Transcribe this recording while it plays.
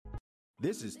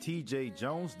This is TJ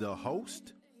Jones, the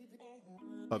host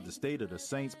of the State of the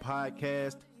Saints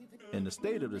podcast, and the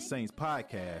State of the Saints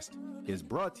podcast is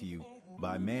brought to you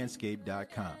by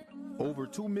Manscaped.com. Over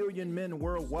 2 million men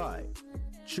worldwide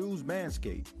choose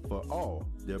Manscaped for all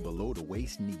their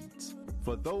below-the-waist needs.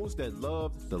 For those that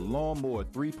love the Lawnmower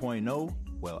 3.0,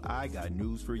 well, I got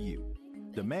news for you.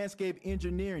 The Manscaped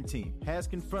engineering team has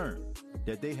confirmed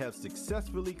that they have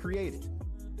successfully created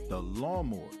the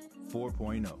Lawnmower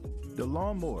 4.0. The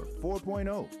Lawnmower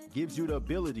 4.0 gives you the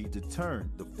ability to turn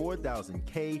the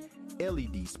 4000K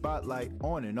LED spotlight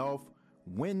on and off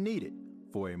when needed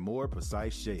for a more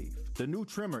precise shave. The new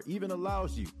trimmer even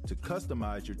allows you to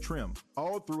customize your trim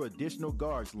all through additional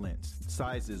guards lengths,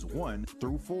 sizes 1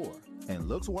 through 4. And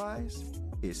looks-wise,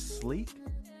 it's sleek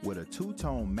with a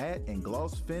two-tone matte and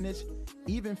gloss finish,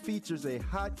 even features a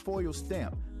hot foil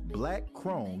stamp, black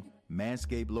chrome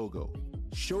Manscaped logo.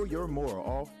 Show your mower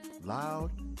off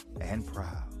loud and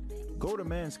proud. Go to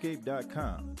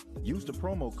manscaped.com, use the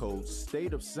promo code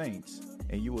State of Saints,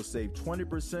 and you will save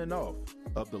 20% off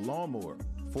of the Lawnmower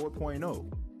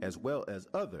 4.0 as well as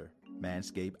other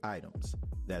Manscaped items.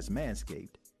 That's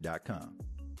manscaped.com.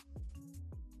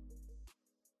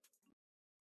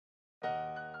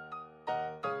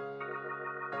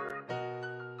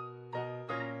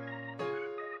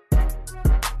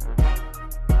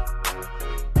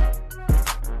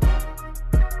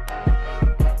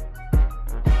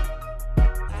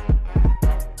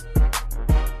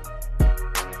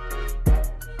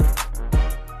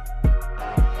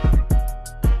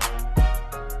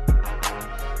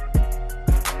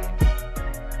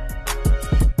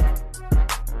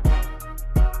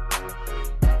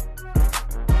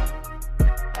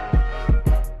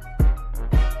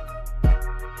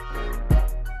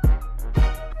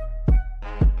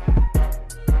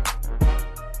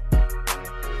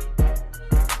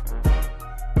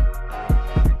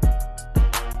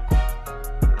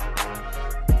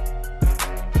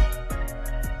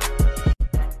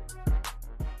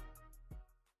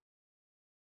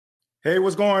 Hey,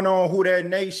 what's going on, Who Dat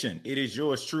Nation? It is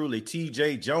yours truly,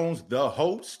 TJ Jones, the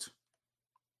host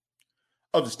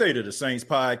of the State of the Saints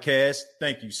podcast.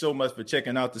 Thank you so much for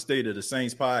checking out the State of the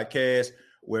Saints podcast,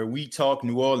 where we talk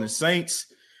New Orleans Saints.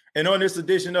 And on this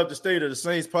edition of the State of the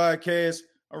Saints podcast,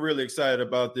 I'm really excited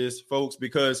about this, folks,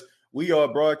 because we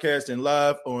are broadcasting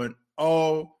live on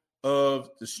all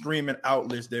of the streaming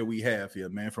outlets that we have here,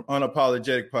 man, from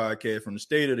Unapologetic Podcast, from the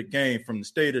State of the Game, from the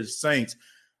State of the Saints,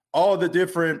 all the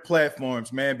different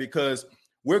platforms, man, because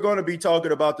we're going to be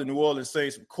talking about the New Orleans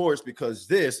Saints, of course, because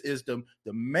this is the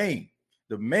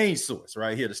main source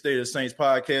right here, the State of the Saints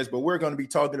podcast. But we're going to be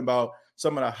talking about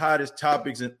some of the hottest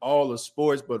topics in all of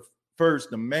sports. But first,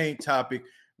 the main topic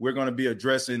we're going to be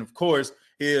addressing, of course,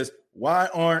 is why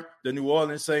aren't the New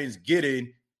Orleans Saints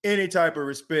getting any type of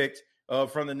respect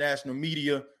from the national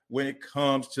media when it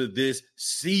comes to this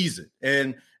season?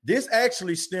 And this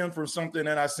actually stemmed from something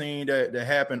that I seen that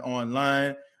happened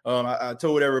online. I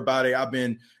told everybody I've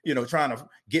been, trying to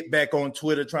get back on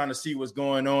Twitter, trying to see what's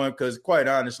going on. Because quite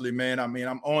honestly, man, I mean,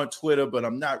 I'm on Twitter, but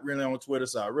I'm not really on Twitter.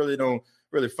 So I really don't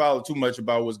follow too much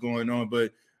about what's going on.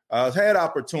 But I've had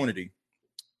opportunity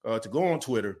to go on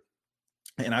Twitter,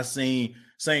 and I seen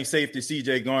Saint safety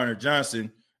C.J.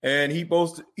 Gardner-Johnson, and he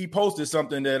posted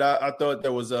something that I thought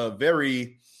that was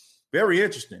very, very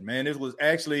interesting, man. This was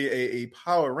actually a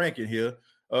power ranking here.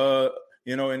 And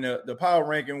the power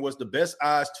ranking was the best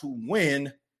odds to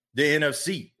win the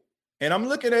NFC. And I'm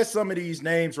looking at some of these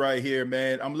names right here,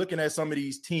 man. I'm looking at some of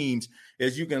these teams,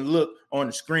 as you can look on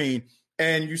the screen,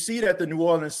 and you see that the New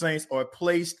Orleans Saints are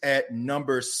placed at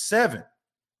number 7.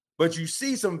 But you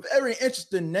see some very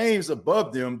interesting names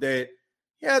above them that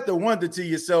you have to wonder to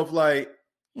yourself, like,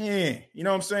 you know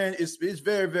what I'm saying? It's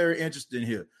very, very interesting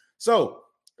here. So,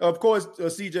 of course,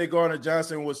 C.J.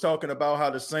 Gardner-Johnson was talking about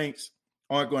how the Saints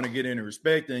aren't going to get any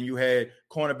respect. And you had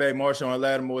cornerback Marshawn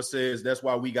Lattimore says that's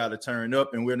why we got to turn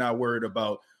up and we're not worried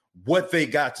about what they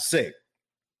got to say.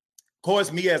 Of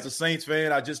course, me as a Saints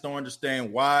fan, I just don't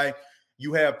understand why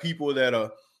you have people that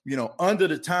are, under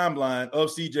the timeline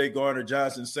of C.J.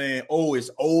 Gardner-Johnson saying, oh,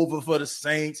 it's over for the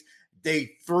Saints.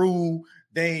 They through.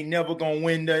 They ain't never going to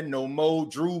win nothing no more.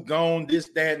 Drew gone, this,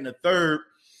 that, and the third.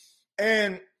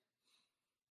 And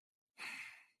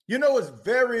it's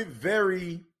very,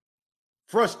 very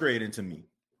frustrating to me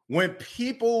when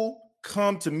people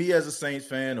come to me as a Saints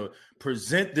fan or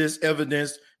present this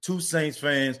evidence to Saints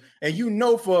fans, and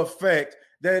for a fact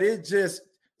that it's just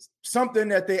something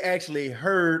that they actually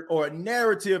heard or a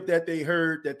narrative that they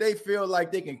heard that they feel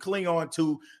like they can cling on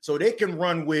to so they can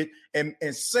run with and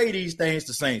say these things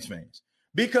to Saints fans,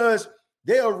 because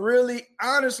they are really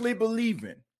honestly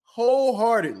believing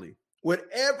wholeheartedly with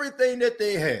everything that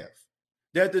they have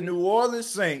that the New Orleans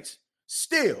Saints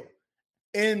still,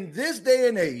 in this day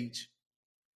and age,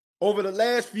 over the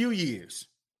last few years,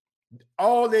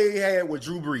 all they had was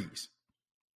Drew Brees.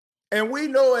 And we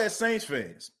know as Saints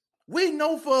fans, we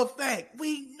know for a fact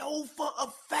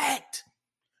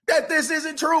that this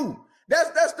isn't true.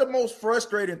 That's the most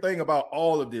frustrating thing about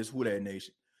all of this, Who Dat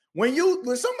Nation. When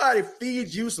somebody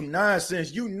feeds you some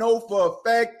nonsense, you know for a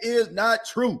fact is not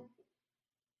true.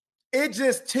 It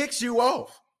just ticks you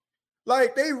off.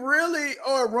 Like, they really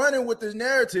are running with this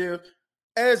narrative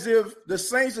as if the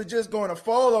Saints are just going to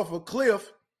fall off a cliff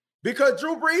because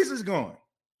Drew Brees is gone.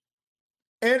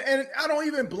 And I don't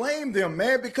even blame them,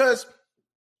 man, because,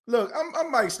 look, I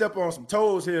might step on some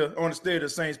toes here on the State of the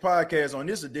Saints podcast on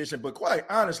this edition, but quite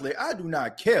honestly, I do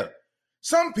not care.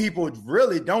 Some people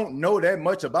really don't know that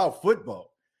much about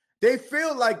football. They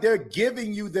feel like they're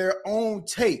giving you their own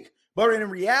take, but in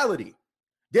reality,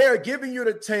 they're giving you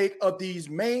the take of these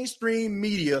mainstream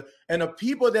media and the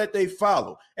people that they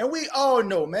follow. And we all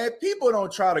know, man, people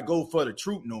don't try to go for the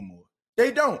truth no more.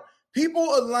 They don't. People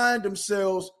align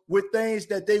themselves with things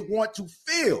that they want to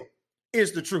feel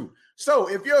is the truth. So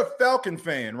if you're a Falcon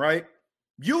fan, right,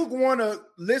 you want to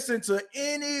listen to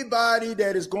anybody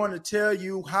that is going to tell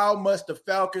you how much the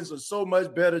Falcons are so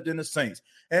much better than the Saints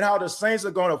and how the Saints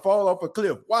are going to fall off a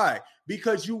cliff. Why?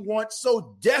 Because you want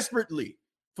so desperately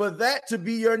for that to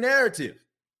be your narrative.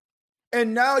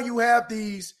 And now you have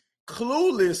these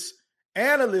clueless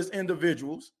analyst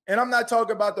individuals, and I'm not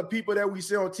talking about the people that we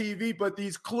see on TV, but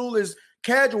these clueless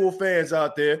casual fans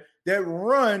out there that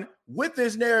run with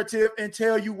this narrative and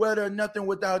tell you whether or nothing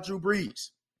without Drew Brees.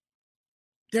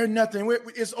 They're nothing.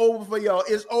 It's over for y'all.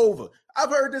 It's over. I've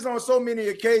heard this on so many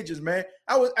occasions, man.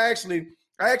 I actually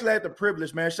had the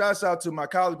privilege, man. Shouts out to my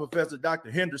college professor,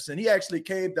 Dr. Henderson. He actually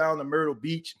came down to Myrtle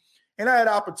Beach, and I had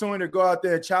the opportunity to go out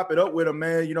there and chop it up with him,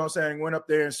 man. You know what I'm saying? Went up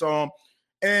there and saw him.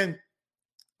 And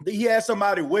he had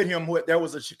somebody with him that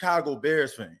was a Chicago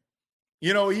Bears fan.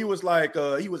 You know, he was like,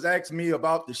 he was asking me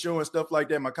about the show and stuff like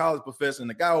that, my college professor, and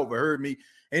the guy overheard me.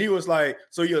 And he was like,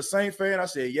 so you're a Saints fan? I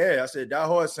said, yeah. I said,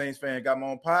 diehard Saints fan, got my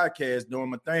own podcast, doing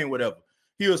my thing, whatever.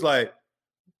 He was like,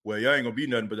 well, y'all ain't going to be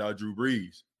nothing without Drew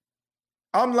Brees.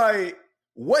 I'm like,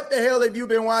 what the hell have you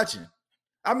been watching?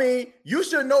 I mean, you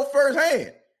should know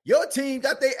firsthand. Your team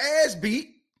got their ass beat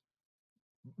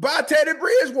by Teddy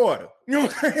Bridgewater. You know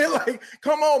what I'm saying? Like,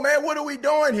 come on, man, what are we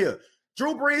doing here?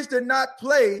 Drew Brees did not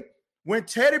play when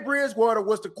Teddy Bridgewater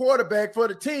was the quarterback for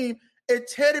the team, and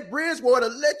Teddy Bridgewater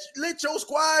lit your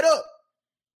squad up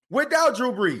without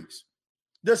Drew Brees.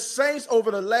 The Saints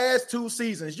over the last 2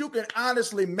 seasons, you can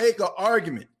honestly make an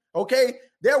argument, okay?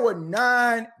 There were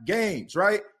 9 games,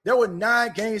 right? There were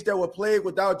 9 games that were played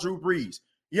without Drew Brees.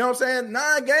 You know what I'm saying?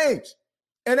 9 games.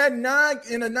 And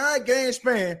in a 9-game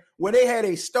span, when they had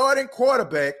a starting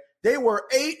quarterback, they were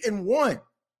 8-1.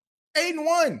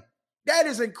 8-1. That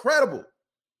is incredible.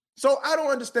 So I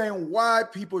don't understand why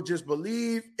people just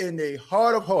believe in their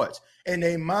heart of hearts, in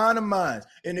their mind of minds,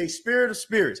 in their spirit of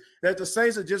spirits, that the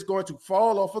Saints are just going to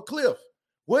fall off a cliff.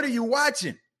 What are you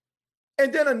watching?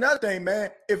 And then another thing,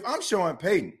 man, if I'm Sean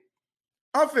Payton,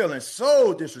 I'm feeling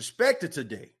so disrespected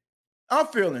today. I'm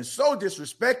feeling so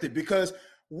disrespected because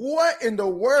what in the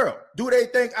world do they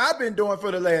think I've been doing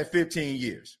for the last 15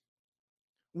 years?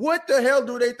 What the hell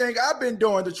do they think I've been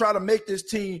doing to try to make this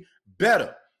team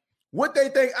better? What they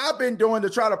think I've been doing to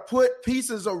try to put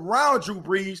pieces around Drew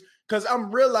Brees, because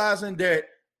I'm realizing that,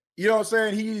 you know what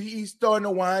I'm saying, he's starting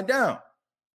to wind down.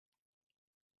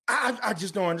 I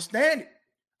just don't understand it.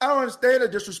 I don't understand the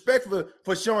disrespect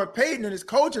for Sean Payton and his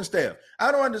coaching staff.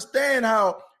 I don't understand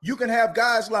how you can have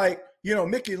guys like, you know,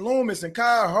 Mickey Loomis and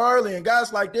Kyle Harley and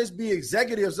guys like this be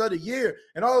executives of the year,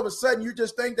 and all of a sudden you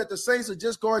just think that the Saints are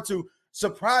just going to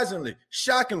surprisingly,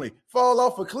 shockingly fall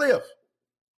off a cliff.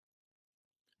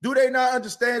 Do they not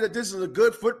understand that this is a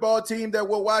good football team that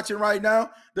we're watching right now?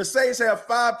 The Saints have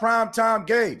 5 primetime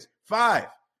games. 5.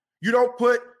 You don't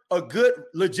put a good,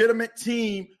 legitimate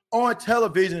team on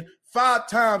television 5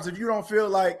 times if you don't feel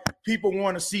like people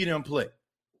want to see them play.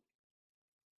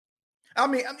 I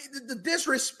mean, the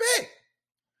disrespect.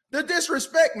 The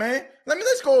disrespect, man.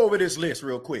 Let's go over this list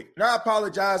real quick. And I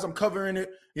apologize. I'm covering it.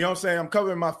 You know what I'm saying? I'm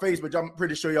covering my face, but I'm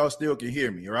pretty sure y'all still can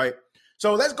hear me, right?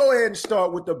 So let's go ahead and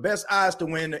start with the best odds to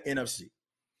win the NFC.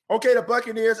 Okay, the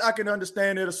Buccaneers, I can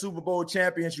understand they're the Super Bowl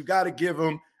champions. You got to give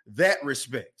them that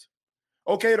respect.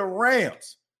 Okay, the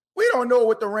Rams. We don't know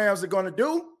what the Rams are going to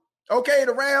do. Okay,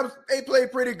 the Rams, they play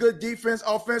pretty good defense.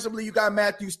 Offensively, you got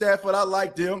Matthew Stafford. I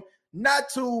like them. Not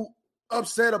too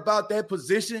upset about that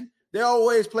position. They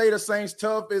always play the Saints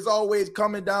tough. It's always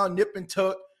coming down, nip and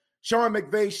tuck. Sean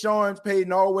Sean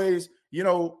Payton always,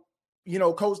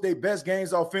 coach their best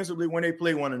games offensively when they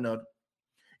play one another.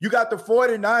 You got the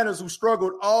 49ers who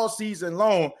struggled all season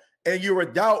long, and you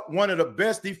without one of the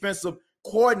best defensive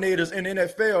coordinators in the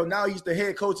NFL. Now he's the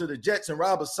head coach of the Jets and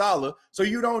Robert Saleh. So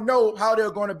you don't know how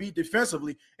they're going to be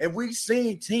defensively. And we've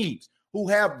seen teams who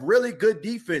have really good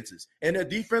defenses and their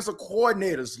defensive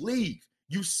coordinators leave.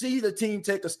 You see the team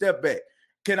take a step back.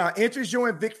 Can I interest you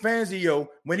in Vic Fangio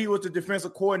when he was the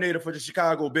defensive coordinator for the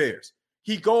Chicago Bears?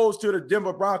 He goes to the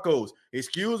Denver Broncos.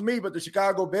 Excuse me, but the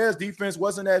Chicago Bears defense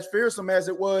wasn't as fearsome as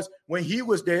it was when he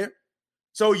was there.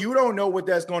 So you don't know what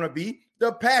that's going to be.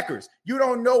 The Packers, you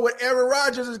don't know what Aaron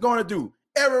Rodgers is going to do.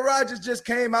 Aaron Rodgers just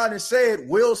came out and said,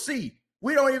 we'll see.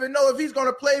 We don't even know if he's going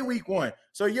to play week 1.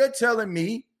 So you're telling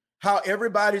me how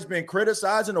everybody's been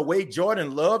criticizing the way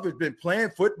Jordan Love has been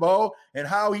playing football and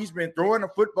how he's been throwing the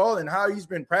football and how he's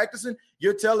been practicing.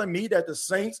 You're telling me that the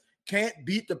Saints can't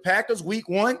beat the Packers week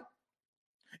 1?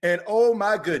 And oh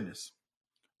my goodness,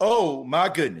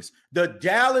 the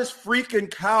Dallas freaking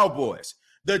Cowboys,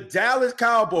 the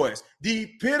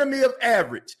epitome of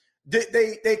average.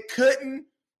 They couldn't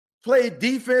play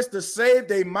defense to save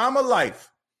their mama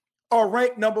life, are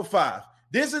ranked number 5.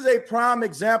 This is a prime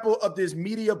example of this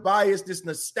media bias, this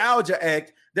nostalgia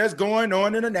act that's going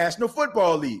on in the National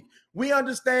Football League. We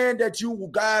understand that you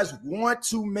guys want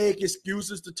to make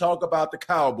excuses to talk about the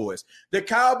Cowboys. The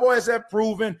Cowboys have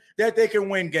proven that they can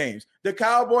win games. The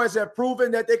Cowboys have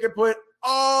proven that they can put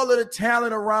all of the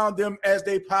talent around them as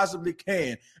they possibly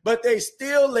can. But they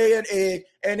still lay an egg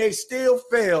and they still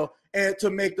fail to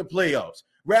make the playoffs.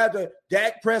 Rather,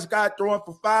 Dak Prescott throwing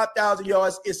for 5,000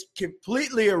 yards is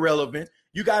completely irrelevant.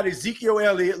 You got Ezekiel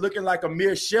Elliott looking like a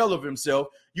mere shell of himself.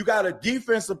 You got a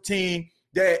defensive team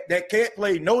that can't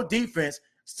play no defense,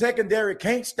 secondary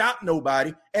can't stop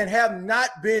nobody, and have not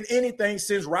been anything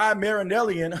since Ryan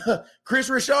Marinelli and Chris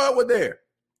Richard were there.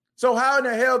 So how in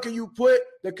the hell can you put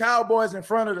the Cowboys in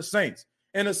front of the Saints?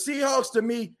 And the Seahawks, to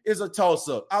me, is a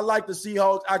toss-up. I like the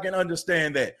Seahawks. I can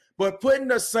understand that. But putting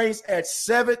the Saints at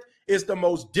 7th is the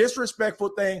most disrespectful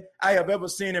thing I have ever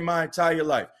seen in my entire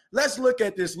life. Let's look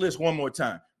at this list one more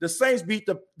time. The Saints beat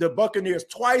the Buccaneers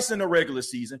twice in the regular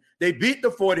season. They beat the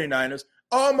 49ers,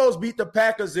 almost beat the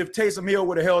Packers if Taysom Hill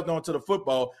would have held on to the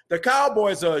football. The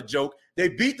Cowboys are a joke. They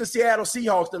beat the Seattle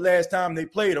Seahawks the last time they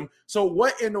played them. So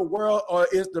what in the world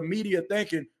is the media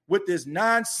thinking with this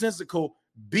nonsensical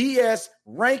BS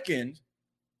ranking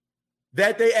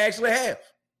that they actually have?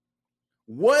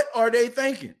 What are they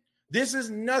thinking? This is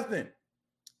nothing.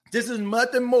 This is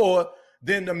nothing more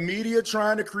than the media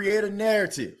trying to create a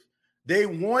narrative. They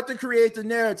want to create the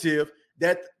narrative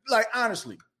that, like,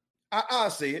 honestly,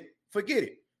 I'll say it, forget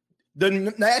it.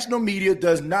 The national media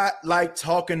does not like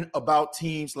talking about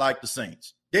teams like the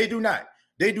Saints. They do not.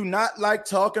 They do not like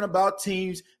talking about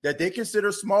teams that they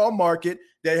consider small market,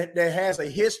 that has a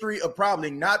history of probably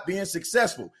not being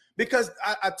successful. Because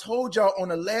I told y'all on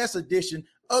the last edition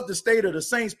of the State of the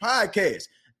Saints podcast,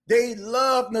 they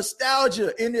love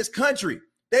nostalgia in this country.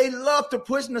 They love to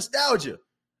push nostalgia.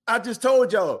 I just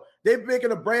told y'all, they're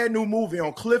making a brand new movie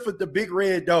on Clifford the Big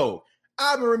Red Dog.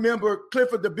 I remember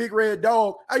Clifford the Big Red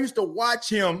Dog. I used to watch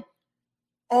him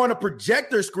on a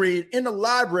projector screen in the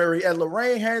library at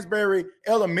Lorraine Hansberry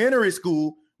Elementary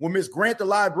School when Miss Grant, the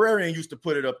librarian, used to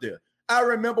put it up there. I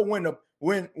remember when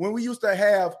we used to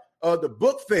have the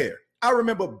book fair. I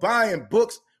remember buying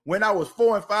books when I was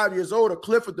 4 and 5 years old of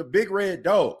Clifford the Big Red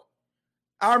Dog.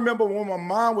 I remember when my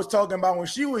mom was talking about when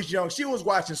she was young, she was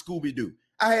watching Scooby-Doo.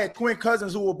 I had twin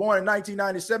cousins who were born in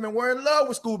 1997 were in love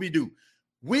with Scooby-Doo.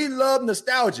 We love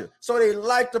nostalgia, so they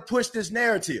like to push this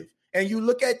narrative. And you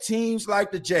look at teams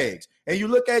like the Jags, and you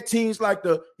look at teams like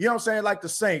the, like the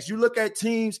Saints. You look at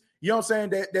teams,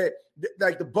 that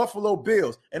like the Buffalo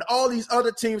Bills and all these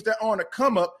other teams that are on the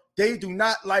come up, they do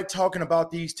not like talking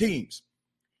about these teams.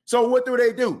 So what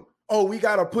do? Oh, we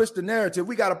got to push the narrative.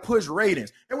 We got to push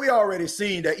ratings. And we already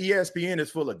seen that ESPN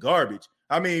is full of garbage.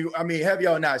 I mean, have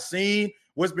y'all not seen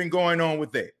what's been going on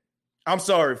with that? I'm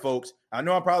sorry, folks. I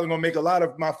know I'm probably going to make a lot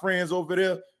of my friends over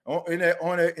there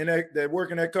that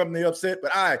work in that company upset,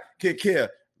 but I could care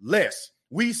less.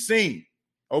 We seen,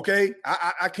 okay?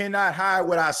 I cannot hide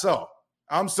what I saw.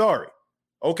 I'm sorry,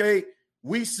 okay?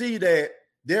 We see that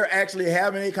they're actually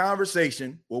having a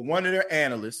conversation with one of their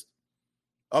analysts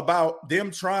about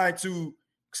them trying to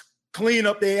clean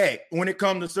up their act when it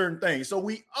comes to certain things. So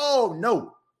we all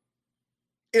know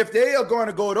if they are going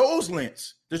to go those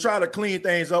lengths to try to clean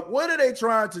things up, what are they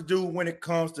trying to do when it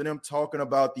comes to them talking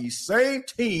about these same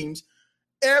teams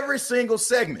every single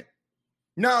segment?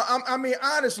 Now, I mean,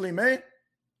 honestly, man,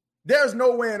 there's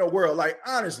no way in the world, like,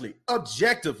 honestly,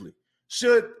 objectively,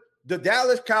 should the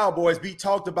Dallas Cowboys be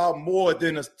talked about more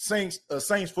than a Saints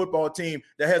football team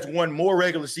that has won more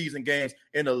regular season games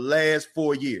in the last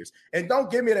 4 years. And don't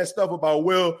give me that stuff about,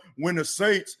 well, when the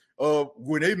Saints,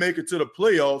 when they make it to the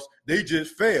playoffs, they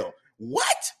just fail.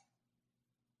 What?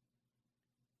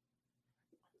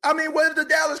 I mean, what did the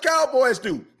Dallas Cowboys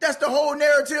do? That's the whole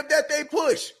narrative that they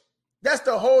push. That's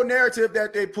the whole narrative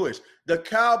that they push. The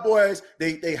Cowboys,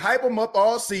 they hype them up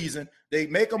all season. They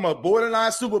make them a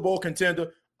borderline Super Bowl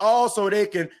contender. Also, they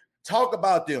can talk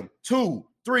about them 2,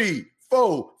 3,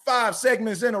 4, 5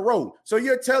 segments in a row. So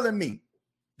you're telling me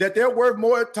that they're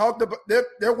worth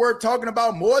talking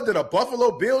about more than a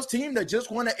Buffalo Bills team that just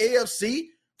won the AFC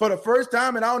for the first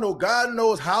time and I don't know God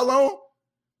knows how long?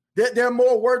 That they're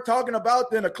more worth talking about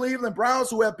than the Cleveland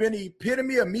Browns, who have been the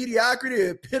epitome of mediocrity,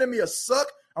 the epitome of suck.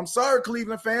 I'm sorry,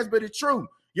 Cleveland fans, but it's true.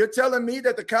 You're telling me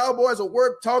that the Cowboys are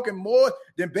worth talking more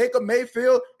than Baker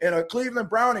Mayfield and a Cleveland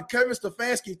Brown and Kevin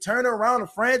Stefanski turning around a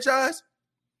franchise?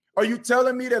 Are you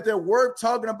telling me that they're worth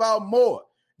talking about more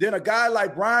than a guy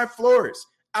like Brian Flores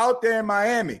out there in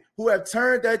Miami, who have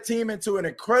turned that team into an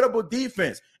incredible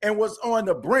defense and was on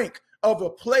the brink of a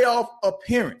playoff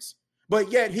appearance?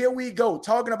 But yet here we go,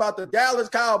 talking about the Dallas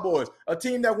Cowboys, a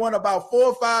team that won about 4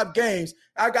 or 5 games.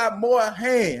 I got more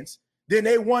hands than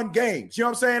they won games. You know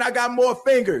what I'm saying? I got more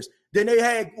fingers than they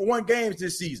had won games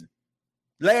this season.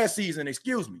 Last season,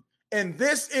 excuse me. And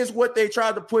this is what they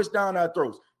tried to push down our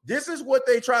throats. This is what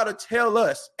they try to tell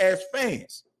us as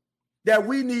fans that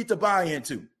we need to buy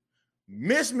into.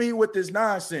 Miss me with this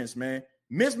nonsense, man.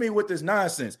 Miss me with this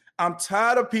nonsense. I'm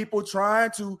tired of people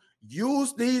trying to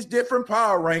use these different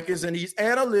power rankings and these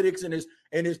analytics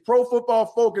and this pro football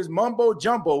focus mumbo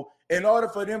jumbo in order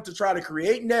for them to try to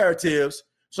create narratives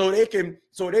so they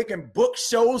can book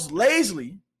shows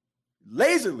lazily,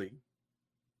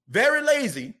 very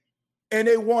lazy, and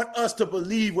they want us to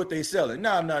believe what they're selling.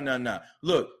 No.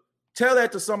 Look, tell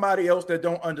that to somebody else that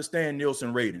don't understand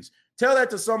Nielsen ratings. Tell that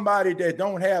to somebody that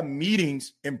don't have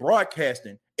meetings in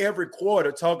broadcasting every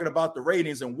quarter talking about the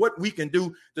ratings and what we can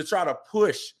do to try to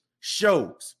push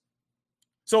shows.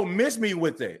 So miss me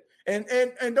with that.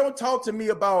 And don't talk to me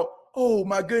about, oh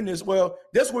my goodness, well,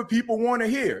 that's what people want to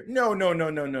hear. No.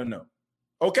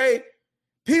 Okay?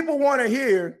 People want to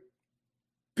hear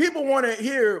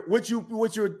what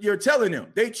you're telling them.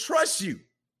 They trust you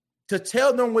to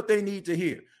tell them what they need to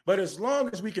hear. But as long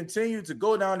as we continue to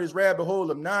go down this rabbit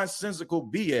hole of nonsensical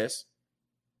BS,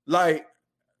 like,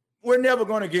 we're never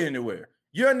going to get anywhere.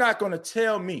 You're not going to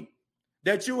tell me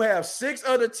that you have 6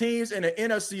 other teams in the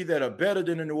NFC that are better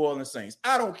than the New Orleans Saints.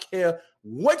 I don't care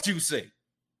what you say.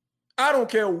 I don't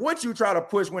care what you try to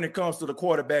push when it comes to the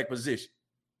quarterback position.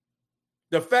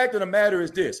 The fact of the matter is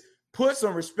this: put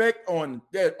some respect on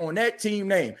that team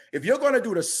name. If you're going to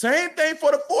do the same thing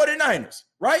for the 49ers,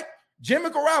 right?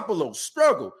 Jimmy Garoppolo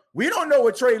struggled. We don't know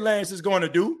what Trey Lance is going to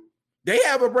do. They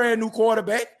have a brand new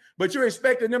quarterback, but you're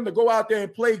expecting them to go out there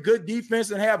and play good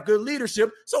defense and have good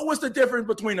leadership. So what's the difference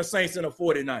between the Saints and the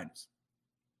 49ers?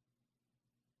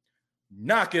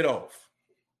 Knock it off.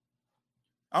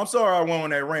 I'm sorry I went on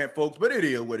that rant, folks, but it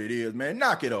is what it is, man.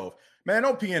 Knock it off. Man,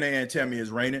 don't PNA and tell me it's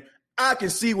raining. I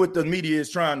can see what the media is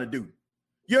trying to do.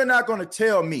 You're not going to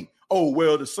tell me, oh,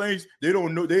 well, the Saints, they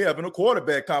don't know they're having a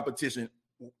quarterback competition.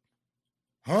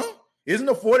 Huh? Isn't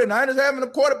the 49ers having a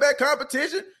quarterback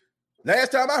competition?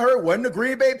 Last time I heard, wasn't the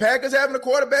Green Bay Packers having a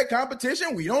quarterback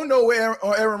competition? We don't know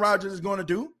what Aaron Rodgers is going to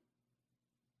do.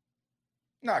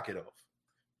 Knock it off.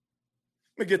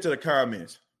 Let me get to the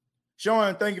comments.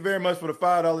 Sean, thank you very much for the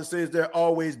 $5. Says they're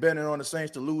always betting on the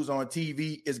Saints to lose on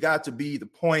TV. It's got to be the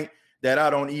point that I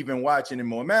don't even watch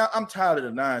anymore. Man, I'm tired of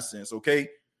the nonsense, okay?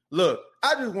 Look,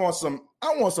 I want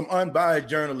some unbiased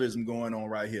journalism going on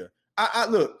right here.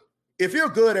 Look, if you're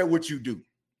good at what you do,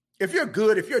 if you're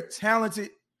good, if you're talented,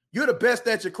 you're the best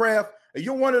at your craft, and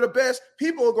you're one of the best,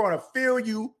 people are going to feel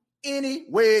you any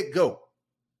way it goes.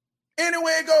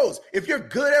 Anywhere it goes. If you're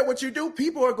good at what you do,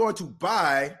 people are going to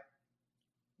buy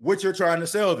what you're trying to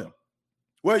sell them.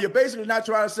 Well, you're basically not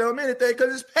trying to sell them anything because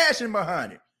there's passion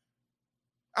behind it.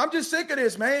 I'm just sick of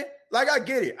this, man. Like, I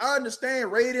get it. I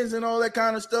understand ratings and all that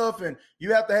kind of stuff, and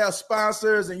you have to have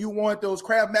sponsors, and you want those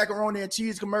Kraft macaroni and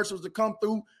cheese commercials to come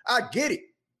through. I get it.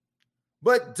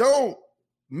 But don't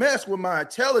mess with my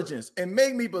intelligence and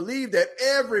make me believe that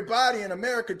everybody in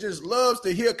America just loves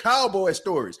to hear cowboy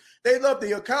stories. They love to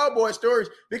hear cowboy stories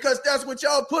because that's what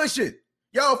y'all pushing.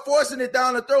 Y'all forcing it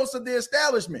down the throats of the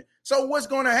establishment. So what's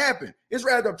going to happen? It's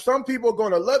rather some people are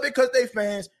going to love it because they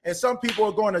fans, and some people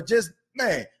are going to just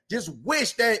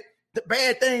wish that the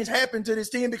bad things happen to this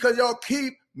team because y'all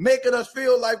keep making us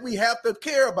feel like we have to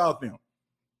care about them.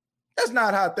 That's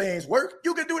not how things work.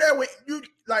 You can do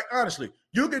that honestly,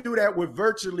 you can do that with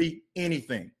virtually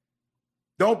anything.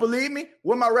 Don't believe me?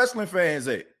 Where my wrestling fans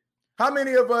at? How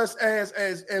many of us as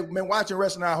been watching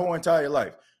wrestling our whole entire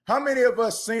life? How many of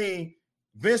us seen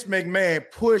Vince McMahon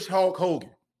push Hulk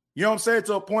Hogan? You know what I'm saying?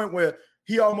 To a point where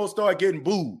he almost started getting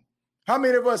booed. How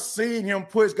many of us seen him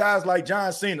push guys like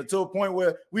John Cena to a point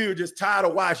where we were just tired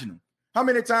of watching him? How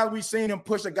many times we seen him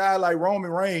push a guy like Roman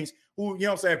Reigns, who, you know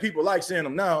what I'm saying, people like seeing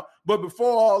him now, but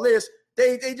before all this,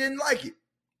 they didn't like it.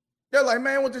 They're like,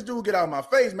 man, what this dude get out of my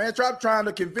face, man? Trying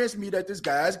to convince me that this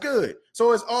guy is good.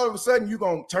 So it's all of a sudden you're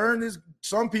going to turn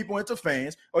some people into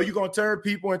fans, or you're going to turn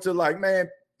people into like, man,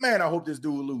 I hope this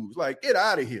dude lose. Like, get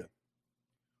out of here.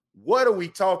 What are we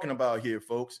talking about here,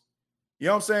 folks? You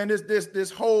know what I'm saying?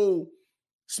 This whole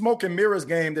smoke and mirrors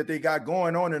game that they got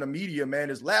going on in the media, man,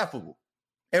 is laughable.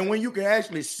 And when you can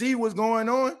actually see what's going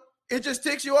on, it just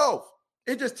ticks you off.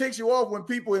 It just ticks you off when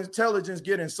people's intelligence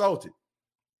get insulted.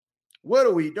 What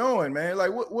are we doing, man?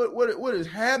 Like, what is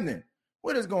happening?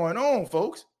 What is going on,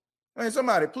 folks? I mean,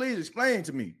 somebody please explain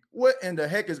to me what in the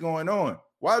heck is going on?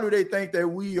 Why do they think that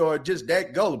we are just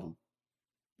that gullible?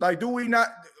 Like, do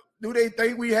they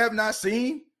think we have not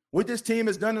seen what this team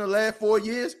has done in the last 4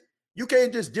 years? You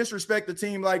can't just disrespect a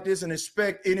team like this and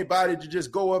expect anybody to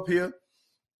just go up here.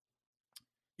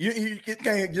 You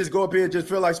can't just go up here and just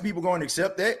feel like people going to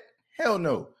accept that. Hell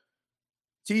no.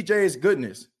 TJ's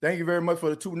goodness. Thank you very much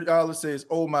for the $2. Says,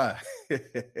 oh my.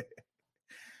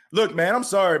 Look, man, I'm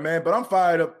sorry, man, but I'm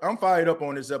fired up. I'm fired up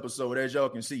on this episode, as y'all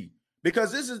can see,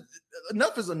 because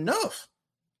enough is enough.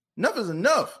 Enough is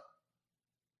enough.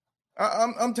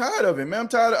 I'm tired of it, man. I'm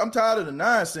tired of the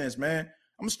nonsense, man.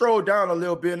 I'm gonna stroll down a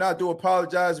little bit, and I do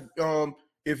apologize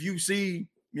if you see,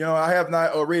 I have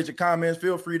not read your comments.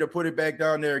 Feel free to put it back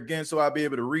down there again, so I'll be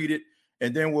able to read it,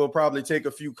 and then we'll probably take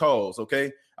a few calls.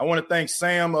 Okay. I want to thank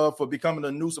Sam for becoming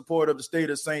a new supporter of the State of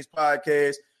the Saints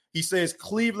podcast. He says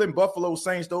Cleveland, Buffalo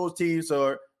Saints, those teams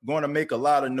are going to make a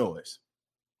lot of noise.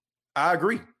 I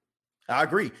agree.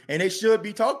 And they should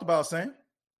be talked about, Sam.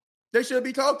 They should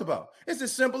be talked about. It's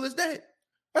as simple as that.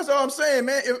 That's all I'm saying,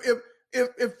 man.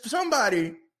 If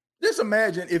somebody, just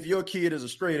imagine if your kid is a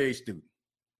straight A student,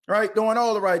 right? Doing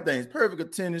all the right things, perfect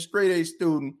attendance, straight A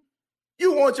student.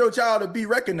 You want your child to be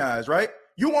recognized, right?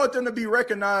 You want them to be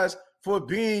recognized for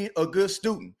being a good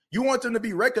student. You want them to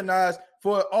be recognized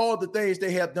for all the things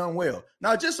they have done well.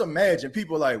 Now, just imagine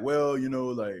people like,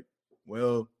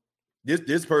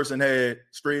 this person had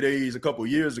straight A's a couple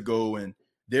years ago, and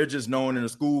they're just known in the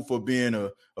school for being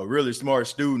a really smart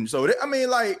student. So,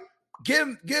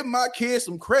 give my kids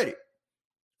some credit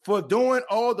for doing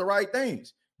all the right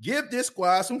things. Give this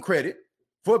squad some credit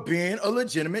for being a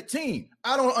legitimate team.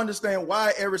 I don't understand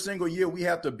why every single year we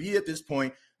have to be at this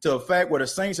point to a fact where the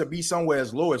Saints will be somewhere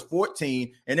as low as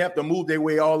 14 and have to move their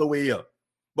way all the way up.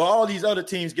 But all these other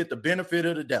teams get the benefit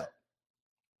of the doubt.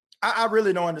 I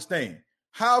really don't understand.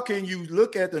 How can you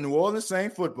look at the New Orleans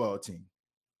Saints football team,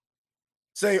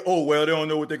 say, oh, well, they don't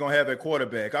know what they're going to have at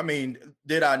quarterback? I mean,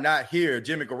 did I not hear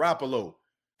Jimmy Garoppolo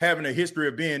having a history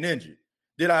of being injured?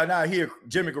 Did I not hear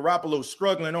Jimmy Garoppolo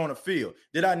struggling on the field?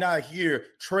 Did I not hear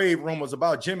trade rumors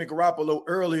about Jimmy Garoppolo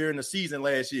earlier in the season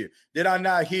last year? Did I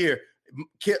not hear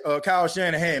Kyle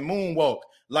Shanahan moonwalk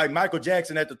like Michael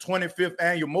Jackson at the 25th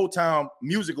annual Motown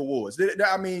Music Awards? Did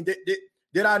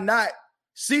I not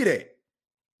see that?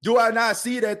 Do I not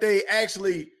see that they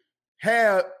actually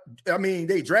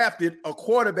they drafted a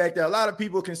quarterback that a lot of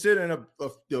people consider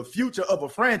the future of a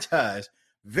franchise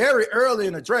very early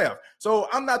in the draft. So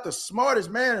I'm not the smartest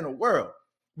man in the world,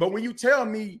 but when you tell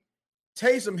me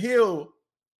Taysom Hill,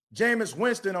 Jameis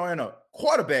Winston are in a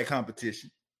quarterback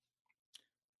competition,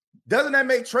 doesn't that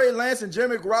make Trey Lance and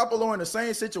Jimmy Garoppolo in the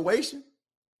same situation?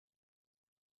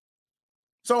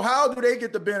 So how do they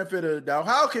get the benefit of the doubt?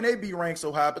 How can they be ranked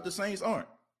so high, but the Saints aren't?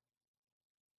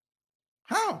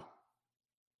 How?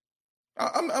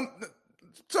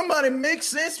 Somebody make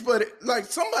sense for it. Like,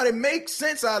 somebody make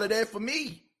sense out of that for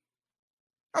me.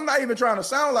 I'm not even trying to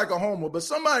sound like a homer, but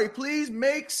somebody please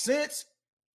make sense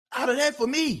out of that for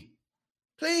me.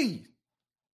 Please.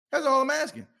 That's all I'm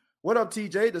asking. What up,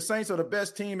 TJ? The Saints are the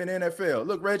best team in the NFL.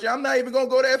 Look, Reggie, I'm not even going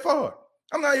to go that far.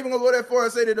 I'm not even going to go that far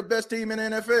and say they're the best team in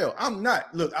the NFL. I'm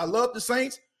not. Look, I love the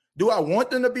Saints. Do I want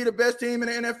them to be the best team in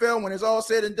the NFL when it's all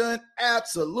said and done?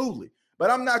 Absolutely. But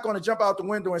I'm not going to jump out the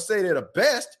window and say they're the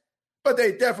best, but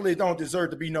they definitely don't deserve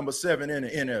to be number 7 in the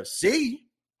NFC.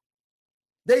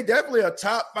 They definitely a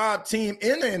top 5 team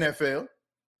in the NFL.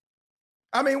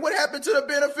 I mean, what happened to the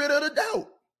benefit of the doubt?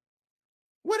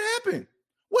 What happened?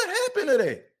 What happened to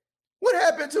that? What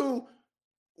happened to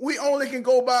We only can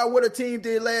go by what a team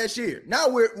did last year. Now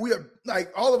we're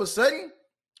like all of a sudden,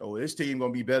 oh, this team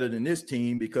gonna be better than this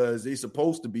team because they're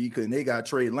supposed to be because they got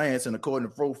Trey Lance and according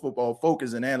to Pro Football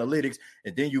Focus and analytics,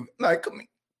 and then you like come on,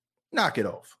 knock it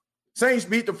off. Saints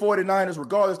beat the 49ers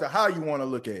regardless of how you want to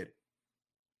look at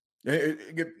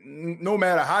it. No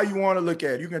matter how you want to look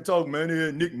at it, you can talk, man, they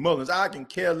had Nick Mullins. I can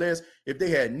care less if they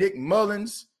had Nick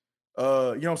Mullins, you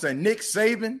know what I'm saying, Nick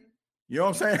Saban, you know what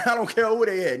I'm saying? I don't care who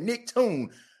they had, Nick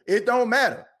Toon. It don't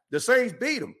matter. The Saints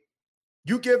beat them.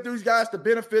 You give these guys the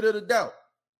benefit of the doubt.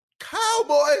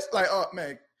 Cowboys, like, oh,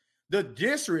 man, the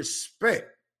disrespect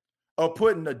of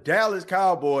putting the Dallas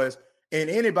Cowboys in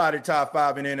anybody top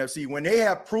 5 in the NFC when they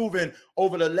have proven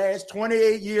over the last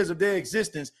 28 years of their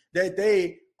existence that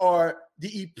they are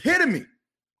the epitome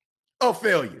of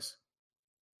failures.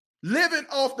 Living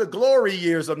off the glory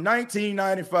years of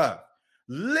 1995.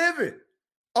 Living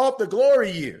off the glory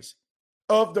years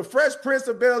of the Fresh Prince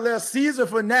of Bel-Air season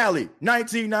finale,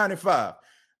 1995.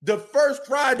 The first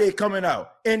Friday coming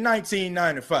out in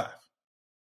 1995.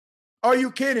 Are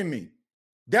you kidding me?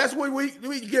 That's what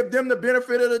we give them the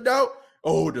benefit of the doubt.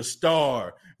 Oh, the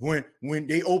star, when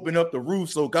they open up the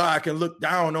roof so God can look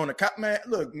down on the cop. Man,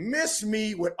 look, miss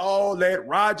me with all that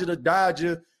Roger the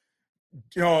Dodger,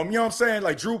 you know what I'm saying?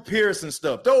 Like Drew Pearson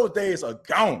stuff. Those days are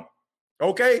gone.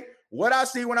 Okay? What I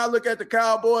see when I look at the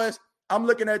Cowboys, I'm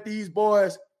looking at these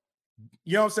boys,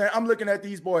 you know what I'm saying? I'm looking at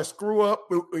these boys screw up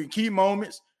in key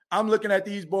moments. I'm looking at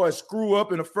these boys screw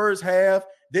up in the first half,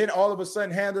 then all of a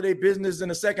sudden handle their business in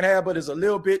the second half, but it's a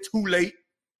little bit too late.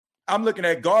 I'm looking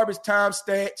at garbage time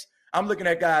stats. I'm looking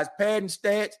at guys padding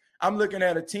stats. I'm looking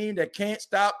at a team that can't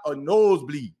stop a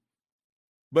nosebleed,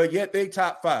 but yet they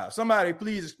top 5. Somebody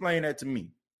please explain that to me.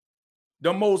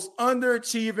 The most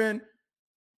underachieving,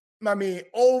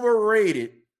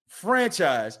 overrated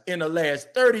franchise in the last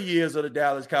 30 years of the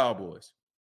Dallas Cowboys.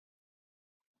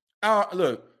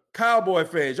 Look, Cowboy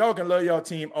fans, y'all can love y'all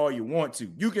team all you want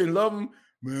to. You can love them,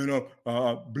 man,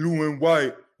 blue and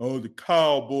white. Oh, the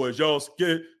Cowboys, y'all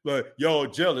scared, like y'all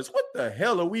jealous. What the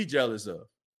hell are we jealous of?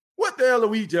 What the hell are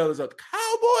we jealous of? The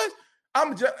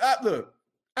Cowboys? Look,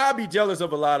 I'll be jealous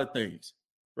of a lot of things,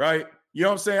 right? You know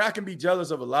what I'm saying? I can be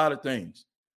jealous of a lot of things.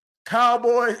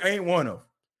 Cowboys ain't one of them.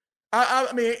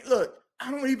 I mean, look, I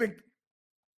don't even,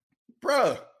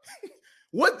 bruh.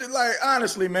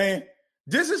 Honestly, man,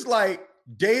 this is like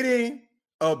dating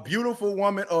a beautiful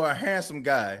woman or a handsome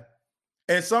guy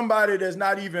and somebody that's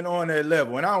not even on that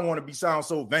level. And I don't want to sound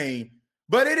so vain,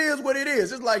 but it is what it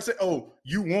is. It's like, say, oh,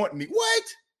 you want me. What?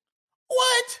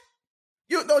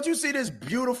 Don't you see this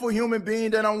beautiful human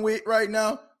being that I'm with right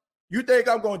now? You think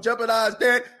I'm going to jeopardize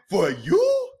that for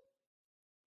you?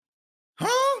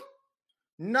 Huh?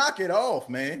 Knock it off,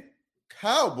 man.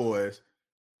 Cowboys,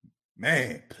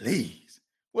 man, please.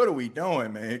 What are we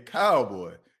doing, man?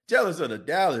 Cowboy. Jealous of the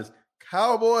Dallas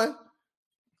Cowboy.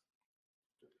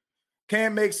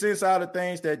 Can't make sense out of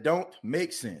things that don't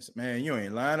make sense. Man, you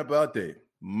ain't lying about that.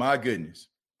 My goodness.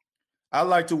 I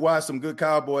like to watch some good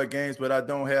Cowboy games, but I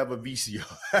don't have a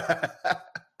VCR.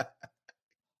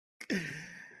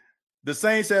 The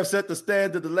Saints have set the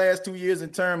standard the last 2 years in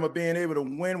terms of being able to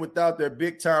win without their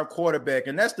big-time quarterback.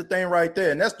 And that's the thing right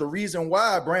there. And that's the reason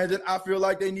why, Brandon, I feel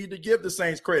like they need to give the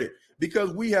Saints credit,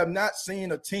 because we have not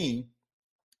seen a team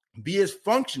be as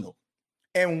functional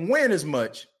and win as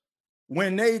much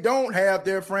when they don't have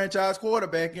their franchise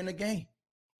quarterback in the game.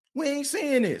 We ain't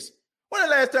seeing this. When the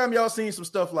last time y'all seen some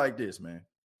stuff like this, man?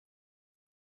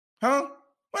 Huh?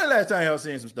 When the last time y'all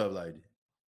seen some stuff like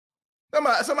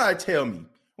this? Somebody tell me.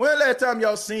 When the last time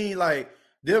y'all seen like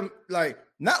them, like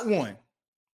not one,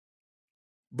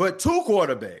 but 2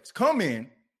 quarterbacks come in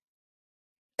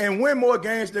and win more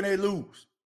games than they lose?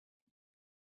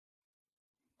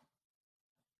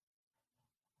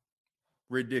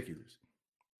 Ridiculous.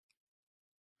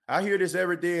 I hear this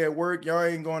every day at work. Y'all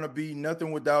ain't going to be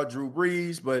nothing without Drew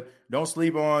Brees, but don't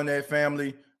sleep on that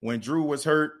family. When Drew was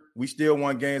hurt, we still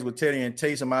won games with Teddy and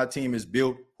Taysom. My team is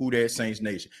built. Who that Saints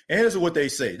Nation. And this is what they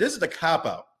say. This is the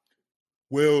cop-out.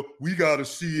 Well, we got to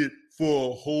see it for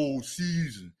a whole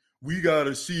season. We got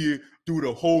to see it through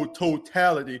the whole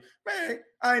totality. Man,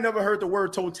 I ain't never heard the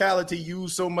word totality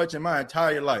used so much in my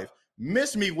entire life.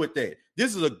 Miss me with that.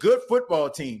 This is a good football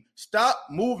team. Stop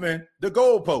moving the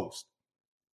goalpost.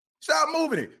 Stop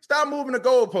moving it. Stop moving the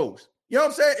goalpost. You know what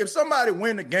I'm saying? If somebody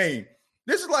win the game,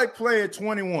 this is like playing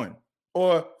 21.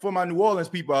 Or for my New Orleans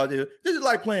people out there, this is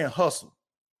like playing hustle.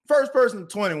 First person to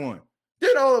 21.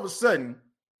 Then all of a sudden,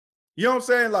 you know what I'm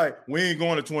saying? Like, we ain't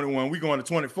going to 21. We going to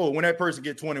 24. When that person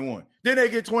get 21. Then they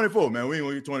get 24. Man, we ain't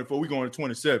going to get 24. We going to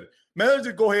 27. Man, let's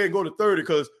just go ahead and go to 30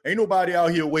 because ain't nobody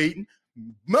out here waiting.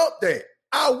 Melt that.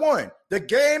 I won. The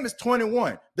game is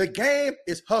 21. The game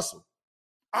is hustle.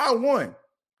 I won.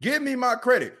 Give me my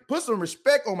credit. Put some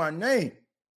respect on my name.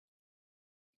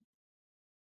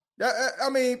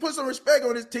 Put some respect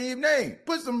on this team name.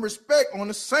 Put some respect on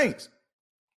the Saints.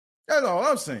 That's all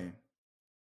I'm saying.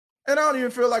 And I don't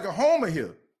even feel like a homer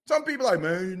here. Some people are like,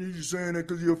 man, you're just saying that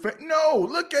because you're a fan. No,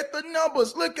 look at the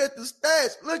numbers. Look at the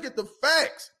stats. Look at the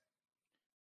facts.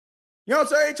 You know what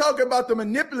I'm saying? I ain't talking about the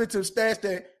manipulative stats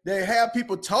that have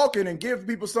people talking and give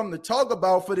people something to talk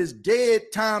about for this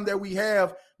dead time that we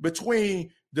have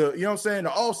between the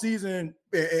off season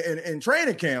and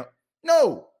training camp.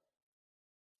 No.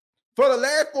 For the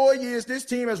last 4 years, this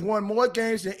team has won more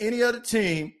games than any other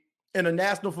team in the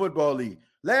National Football League.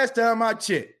 Last time I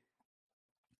checked,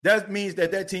 that means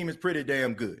that team is pretty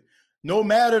damn good, no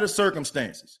matter the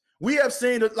circumstances. We have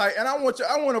seen it and I want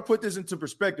to put this into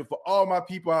perspective for all my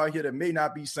people out here that may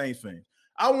not be Saints fans.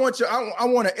 I want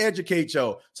to educate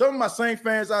y'all. Some of my Saints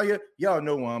fans out here, y'all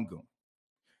know where I'm going.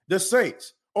 The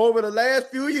Saints, over the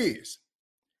last few years,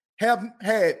 have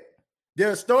had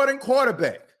their starting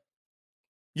quarterback,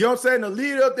 you know what I'm saying, the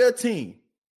leader of their team,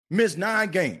 miss 9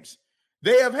 games.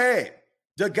 They have had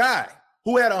the guy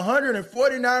who had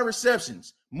 149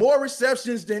 receptions, more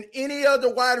receptions than any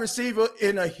other wide receiver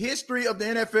in the history of the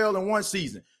NFL in one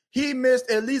season. He missed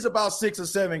at least about 6 or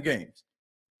 7 games.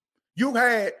 You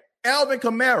had Alvin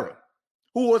Kamara,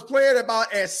 who was playing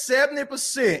about at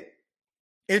 70%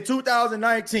 in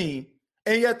 2019,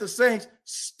 and yet the Saints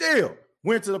still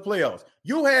went to the playoffs.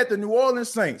 You had the New Orleans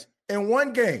Saints in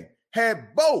one game,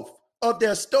 had both of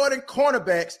their starting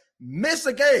cornerbacks miss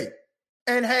a game,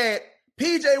 and had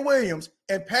P.J. Williams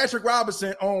and Patrick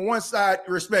Robinson on one side,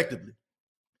 respectively.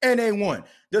 And they won.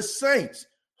 The Saints,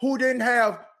 who didn't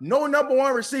have no number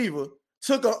one receiver,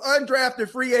 took an undrafted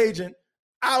free agent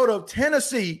out of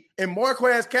Tennessee in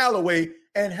Marquez Callaway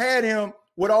and had him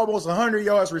with almost 100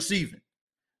 yards receiving.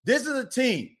 This is a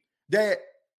team that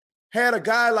had a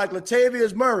guy like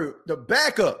Latavius Murray, the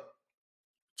backup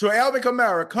to Alvin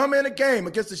Kamara, come in a game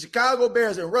against the Chicago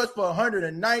Bears and rush for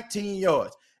 119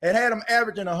 yards. And had them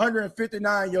averaging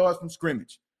 159 yards from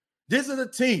scrimmage. This is a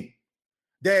team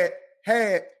that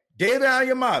had David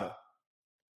Onyemata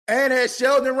and had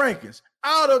Sheldon Rankins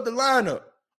out of the lineup,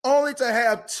 only to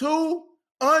have 2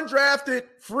 undrafted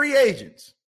free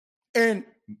agents and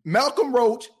Malcolm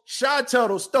Roach, Shy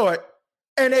Tuttle start,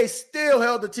 and they still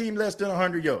held the team less than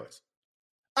 100 yards.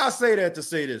 I say that to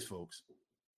say this, folks.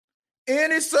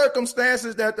 Any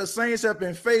circumstances that the Saints have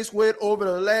been faced with over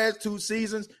the last 2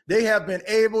 seasons, they have been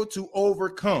able to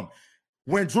overcome.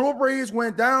 When Drew Brees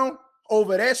went down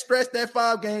over that stretch, that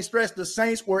 5-game stretch, the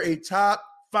Saints were a top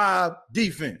 5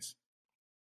 defense.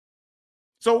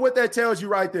 So what that tells you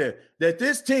right there, that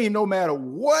this team, no matter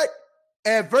what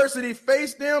adversity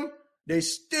faced them, they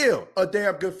still a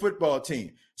damn good football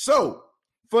team. So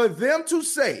for them to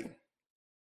say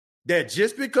that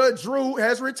just because Drew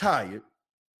has retired,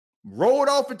 rolled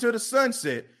off into the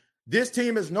sunset, this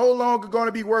team is no longer going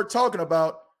to be worth talking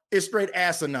about, is straight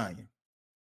asinine.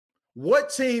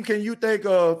 What team can you think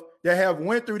of that have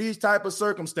went through these type of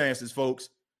circumstances, folks,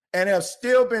 and have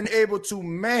still been able to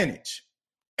manage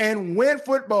and win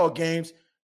football games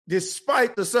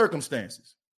despite the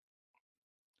circumstances?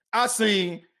 I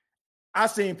seen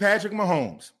Patrick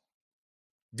Mahomes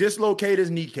dislocate his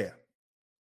kneecap,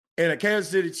 and the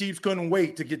Kansas City Chiefs couldn't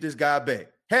wait to get this guy back.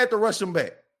 Had to rush him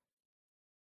back.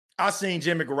 I seen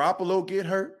Jimmy Garoppolo get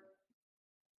hurt.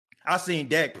 I seen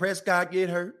Dak Prescott get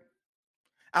hurt.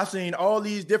 I've seen all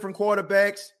these different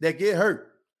quarterbacks that get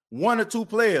hurt. 1 or 2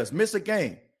 players miss a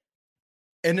game,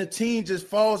 and the team just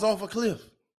falls off a cliff.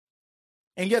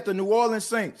 And yet the New Orleans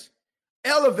Saints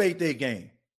elevate their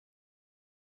game.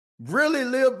 Really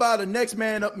live by the next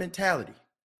man up mentality.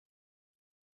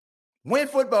 Win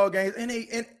football games, and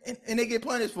they get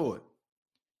punished for it.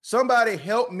 Somebody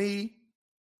help me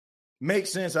make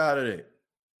sense out of that.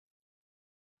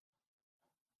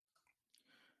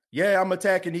 Yeah, I'm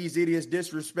attacking these idiots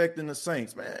disrespecting the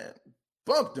Saints, man.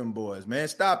 Bump them boys, man.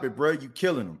 Stop it, bro. You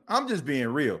killing them. I'm just being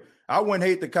real. I wouldn't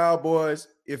hate the Cowboys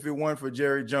if it weren't for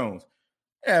Jerry Jones.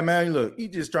 Yeah, man, look, he's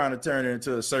just trying to turn it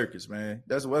into a circus, man.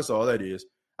 That's all that is.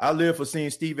 I live for seeing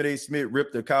Stephen A. Smith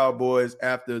rip the Cowboys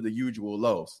after the usual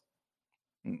loss.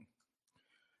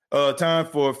 Time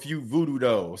for a few voodoo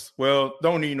dolls. Well,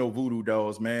 don't need no voodoo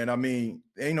dolls, man. I mean,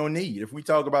 ain't no need. If we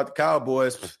talk about the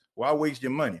Cowboys, why waste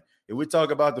your money? If we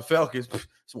talk about the Falcons,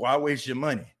 why waste your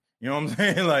money? You know what I'm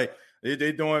saying? Like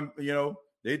they doing,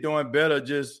 they doing better.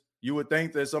 Just you would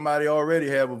think that somebody already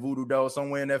have a voodoo doll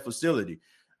somewhere in that facility.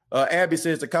 Abby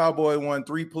says the Cowboys won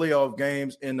 3 playoff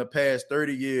games in the past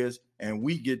 30 years, and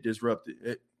we get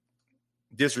disrespected.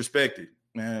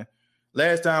 man.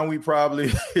 Last time we probably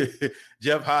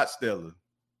Jeff Hotsteller.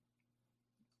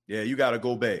 Yeah, you got to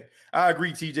go back. I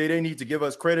agree, TJ. They need to give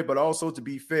us credit, but also to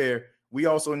be fair, we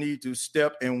also need to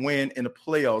step and win in the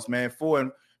playoffs, man.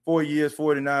 4 years,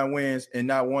 49 wins, and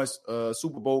not once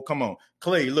Super Bowl. Come on.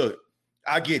 Clay, look,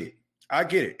 I get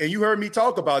it. And you heard me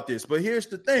talk about this, but here's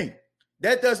the thing.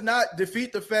 That does not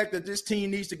defeat the fact that this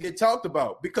team needs to get talked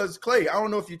about because, Clay, I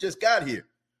don't know if you just got here,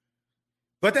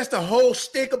 but that's the whole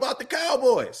stick about the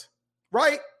Cowboys,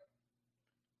 right?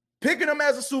 Picking them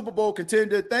as a Super Bowl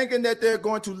contender, thinking that they're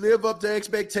going to live up to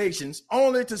expectations,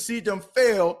 only to see them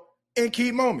fail in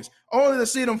key moments, only to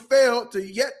see them fail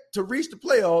to reach the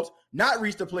playoffs, not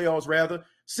reach the playoffs, rather,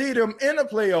 see them in the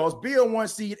playoffs, be a 1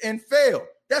 seed, and fail.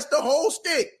 That's the whole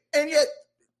stick. And yet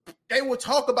they will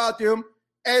talk about them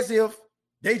as if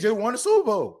they just won a Super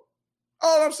Bowl.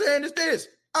 All I'm saying is this.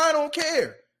 I don't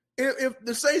care. If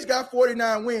the Saints got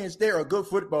 49 wins, they're a good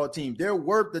football team. They're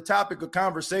worth the topic of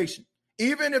conversation.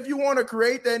 Even if you want to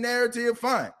create that narrative,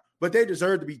 fine. But they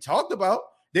deserve to be talked about.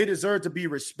 They deserve to be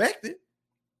respected.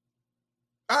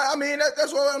 I mean,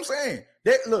 that's what I'm saying.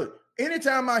 Look,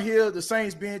 anytime I hear the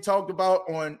Saints being talked about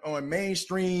on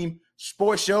mainstream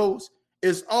sports shows,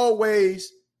 it's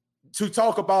always to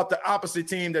talk about the opposite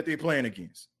team that they're playing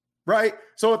against, right?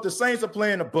 So if the Saints are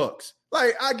playing the Bucs,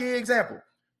 like I give you an example.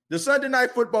 The Sunday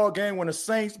night football game when the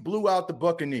Saints blew out the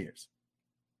Buccaneers.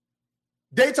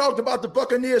 They talked about the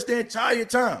Buccaneers the entire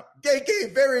time. They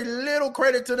gave very little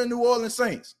credit to the New Orleans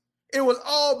Saints. It was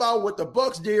all about what the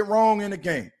Bucs did wrong in the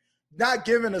game, not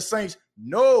giving the Saints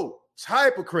no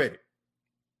type of credit.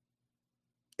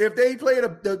 If they played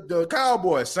the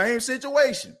Cowboys, same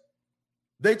situation.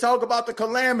 They talk about the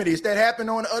calamities that happened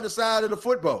on the other side of the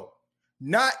football,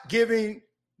 not giving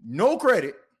no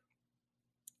credit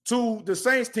to the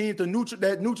Saints team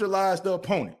that neutralized the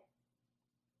opponent.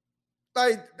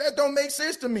 Like, that don't make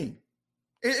sense to me.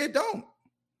 It don't.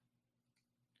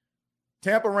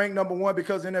 Tampa ranked number 1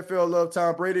 because NFL loved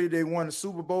Tom Brady. They won the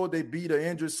Super Bowl. They beat an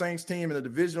injured Saints team in the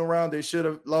divisional round. They should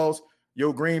have lost.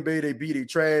 Green Bay, they beat a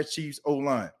trash Chiefs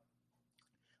O-line.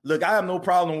 Look, I have no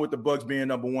problem with the Bucs being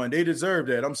number 1. They deserve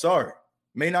that. I'm sorry.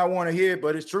 May not want to hear it,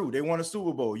 but it's true. They won a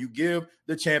Super Bowl. You give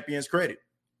the champions credit.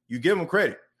 You give them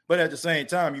credit. But at the same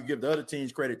time, you give the other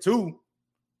teams credit too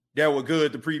that were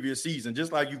good the previous season,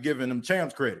 just like you giving them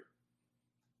champs credit.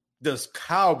 The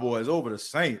Cowboys over the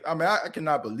Saints. I mean, I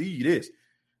cannot believe this.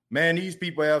 Man, these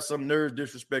people have some nerves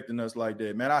disrespecting us like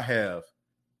that. Man, I have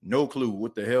no clue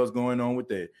what the hell's going on with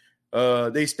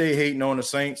that. They stay hating on the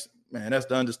Saints. Man, that's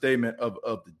the understatement of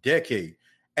the decade.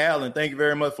 Allen, thank you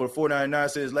very much for the 499.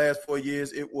 Says last 4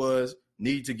 years it was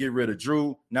need to get rid of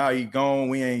Drew. Now he gone.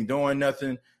 We ain't doing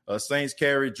nothing. Saints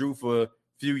carried Drew for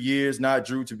few years, not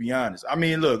Drew, to be honest. I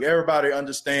mean, look, everybody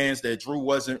understands that Drew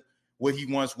wasn't what he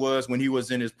once was when he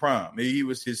was in his prime.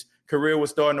 His career was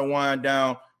starting to wind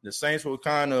down. The Saints were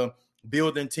kind of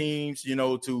building teams,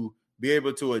 to be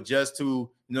able to adjust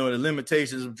to, the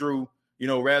limitations of Drew,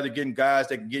 rather getting guys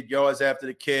that can get yards after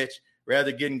the catch,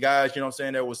 rather getting guys,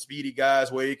 that were speedy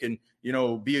guys where he can, be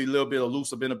a little bit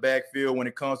elusive in the backfield when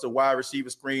it comes to wide receiver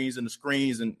screens and the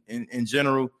screens and in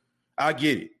general. I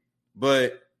get it.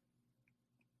 But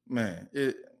man,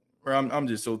 I'm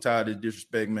just so tired of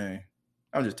disrespect, man.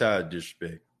 I'm just tired of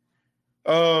disrespect.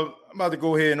 I'm about to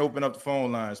go ahead and open up the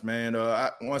phone lines, man.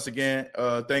 Once again,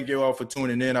 thank you all for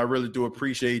tuning in. I really do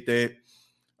appreciate that.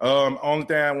 Only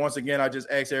thing, once again, I just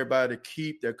ask everybody to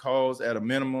keep their calls at a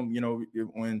minimum.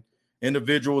 When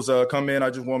individuals come in,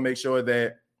 I just want to make sure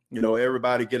that,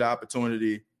 everybody get an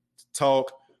opportunity to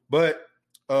talk. But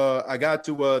I got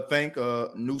to thank a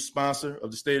new sponsor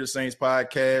of the State of the Saints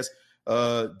podcast,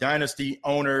 Dynasty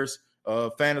Owners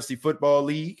Fantasy Football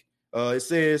League. It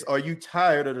says, are you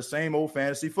tired of the same old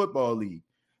fantasy football league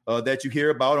that you hear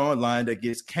about online that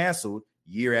gets canceled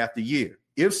year after year?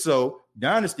 If so,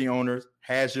 Dynasty Owners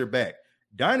has your back.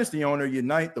 Dynasty Owner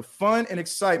unite the fun and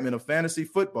excitement of fantasy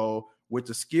football with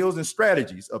the skills and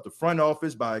strategies of the front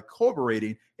office by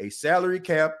incorporating a salary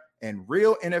cap and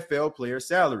real NFL player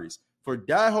salaries. For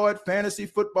diehard fantasy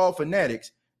football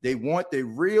fanatics, they want the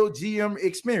real GM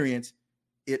experience.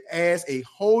 It adds a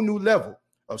whole new level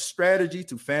of strategy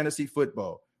to fantasy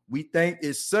football. We think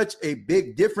it's such a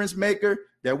big difference maker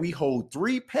that we hold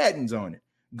 3 patents on it.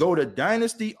 Go to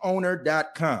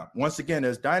dynastyowner.com. Once again,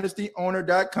 that's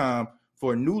dynastyowner.com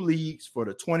for new leagues for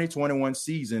the 2021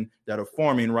 season that are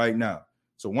forming right now.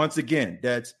 So once again,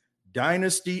 that's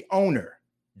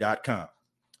dynastyowner.com.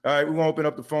 All right, we're going to open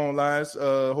up the phone lines.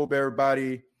 Hope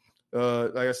everybody,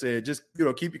 like I said, just,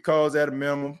 keep your calls at a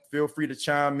minimum. Feel free to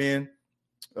chime in.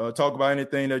 Talk about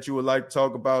anything that you would like to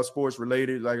talk about, sports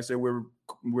related. Like I said,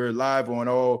 we're live on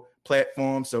all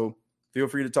platform. So feel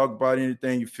free to talk about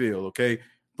anything you feel. Okay,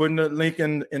 putting the link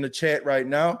in the chat right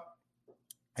now.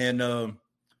 And like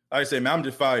I say, man, I'm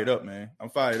just fired up, man. I'm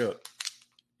fired up.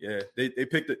 Yeah, they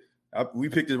picked it. We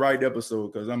picked the right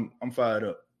episode because I'm fired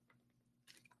up.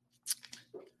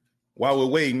 While we're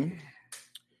waiting,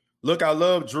 look, I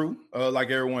love Drew, like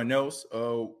everyone else.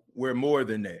 We're more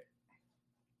than that.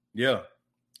 Yeah,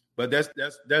 but that's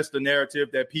the narrative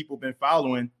that people been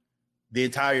following the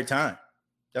entire time.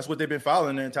 That's what they've been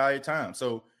following the entire time.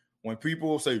 So when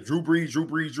people say Drew Brees, Drew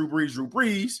Brees, Drew Brees, Drew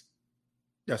Brees,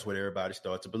 that's what everybody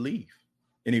starts to believe.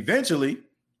 And eventually,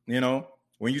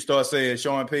 when you start saying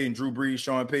Sean Payton, Drew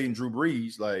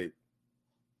Brees, like,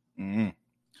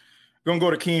 Gonna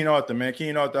go to Keen Arthur, man.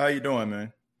 Keen Arthur, how you doing,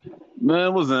 man?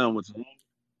 Man, what's down with you?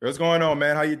 What's going on,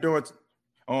 man? How you doing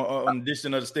on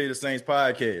edition of the State of Saints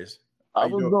podcast? I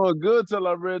was doing good till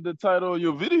I read the title of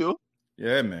your video.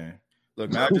 Yeah, man.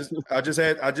 Look, man, I just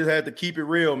had to keep it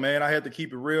real, man. I had to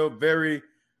keep it real.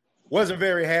 Wasn't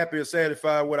very happy or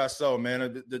satisfied with what I saw,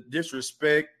 man. The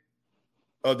disrespect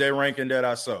of that ranking that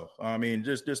I saw. I mean,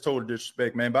 just total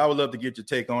disrespect, man. But I would love to get your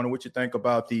take on it. What you think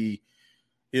about the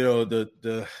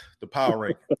power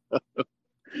ranking?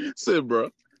 Say, bro,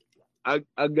 I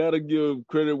gotta give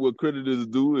credit where credit is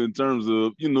due in terms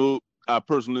of, I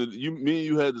personally, me and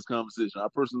you had this conversation. I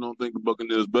personally don't think the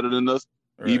Buccaneers better than us.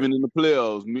 Right. Even in the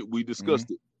playoffs, we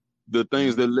discussed it. The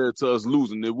things that led to us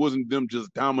losing. It wasn't them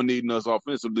just dominating us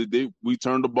offensively. We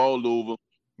turned the ball over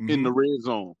in the red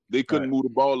zone. They couldn't move the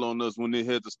ball on us when they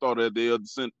had to start at their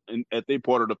at their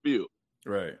part of the field.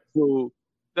 Right. So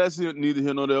that's neither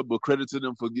here nor there, but credit to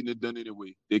them for getting it done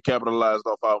anyway. They capitalized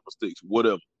off our mistakes,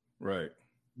 whatever. Right.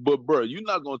 But, bro, you're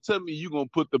not going to tell me you're going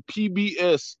to put the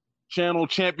PBS Channel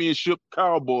Championship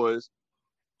Cowboys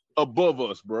above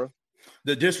us, bro.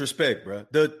 The disrespect, bro.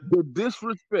 The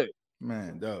disrespect.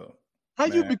 Man, dog. How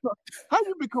you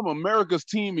become America's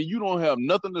team and you don't have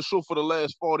nothing to show for the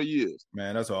last 40 years?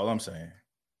 Man, that's all I'm saying.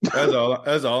 That's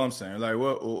all I'm saying. Like,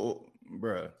 what,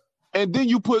 bro? And then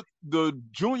you put the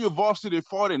junior varsity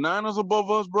 49ers above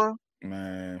us, bro?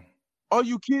 Man. Are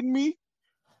you kidding me?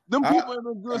 Them people have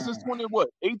been good since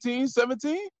 18,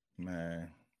 17? Man,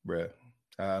 bro.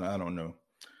 I don't know.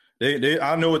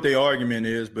 I know what their argument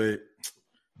is, but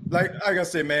like I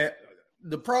said, man,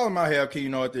 the problem I have,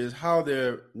 Keen Arthur, is how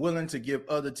they're willing to give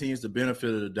other teams the benefit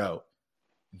of the doubt,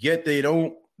 yet they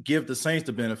don't give the Saints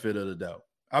the benefit of the doubt.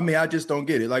 I mean, I just don't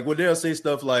get it. Like, when they'll say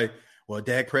stuff like, well,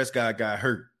 Dak Prescott got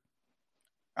hurt.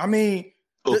 I mean,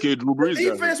 Drew Brees.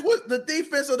 The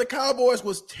defense of the Cowboys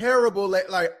was terrible,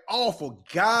 like awful,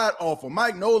 god awful.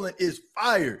 Mike Nolan is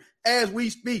fired as we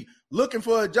speak, looking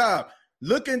for a job,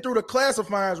 looking through the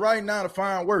classifieds right now to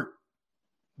find work.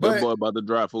 That boy about to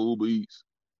drive for Uber Eats.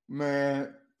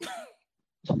 Man,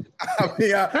 I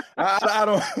mean,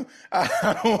 I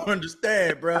don't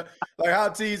understand, bro. Like, how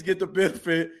teams get the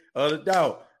benefit of the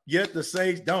doubt, yet the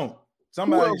Saints don't.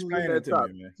 Somebody explain it to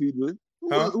me, man. TJ?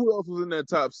 Who else was in that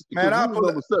top? Man, I pull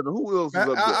number 7. Who else was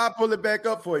up there? I'll pull it back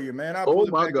up for you, man. Oh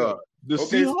my God, the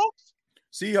Seahawks.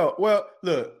 Seahawks. Well,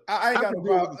 look, I ain't got no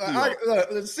problem.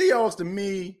 The Seahawks, to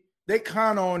me, they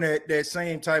kind of on that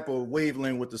same type of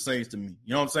wavelength with the Saints to me.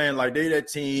 You know what I'm saying? Like, they that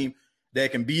team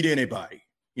that can beat anybody.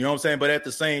 You know what I'm saying? But at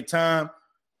the same time,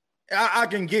 I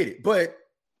can get it. But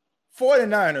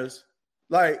 49ers,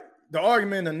 like, the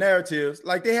argument and the narratives,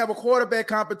 like, they have a quarterback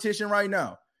competition right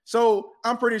now. So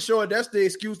I'm pretty sure that's the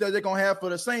excuse that they're going to have for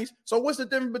the Saints. So what's the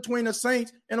difference between the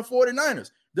Saints and the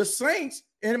 49ers? The Saints,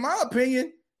 in my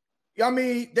opinion, I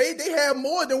mean, they have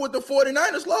more than what the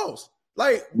 49ers lost.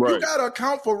 Like, You got to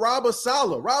account for Robert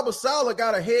Saleh. Robert Saleh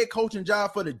got a head coaching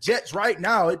job for the Jets right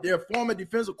now. Their former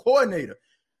defensive coordinator.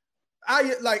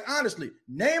 Honestly,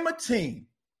 name a team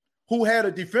who had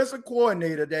a defensive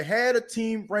coordinator that had a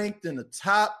team ranked in the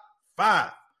top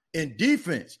 5 in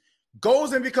defense,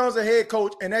 goes and becomes a head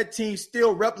coach, and that team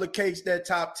still replicates that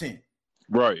top 10.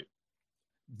 Right.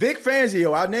 Vic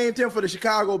Fangio, I named him for the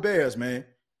Chicago Bears, man.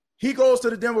 He goes to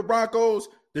the Denver Broncos.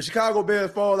 The Chicago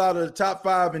Bears fall out of the top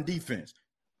 5 in defense.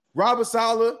 Robert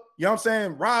Saleh, you know what I'm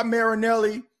saying? Rob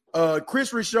Marinelli,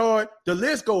 Chris Richard, the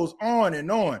list goes on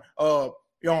and on.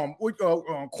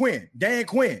 Dan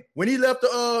Quinn, when he left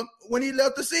the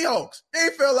Seahawks, they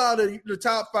fell out of the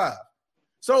top 5.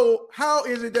 So how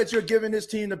is it that you're giving this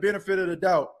team the benefit of the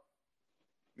doubt?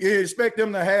 You expect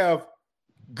them to have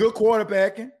good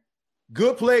quarterbacking,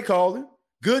 good play calling,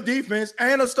 good defense,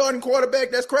 and a starting quarterback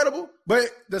that's credible. But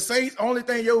the Saints, only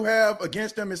thing you have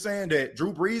against them is saying that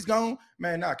Drew Brees gone.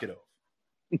 Man, knock it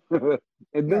off.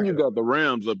 And then you got the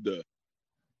Rams up there.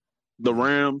 The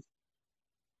Rams.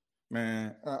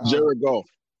 Man. Jared Goff.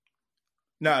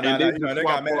 No. You know, they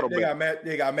got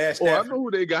mashed. Oh, I know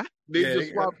who they got. They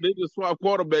just swapped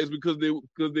quarterbacks because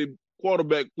they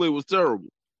quarterback play was terrible.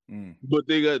 But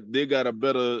they got a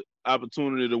better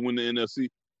opportunity to win the NFC.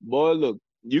 Boy, look,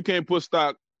 you can't put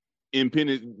stock in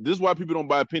penny. This is why people don't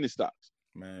buy penny stocks.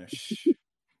 Man,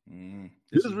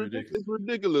 this is ridiculous. It's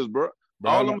ridiculous, bro.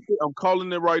 I'm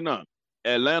calling it right now.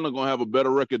 Atlanta gonna have a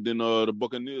better record than the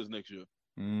Buccaneers next year.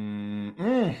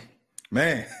 Man,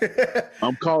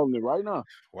 I'm calling it right now.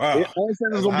 Wow, I'm saying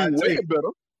it's gonna be way better.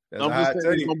 I'm just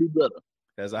saying it's gonna be better.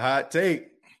 That's a hot take.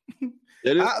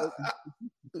 That is.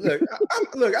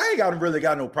 Look, I ain't really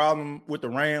got no problem with the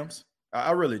Rams.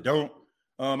 I really don't.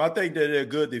 I think that they're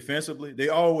good defensively. They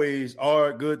always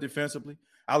are good defensively.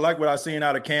 I like what I've seen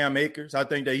out of Cam Akers. I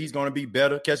think that he's going to be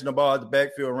better catching the ball at the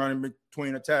backfield, running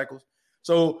between the tackles.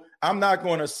 So I'm not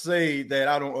going to say that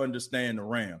I don't understand the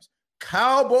Rams.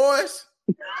 Cowboys,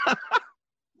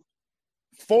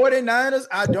 49ers,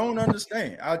 I don't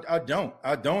understand. I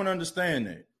don't understand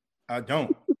that. I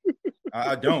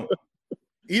don't.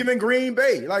 Even Green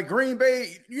Bay. Like Green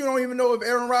Bay, you don't even know if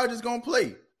Aaron Rodgers is going to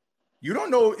play. You don't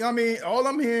know. I mean, all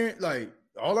I'm hearing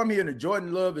to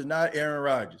Jordan Love is not Aaron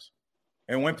Rodgers.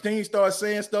 And when teams start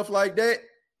saying stuff like that,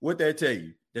 what they tell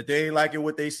you? That they ain't liking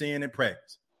what they seeing in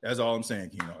practice. That's all I'm saying,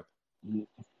 Keenan.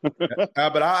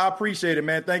 But I appreciate it,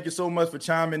 man. Thank you so much for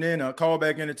chiming in. Call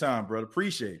back anytime, brother.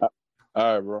 Appreciate it.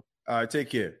 All right, bro. All right, take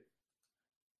care.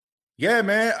 Yeah,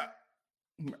 man.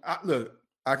 Look,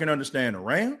 I can understand the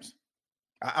Rams.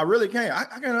 I really can. I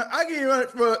can even,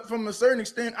 from a certain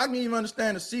extent, I can even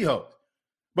understand the Seahawks.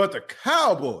 But the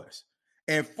Cowboys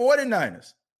and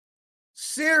 49ers,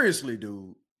 seriously,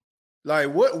 dude, like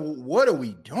what are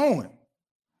we doing?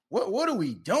 What are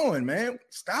we doing, man?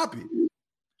 Stop it.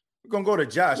 We're gonna go to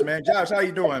Josh, man. Josh, how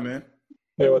you doing, man?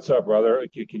 Hey, what's up, brother?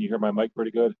 Can you hear my mic pretty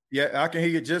good? Yeah, I can hear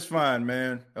you just fine,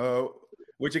 man.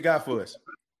 What you got for us?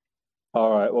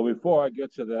 All right. Well, before I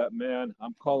get to that, man,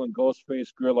 I'm calling Ghostface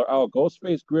Griller. Oh,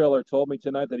 Ghostface Griller told me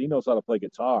tonight that he knows how to play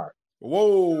guitar.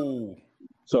 Whoa.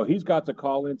 So he's got to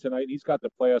call in tonight. He's got to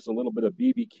play us a little bit of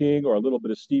B.B. King or a little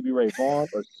bit of Stevie Ray Vaughan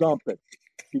or something.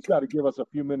 He's got to give us a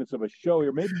few minutes of a show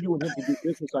here. Maybe you and him can do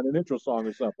business on an intro song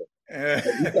or something.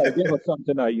 He's got to give us something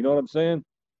tonight. You know what I'm saying?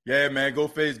 Yeah, man.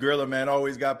 Ghostface Griller, man,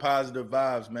 always got positive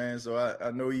vibes, man. So I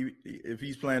know if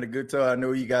he's playing the guitar, I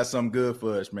know he got something good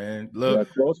for us, man.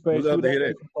 Ghostface, love to hear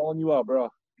that. I'm calling you out, bro.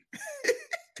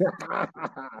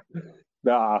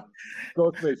 Nah,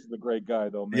 Ghostface is a great guy,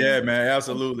 though, man. Yeah, man,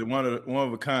 absolutely. One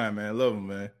of a kind, man. Love him,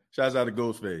 man. Shouts out to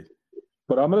Ghostface.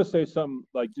 But I'm gonna say something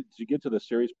like to get to the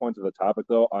serious points of the topic,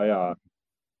 though.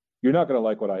 You're not gonna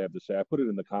like what I have to say. I put it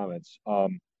in the comments.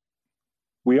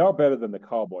 We are better than the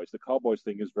Cowboys. The Cowboys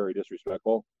thing is very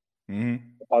disrespectful. Mm-hmm.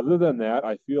 Other than that,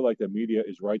 I feel like the media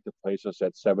is right to place us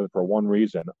at 7 for one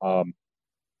reason.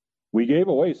 We gave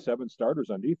away 7 starters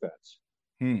on defense,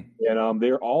 and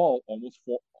they're all almost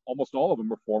all of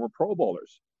them are former Pro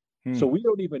Bowlers. So we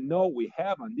don't even know what we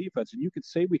have on defense. And you could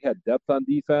say we had depth on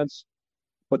defense,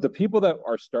 but the people that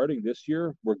are starting this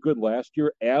year were good last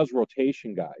year as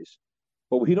rotation guys.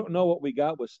 But we don't know what we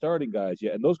got with starting guys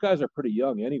yet. And those guys are pretty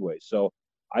young anyway. So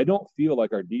I don't feel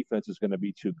like our defense is going to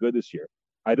be too good this year.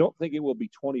 I don't think it will be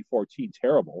 2014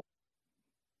 terrible.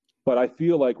 But I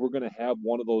feel like we're going to have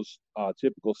one of those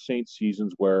typical Saints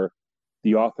seasons where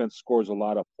the offense scores a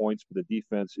lot of points, but the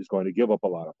defense is going to give up a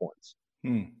lot of points.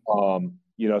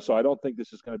 So I don't think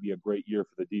this is going to be a great year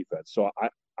for the defense. So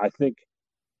I think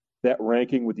that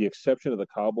ranking, with the exception of the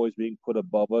Cowboys being put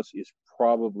above us, is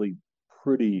probably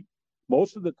pretty.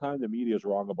 Most of the time, the media is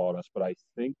wrong about us, but I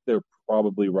think they're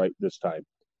probably right this time.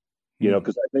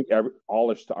 Because I think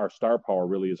all our star power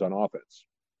really is on offense.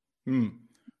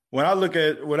 When I look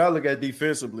at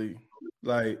defensively,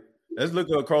 like let's look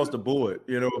across the board,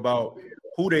 about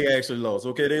who they actually lost.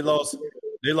 Okay, they lost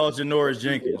Janoris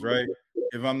Jenkins, right?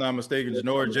 If I'm not mistaken,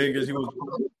 Janoris Jenkins, he was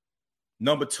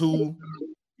number 2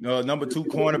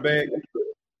 cornerback.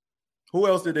 Who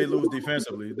else did they lose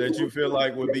defensively that you feel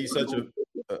like would be such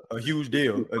a huge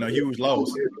deal and a huge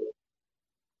loss?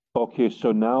 Okay,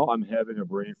 so now I'm having a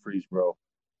brain freeze, bro.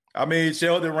 I mean,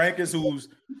 Sheldon Rankins, who's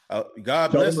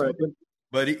God bless him,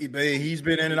 but he's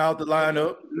been in and out the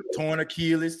lineup, torn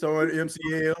Achilles, torn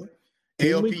MCL,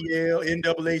 LPL,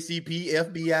 NAACP,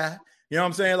 FBI. You know what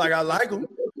I'm saying? Like, I like him.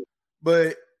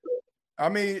 But, I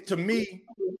mean, to me,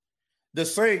 the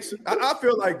Saints, I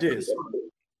feel like this.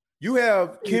 You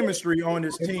have chemistry on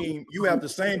this team. You have the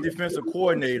same defensive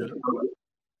coordinator.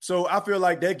 So I feel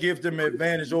like that gives them an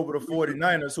advantage over the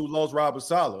 49ers who lost Robert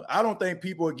Saleh. I don't think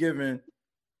people are giving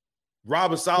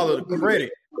Robert Saleh the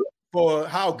credit for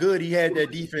how good he had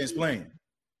that defense playing.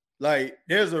 Like,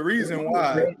 there's a reason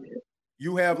why,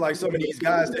 you have like some of these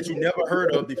guys that you never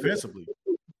heard of defensively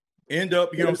end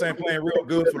up, playing real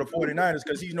good for the 49ers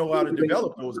because he know how to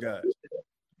develop those guys.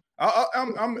 I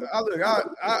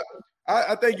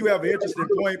think you have an interesting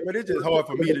point, but it's just hard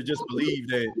for me to just believe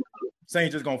that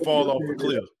Saints just gonna fall off a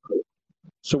cliff.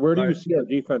 So where do you see our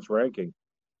defense ranking?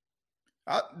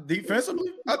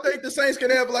 Defensively, I think the Saints can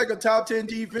have like a top 10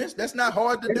 defense. That's not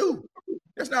hard to do.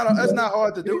 That's not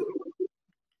hard to do.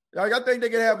 Like I think they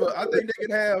can have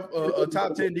a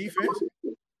top 10 defense.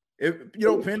 If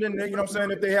pending,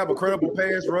 if they have a credible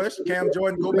pass rush, Cam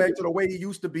Jordan go back to the way he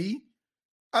used to be.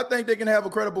 I think they can have a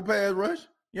credible pass rush.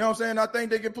 I think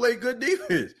they can play good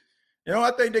defense.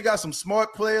 I think they got some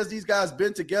smart players. These guys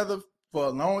been together for a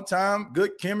long time,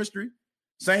 good chemistry,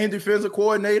 same defensive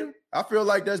coordinator. I feel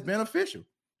like that's beneficial.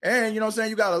 And,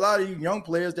 you got a lot of young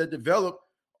players that develop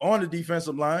on the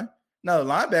defensive line. Now, the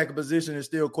linebacker position is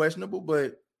still questionable,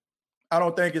 but I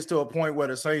don't think it's to a point where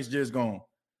the Saints just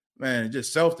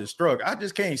just self-destruct. I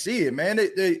just can't see it, man.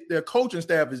 Their coaching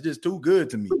staff is just too good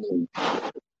to me.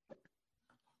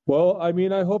 Well, I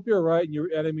mean, I hope you're right,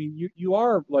 you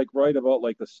are like right about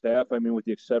like the staff. I mean, with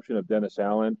the exception of Dennis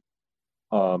Allen,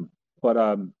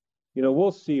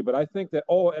 we'll see. But I think that.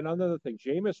 Oh, and another thing,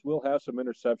 Jameis will have some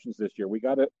interceptions this year. We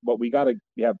got to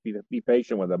be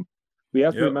patient with him. We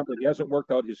have to remember he hasn't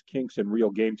worked out his kinks in real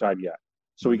game time yet,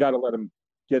 so we got to let him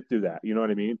get through that. You know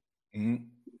what I mean? Mm-hmm.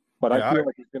 But I feel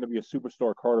like he's going to be a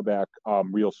superstar quarterback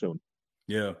real soon.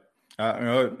 Yeah.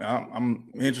 I'm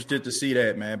interested to see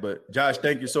that, man. But Josh,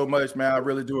 thank you so much, man. I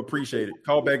really do appreciate it.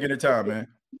 Call back anytime, man.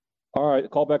 All right,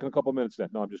 call back in a couple minutes then.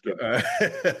 No, I'm just kidding.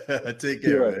 Take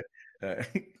care, man.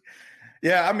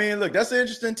 Yeah, I mean, look, that's an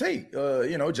interesting take.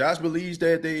 Josh believes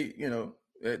that they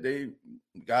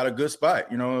got a good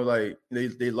spot. Like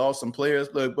they lost some players.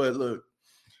 Look,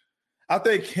 I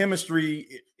think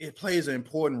chemistry it plays an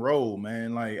important role,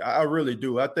 man. Like I really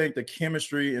do. I think the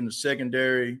chemistry in the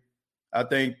secondary. I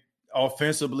think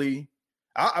offensively,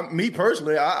 me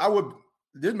personally, I would.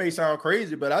 This may sound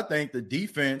crazy, but I think the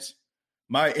defense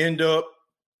might end up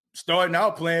starting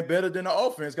out playing better than the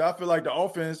offense. Because I feel like the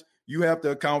offense, you have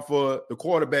to account for the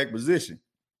quarterback position.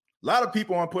 A lot of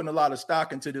people aren't putting a lot of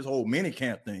stock into this whole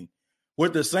minicamp thing.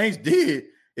 What the Saints did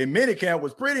in minicamp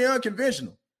was pretty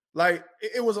unconventional. Like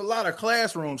it was a lot of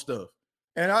classroom stuff.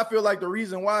 And I feel like the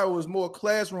reason why it was more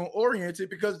classroom oriented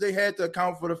because they had to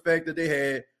account for the fact that they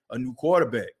had a new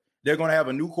quarterback. They're going to have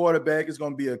a new quarterback. It's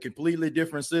going to be a completely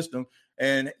different system.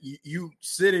 And you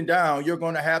sitting down, you're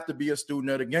going to have to be a student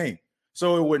of the game.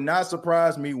 So it would not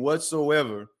surprise me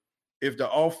whatsoever if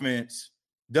the offense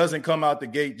doesn't come out the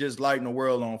gate just lighting the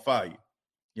world on fire.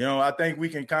 I think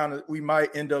we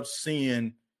might end up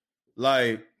seeing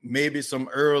like maybe some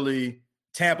early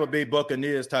Tampa Bay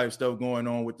Buccaneers type stuff going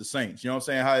on with the Saints. You know what I'm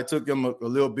saying? How it took them a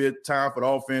little bit of time for the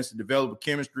offense to develop a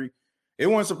chemistry. It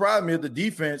wouldn't surprise me if the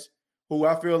defense, who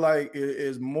I feel like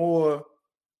is more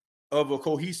of a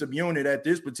cohesive unit at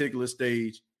this particular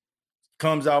stage,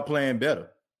 comes out playing better.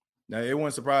 Now, it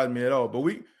wouldn't surprise me at all. But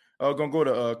we are going to go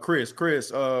to Chris.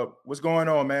 Chris, what's going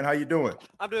on, man? How you doing?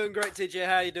 I'm doing great, TJ.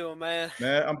 How you doing, man?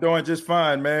 Man, I'm doing just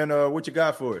fine, man. What you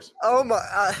got for us? Oh,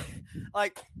 my.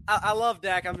 I love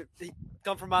Dak. He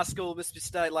come from my school, Mississippi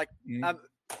State.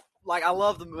 I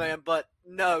love the man, but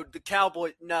no, the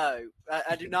Cowboys, no.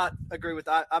 I do not agree with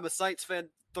that. I'm a Saints fan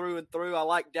through and through. I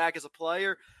like Dak as a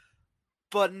player,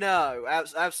 but no,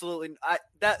 absolutely.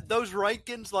 Those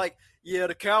rankings,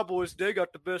 the Cowboys, they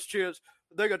got the best chance.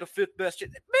 They got the fifth best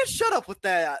chance. Man, shut up with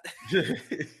that.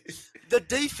 The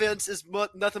defense is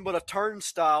nothing but a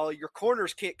turnstile. Your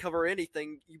corners can't cover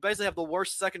anything. You basically have the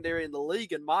worst secondary in the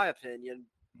league, in my opinion,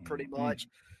 pretty much.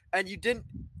 And you didn't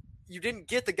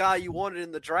get the guy you wanted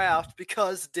in the draft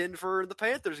because Denver and the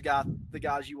Panthers got the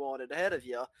guys you wanted ahead of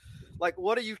you. Like,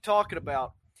 what are you talking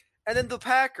about? And then the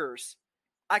Packers,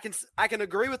 I can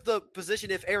agree with the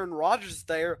position if Aaron Rodgers is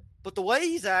there, but the way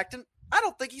he's acting, I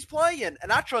don't think he's playing.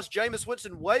 And I trust Jameis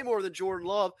Winston way more than Jordan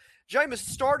Love. Jameis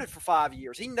started for 5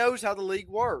 years. He knows how the league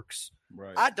works.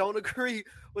 Right. I don't agree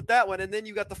with that one. And then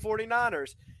you got the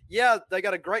 49ers. Yeah, they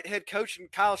got a great head coach in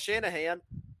Kyle Shanahan,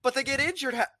 but they get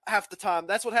injured half the time.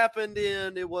 That's what happened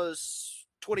it was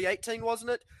 2018,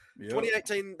 wasn't it? Yep.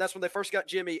 2018, that's when they first got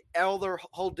Jimmy. All their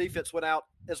whole defense went out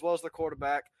as well as their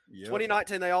quarterback. Yep.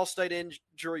 2019, they all stayed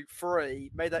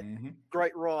injury-free, made that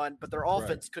great run, but their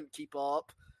offense couldn't keep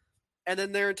up. And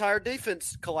then their entire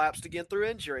defense collapsed again through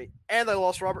injury. And they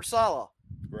lost Robert Saleh.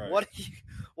 Right.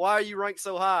 Why are you ranked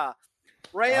so high?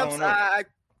 Rams,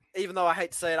 even though I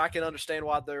hate to say it, I can understand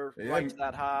why they're ranked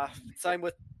that high. Same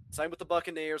with the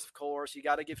Buccaneers, of course. You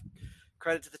got to give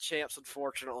credit to the champs,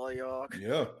 unfortunately.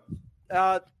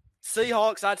 Yeah.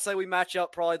 Seahawks, I'd say we match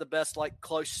up probably the best, like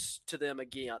close to them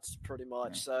against, pretty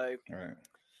much. So, right.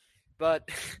 But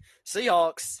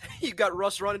Seahawks, you got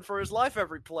Russ running for his life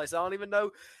every place. I don't even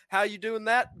know how you doing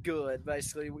that good.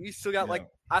 Basically, you still got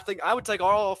I think I would take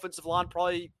our offensive line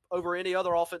probably over any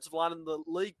other offensive line in the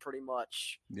league, pretty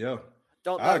much. Yeah,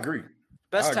 I agree.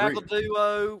 Best tackle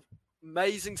duo,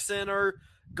 amazing center.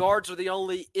 Guards are the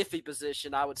only iffy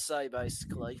position, I would say,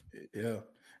 basically. Yeah.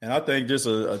 And I think just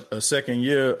a second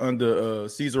year under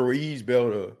Cesar Ruiz's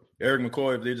belt, Eric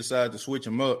McCoy, if they decide to switch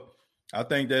him up, I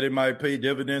think that it might pay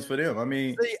dividends for them. I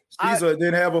mean, Cesar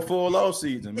didn't have a full off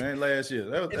season, man, last year.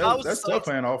 That's tough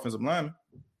for an offensive lineman.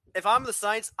 If I'm the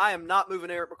Saints, I am not moving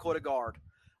Eric McCoy to guard.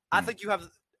 I think you have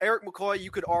Eric McCoy,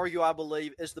 you could argue, I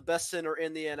believe, is the best center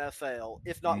in the NFL,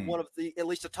 if not one of the, at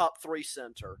least a top 3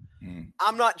 center.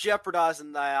 I'm not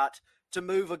jeopardizing that to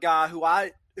move a guy who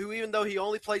even though he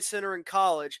only played center in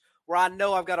college, where I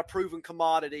know I've got a proven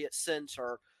commodity at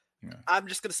center, I'm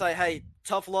just going to say, hey,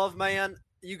 tough love, man.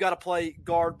 You got to play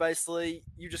guard, basically.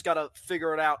 You just got to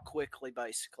figure it out quickly,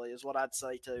 basically, is what I'd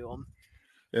say to him.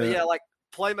 But yeah, like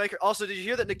playmaker. Also, did you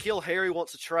hear that N'Keal Harry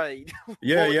wants a trade?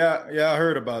 Yeah. I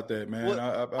heard about that, man.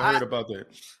 I heard about that.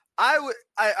 I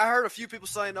heard a few people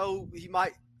saying, "Oh,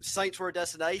 Saints were a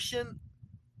destination."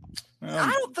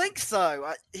 I don't think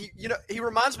so. He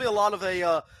reminds me a lot of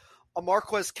a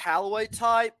Marquez Callaway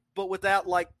type, but without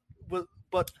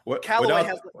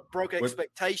Callaway broke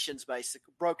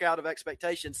out of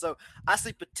expectations. So I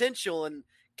see potential in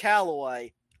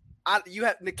Callaway.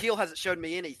 N'Keal hasn't shown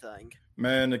me anything.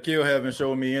 Man, N'Keal haven't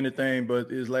shown me anything, but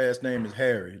his last name is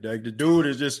Harry. Like the dude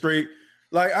is just straight.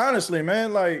 Like honestly,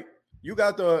 man, like you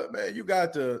got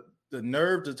the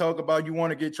nerve to talk about you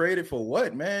want to get traded for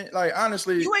what, man? Like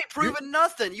honestly, you ain't proven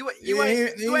nothing. You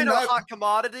ain't a hot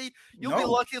commodity. You'll be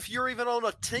lucky if you're even on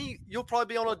a team. You'll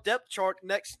probably be on a depth chart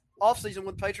next offseason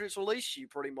when Patriots release you,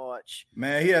 pretty much.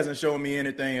 Man, he hasn't shown me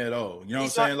anything at all. You know what I'm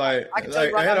saying? Like I can tell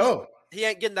you right now, he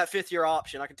ain't getting that 5th-year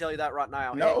option. I can tell you that right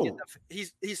now. No.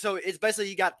 So it's basically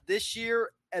he got this year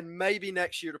and maybe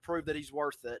next year to prove that he's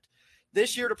worth it.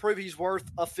 This year to prove he's worth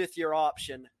a 5th-year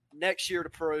option. Next year to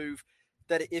prove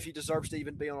that if he deserves to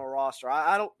even be on a roster.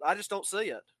 I just don't see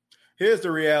it. Here's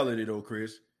the reality though,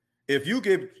 Chris. If you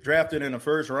get drafted in the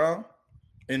first round,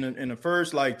 in the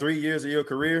first 3 years of your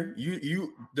career,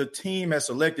 the team has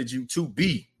selected you to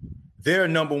be their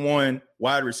number 1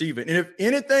 wide receiver. And if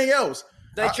anything else,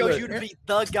 they chose you to be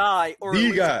the guy or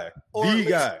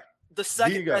the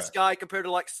second best guy compared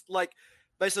to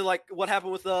basically what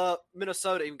happened with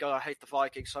Minnesota. Even though I hate the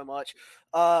Vikings so much,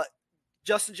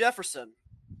 Justin Jefferson,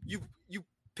 you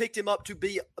picked him up to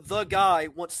be the guy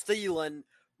once Thielen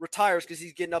retires because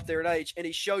he's getting up there in age, and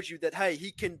he showed you that hey,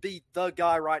 he can be the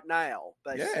guy right now.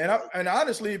 Basically. Yeah, and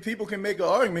honestly, people can make an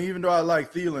argument, even though I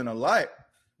like Thielen a lot,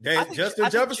 that Justin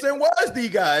Jefferson was the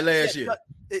guy last year.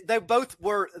 They both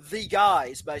were the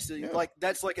guys, basically. Yeah.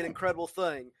 That's an incredible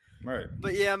thing. Right.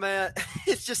 But yeah, man,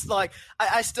 it's just I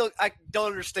don't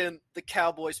understand the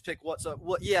Cowboys pick whatsoever.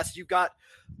 Yes, you got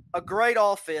a great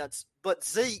offense, but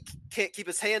Zeke can't keep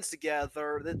his hands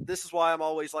together. This is why I'm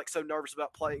always so nervous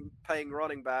about paying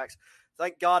running backs.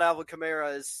 Thank God Alvin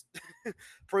Kamara has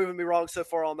proven me wrong so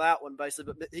far on that one,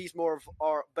 basically. But he's more of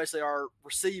our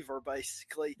receiver,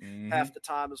 basically, half the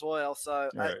time as well. So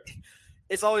right.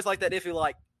 It's always like that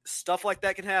iffy, stuff like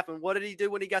that can happen. What did he do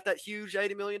when he got that huge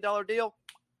 $80 million deal?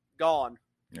 Gone.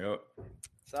 Yep.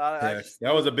 So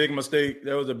that was a big mistake.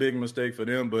 That was a big mistake for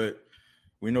them, but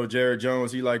we know Jerry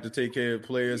Jones, he likes to take care of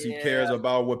players. Yeah. He cares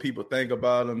about what people think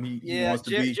about him. He wants to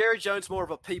be. Jerry Jones more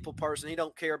of a people person. He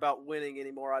don't care about winning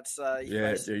anymore, I'd say.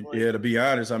 To be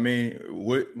honest, I mean,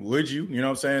 would you? You know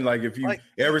what I'm saying? If you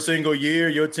every single year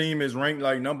your team is ranked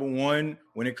number 1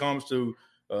 when it comes to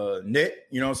net,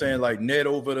 you know what I'm saying? Net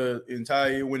over the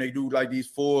entire year when they do these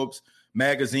Forbes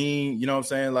magazine, you know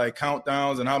what I'm saying?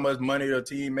 Countdowns and how much money the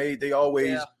team made. They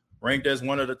always ranked as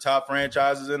one of the top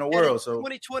franchises in the world. So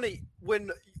 2020,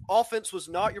 when offense was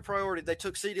not your priority, they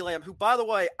took CeeDee Lamb, who, by the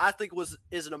way, I think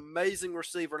is an amazing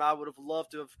receiver, and I would have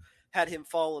loved to have had him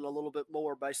fallen a little bit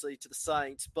more, basically, to the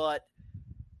Saints. But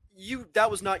that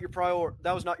was not your priority.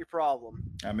 That was not your problem.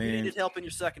 I mean, you needed help in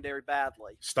your secondary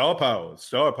badly. Star power.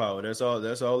 That's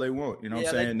all they want. You know what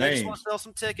I'm saying? They just want to sell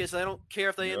some tickets. They don't care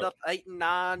if they end up 8-9,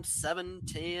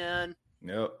 7-10.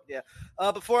 Yep.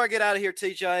 Yeah. Before I get out of here,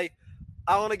 TJ,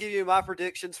 I want to give you my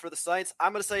predictions for the Saints.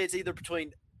 I'm going to say it's either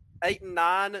between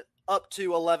 8-9 up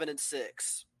to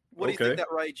 11-6. What do you think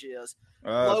that range is?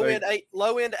 Low end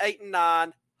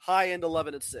 8-9. High end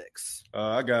 11-6.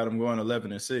 I got them going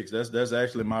 11-6. That's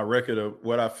actually my record of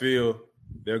what I feel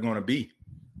they're going to be.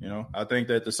 You know, I think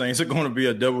that the Saints are going to be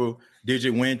a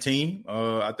double-digit win team.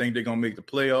 I think they're going to make the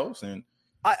playoffs, and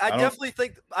I definitely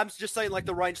think I'm just saying like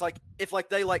the range, like if like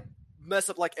they like mess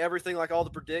up like everything, like all the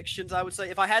predictions. I would say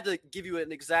if I had to give you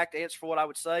an exact answer for what I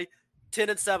would say,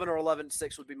 10-7 or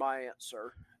 11-6 would be my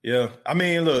answer. Yeah, I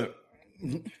mean, look,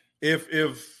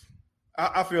 if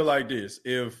I feel like this,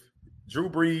 if Drew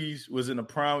Brees was in the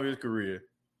prime of his career,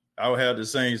 I would have the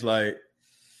Saints like,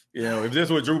 you know, if this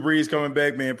was Drew Brees coming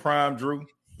back, being prime Drew,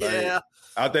 like,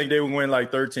 I think they would win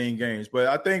like 13 games. But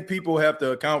I think people have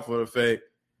to account for the fact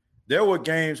there were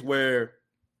games where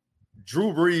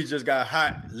Drew Brees just got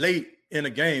hot late in the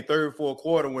game, third, fourth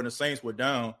quarter when the Saints were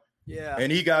down. Yeah.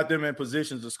 And he got them in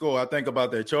positions to score. I think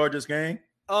about that Chargers game.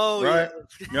 Oh, right?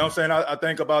 Yeah. You know what I'm saying? I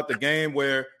think about the game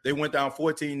where they went down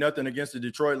 14-0 against the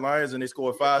Detroit Lions and they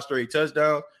scored 5 straight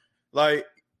touchdowns. Like,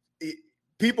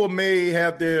 people may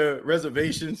have their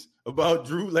reservations about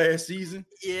Drew last season,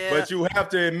 but you have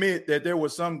to admit that there were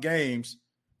some games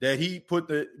that he put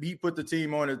the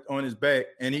team on his back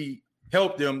and he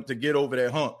helped them to get over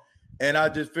that hump. And I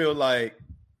just feel like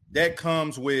that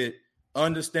comes with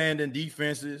understanding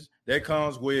defenses. That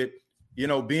comes with, you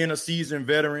know, being a seasoned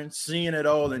veteran, seeing it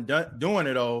all and doing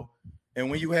it all. And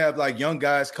when you have like young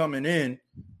guys coming in,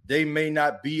 they may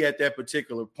not be at that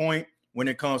particular point when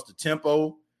it comes to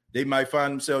tempo. They might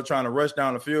find themselves trying to rush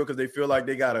down the field because they feel like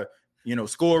they got to, you know,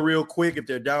 score real quick if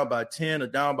they're down by 10 or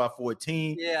down by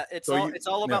 14. Yeah, it's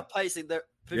all about pacing.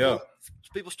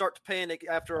 People start to panic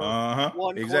after one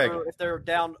quarter. If they're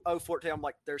down 0-14, I'm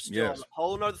like, there's still a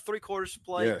whole another 3 quarters to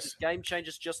play. This game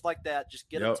changes just like that. Just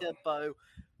get a tempo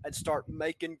and start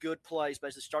making good plays,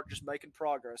 basically. Start just making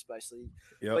progress, basically.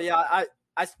 But, yeah,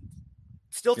 I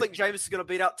still think Jameis is going to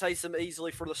beat out Taysom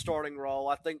easily for the starting role.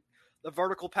 I think the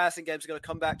vertical passing game is going to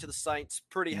come back to the Saints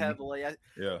pretty heavily. I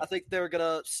think they're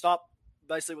going to stop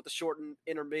basically with the short and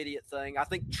intermediate thing. I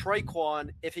think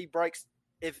Traquan,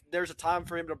 if there's a time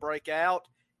for him to break out,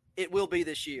 it will be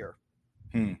this year.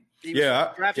 He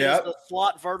was drafted as the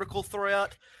slot vertical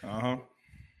threat.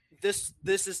 This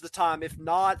is the time. If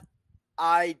not,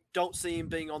 I don't see him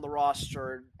being on the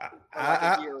roster for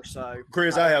a year or so.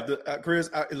 Chris,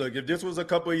 look, if this was a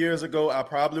couple of years ago, I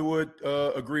probably would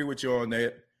agree with you on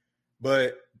that.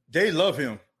 But they love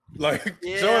him. Like,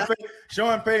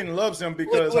 Sean Payton loves him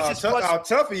because how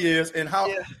tough he is and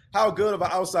how good of an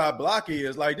outside block he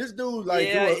is. Like, this dude, like,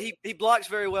 he blocks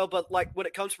very well, but like when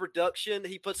it comes to production,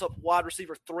 he puts up wide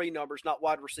receiver 3 numbers, not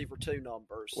wide receiver 2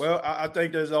 numbers. Well, I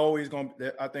think there's always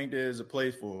I think there's a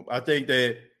place for him. I think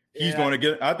that he's going to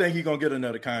get. I think he's going to get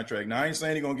another contract. Now, I ain't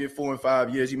saying he's going to get 4 and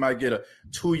 5 years. He might get a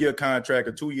 2-year contract,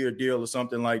 a 2-year deal, or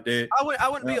something like that. I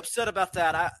wouldn't be upset about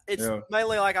that. It's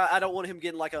mainly like I don't want him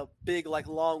getting like a big, like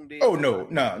long deal. Oh no.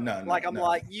 Like I'm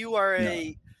like you are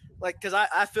because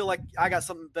I feel like I got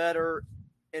something better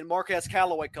in Marquez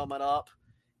Callaway coming up,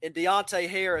 and Deontay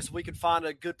Harris. We can find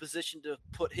a good position to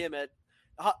put him at.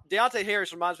 Deontay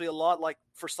Harris reminds me a lot, like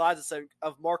for size and sake,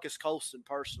 of Marcus Colston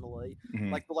personally.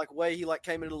 Like the way he like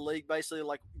came into the league, basically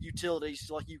like utilities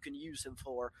like you can use him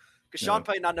for. Because Sean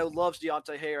Payton, I know, loves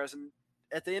Deontay Harris, and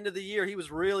at the end of the year, he was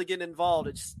really getting involved.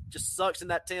 It just sucks in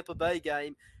that Tampa Bay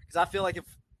game because I feel like if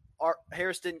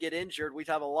Harris didn't get injured, we'd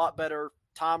have a lot better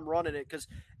time running it because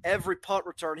every punt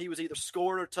return he was either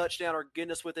scoring a touchdown or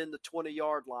getting us within the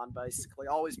 20-yard line, basically.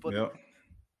 Always putting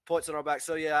points on our back.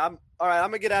 So yeah, I'm all right. I'm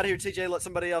gonna get out of here, TJ. Let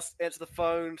somebody else answer the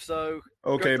phone. So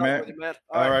okay, man.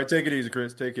 All right, take it easy,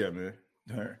 Chris. Take care, man.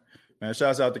 All right, man.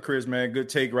 Shouts out to Chris, man. Good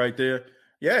take right there.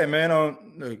 Yeah, man.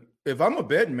 Look, if I'm a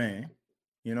betting man,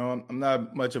 you know, I'm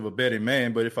not much of a betting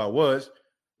man, but if I was,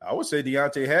 I would say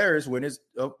Deontay Harris when his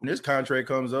contract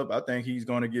comes up, I think he's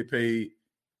going to get paid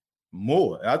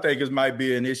more. I think it might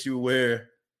be an issue where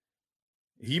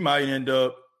he might end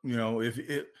up, you know, if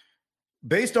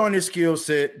based on his skill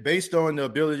set, based on the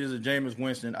abilities of Jameis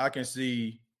Winston, I can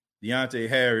see Deontay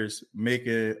Harris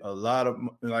making a lot of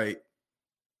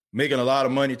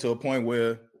money to a point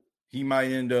where he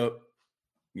might end up,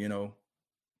 you know,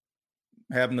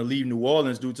 having to leave New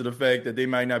Orleans due to the fact that they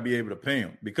might not be able to pay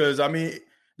him. Because, I mean,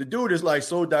 the dude is like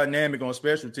so dynamic on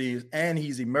special teams and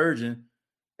he's emerging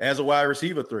as a wide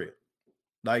receiver threat.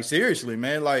 Like, seriously,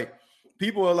 man, like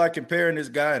people are like comparing this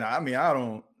guy. And I mean, I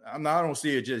don't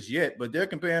see it just yet, but they're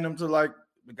comparing him to like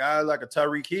a guy like a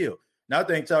Tyreek Hill. Now, I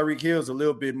think Tyreek Hill is a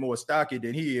little bit more stocky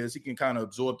than he is. He can kind of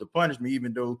absorb the punishment,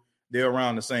 even though they're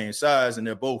around the same size and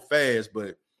they're both fast,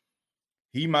 but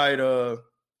he might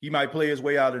play his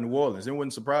way out in New Orleans. It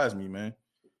wouldn't surprise me, man.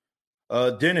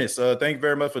 Dennis, thank you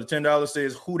very much for the $10.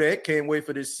 Says, who that? Can't wait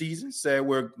for this season. Said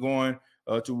we're going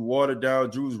to water down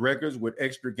Drew's records with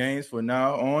extra games for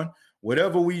now on.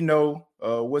 Whatever we know,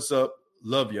 what's up?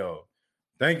 Love y'all.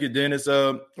 Thank you, Dennis.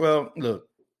 Well, look,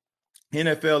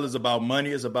 NFL is about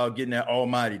money. It's about getting that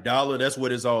almighty dollar. That's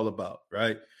what it's all about,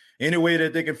 right? Any way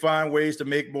that they can find ways to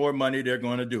make more money, they're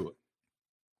going to do it.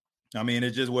 I mean,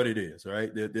 it's just what it is, right?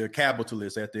 They're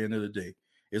capitalists at the end of the day.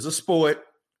 It's a sport.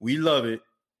 We love it,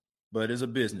 but it's a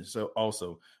business. So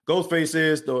also, Ghostface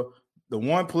says the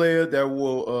one player that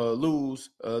will lose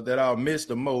that I'll miss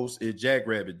the most is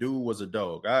Jackrabbit. Dude was a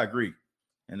dog. I agree.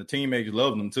 And the teammates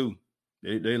loved him too.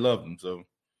 They loved him. So,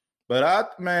 but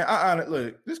I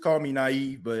look, just call me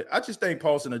naive, but I just think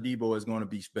Paulson Adebo is going to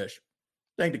be special.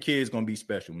 I think the kid's going to be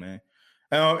special, man.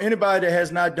 Anybody that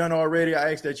has not done already,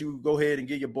 I ask that you go ahead and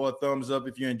give your boy a thumbs up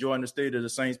if you're enjoying the State of the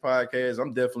Saints podcast.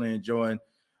 I'm definitely enjoying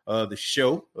the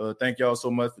show. Thank y'all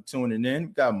so much for tuning in.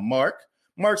 We got Mark.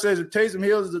 Mark says if Taysom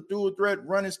Hill is a dual threat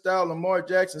running style, Lamar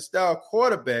Jackson style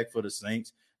quarterback for the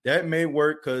Saints, that may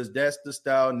work because that's the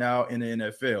style now in the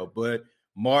NFL. But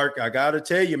Mark, I got to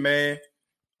tell you, man,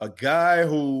 a guy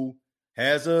who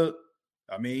has a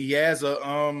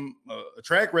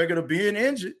track record of being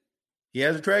injured. He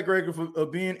has a track record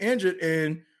of being injured.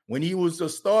 And when he was a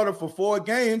starter for 4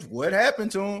 games, what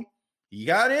happened to him? He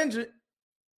got injured.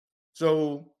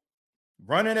 So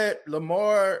running that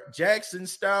Lamar Jackson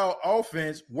style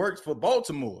offense works for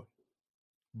Baltimore.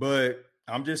 But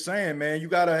I'm just saying, man, you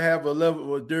got to have a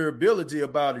level of durability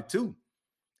about it too.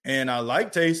 And I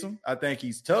like Taysom. I think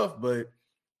he's tough, but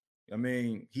I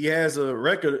mean, he has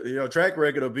a track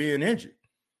record of being injured.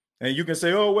 And you can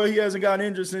say, oh, well, he hasn't gotten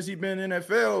injured since he's been in the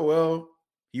NFL. Well,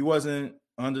 he wasn't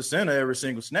under center every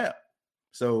single snap.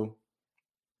 So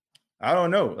I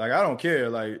don't know. Like, I don't care.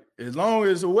 Like, as long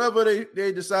as whoever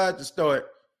they decide to start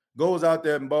goes out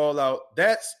there and ball out,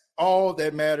 that's all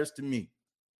that matters to me.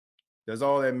 That's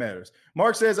all that matters.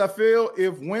 Mark says, I feel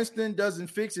if Winston doesn't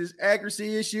fix his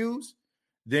accuracy issues,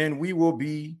 then we will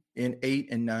be in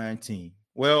 8-9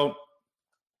 Well,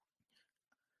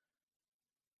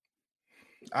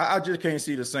 I just can't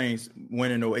see the Saints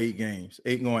winning no 8 games,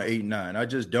 8-9. I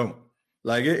just don't.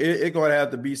 Like, it's going to have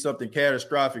to be something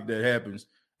catastrophic that happens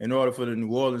in order for the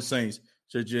New Orleans Saints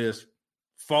to just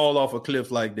fall off a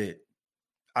cliff like that.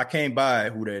 I can't buy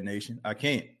Who Dat Nation. I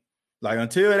can't. Like,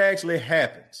 until it actually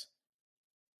happens,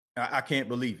 I can't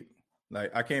believe it.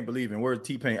 Like, I can't believe it. Where's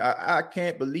T-Pain? I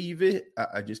can't believe it.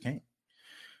 I just can't.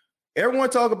 Everyone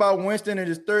talk about Winston and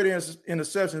his 30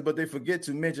 interceptions, but they forget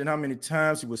to mention how many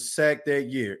times he was sacked that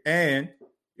year. And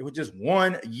it was just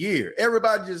 1 year.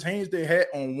 Everybody just hangs their hat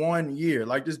on 1 year.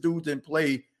 Like, this dude didn't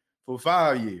play for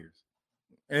 5 years.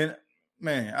 And,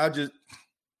 man,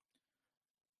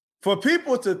 for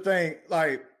people to think,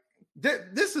 like,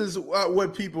 this is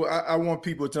what people, I want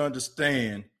people to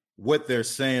understand what they're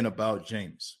saying about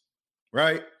Jameis,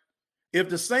 right? If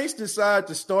the Saints decide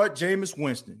to start Jameis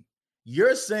Winston,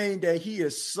 you're saying that he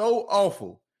is so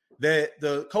awful that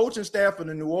the coaching staff of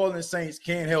the New Orleans Saints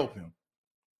can't help him.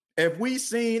 If we've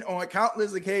seen on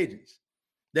countless occasions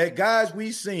that guys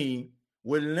we've seen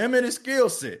with limited skill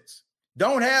sets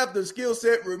don't have the skill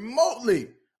set remotely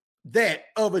that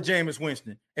of a Jameis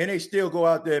Winston, and they still go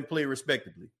out there and play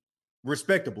respectable,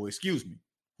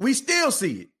 we still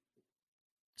see it.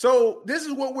 So this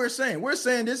is what we're saying. We're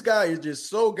saying this guy is just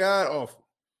so god awful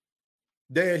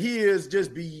that he is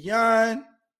just beyond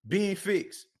being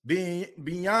fixed,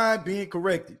 beyond being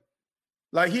corrected.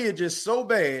 Like, he is just so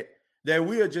bad that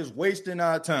we are just wasting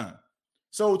our time.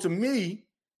 So to me,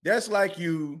 that's like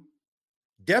you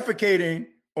defecating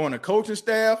on a coaching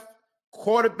staff,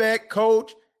 quarterback,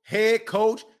 coach, head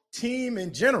coach, team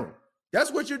in general.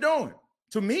 That's what you're doing.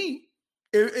 To me,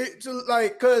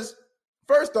 because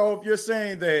first off, you're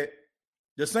saying that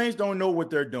the Saints don't know what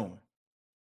they're doing.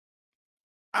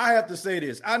 I have to say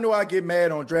this. I know I get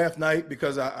mad on draft night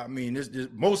because it's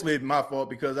just mostly my fault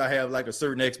because I have like a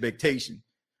certain expectation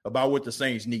about what the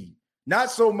Saints need.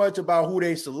 Not so much about who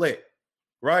they select,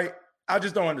 right? I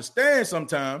just don't understand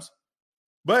sometimes,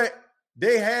 but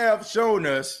they have shown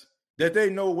us that they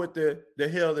know what the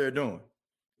hell they're doing.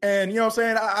 And you know what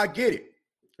I'm saying? I get it,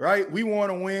 right? We want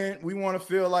to win. We want to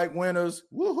feel like winners.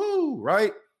 Woohoo,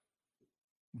 right?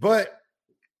 But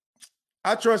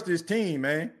I trust this team,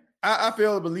 man. I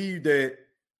feel to believe that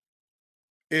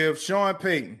if Sean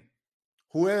Payton,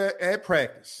 who at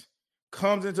practice,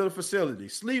 comes into the facility,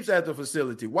 sleeps at the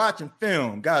facility, watching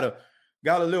film, got a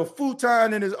little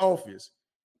futon in his office,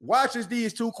 watches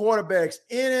these two quarterbacks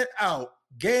in and out,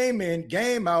 game in,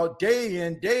 game out, day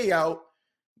in, day out,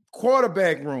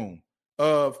 quarterback room,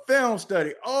 film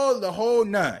study, all the whole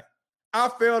nine. I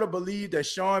fail to believe that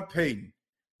Sean Payton,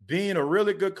 being a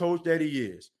really good coach that he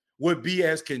is, would be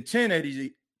as content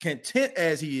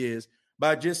as he is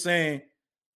by just saying,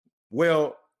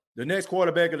 well, the next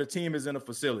quarterback of the team is in a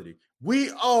facility. We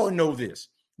all know this.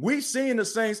 We've seen the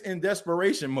Saints in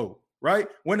desperation mode, right?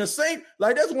 When the Saints,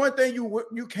 like that's one thing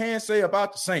you can say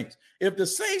about the Saints. If the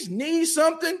Saints need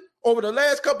something over the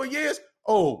last couple of years,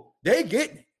 they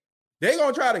getting it. They're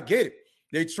going to try to get it.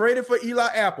 They traded for Eli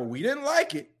Apple. We didn't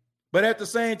like it, but at the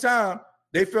same time,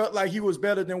 they felt like he was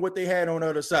better than what they had on the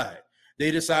other side.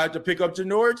 They decided to pick up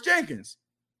Janoris Jenkins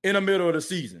in the middle of the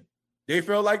season. They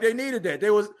felt like they needed that.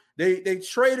 They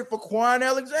traded for Quan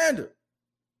Alexander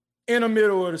in the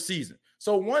middle of the season.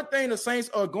 So one thing the Saints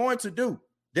are going to do,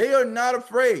 they are not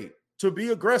afraid to be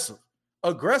aggressive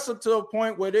to a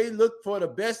point where they look for the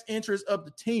best interest of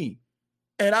the team.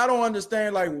 And I don't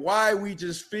understand like why we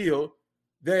just feel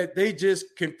that they just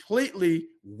completely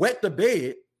wet the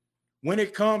bed when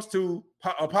it comes to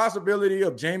a possibility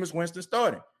of Jameis Winston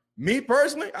starting. Me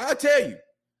personally, I'll tell you,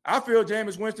 I feel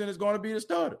Jameis Winston is going to be the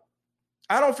starter.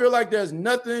 I don't feel like there's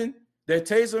nothing that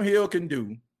Taysom Hill can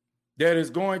do that is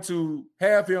going to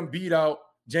have him beat out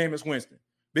Jameis Winston.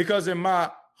 Because in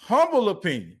my humble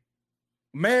opinion,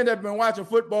 a man that's been watching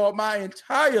football my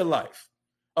entire life,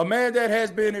 a man that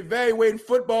has been evaluating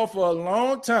football for a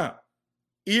long time,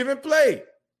 even played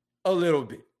a little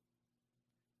bit.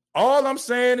 All I'm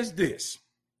saying is this.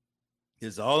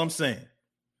 Is all I'm saying.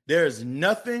 There is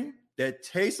nothing that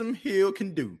Taysom Hill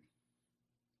can do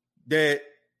that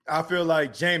I feel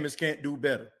like Jameis can't do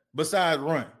better besides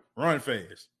run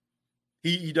fast.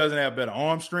 He doesn't have better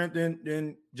arm strength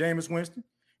than Jameis Winston.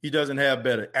 He doesn't have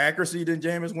better accuracy than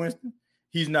Jameis Winston.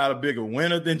 He's not a bigger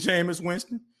winner than Jameis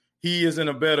Winston. He isn't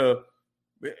a better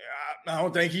 – I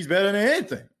don't think he's better than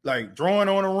anything, like throwing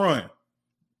on a run.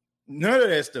 None of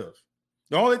that stuff.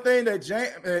 The only thing that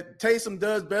Taysom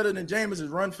does better than Jameis is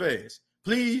run fast.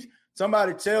 Please,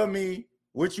 somebody tell me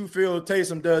what you feel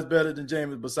Taysom does better than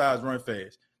Jameis besides run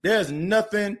fast. There's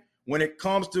nothing when it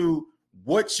comes to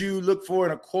what you look for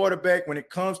in a quarterback, when it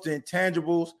comes to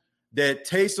intangibles, that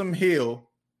Taysom Hill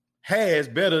has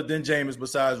better than Jameis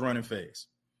besides running fast.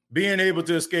 Being able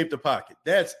to escape the pocket.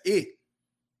 That's it.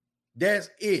 That's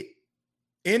it.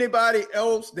 Anybody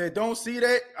else that don't see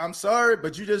that, I'm sorry,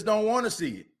 but you just don't want to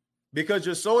see it because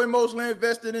you're so emotionally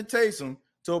invested in Taysom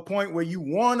to a point where you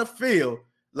want to feel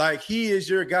like he is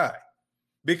your guy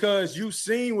because you've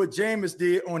seen what Jameis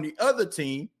did on the other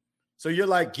team. So you're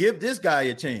like, give this guy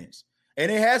a chance.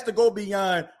 And it has to go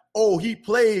beyond, he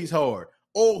plays hard.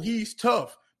 He's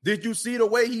tough. Did you see the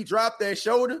way he dropped that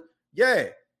shoulder? Yeah,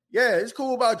 it's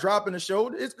cool about dropping the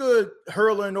shoulder. It's good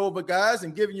hurling over guys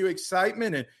and giving you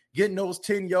excitement and getting those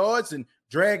 10 yards and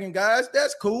dragging guys.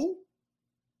 That's cool.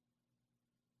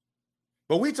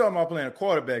 But we talking about playing a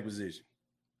quarterback position.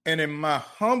 And in my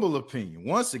humble opinion,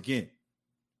 once again,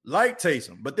 like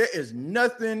Taysom, but there is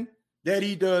nothing that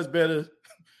he does better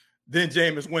than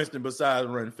Jameis Winston besides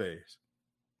running fast.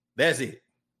 That's it.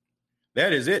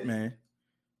 That is it, man.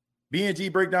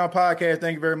 BNG Breakdown Podcast,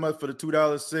 thank you very much for the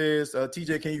 $2 says.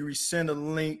 TJ, can you resend a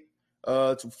link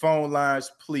to phone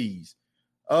lines, please?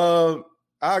 I'll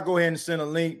go ahead and send a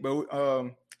link, but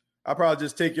I'll probably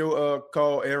just take your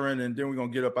call, Aaron, and then we're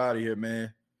going to get up out of here,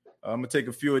 man. I'm going to take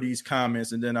a few of these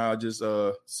comments, and then I'll just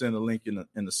send a link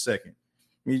in a second.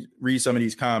 Let me read some of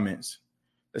these comments.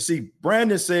 Let's see.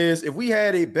 Brandon says, if we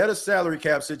had a better salary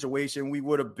cap situation, we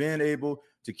would have been able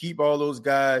to keep all those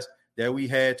guys that we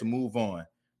had to move on.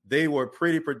 They were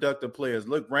pretty productive players.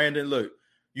 Look, Brandon,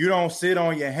 you don't sit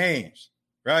on your hands,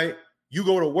 right? You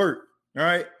go to work, all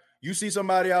right? You see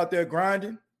somebody out there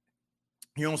grinding,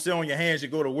 you don't sit on your hands, you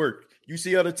go to work. You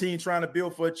see other teams trying to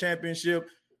build for a championship,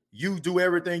 you do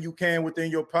everything you can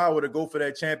within your power to go for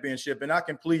that championship, and I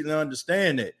completely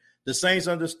understand that. The Saints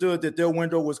understood that their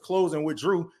window was closing with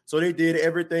Drew, so they did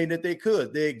everything that they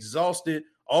could. They exhausted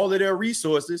all of their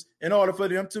resources in order for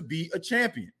them to be a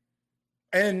champion.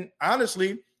 And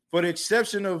honestly, for the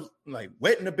exception of like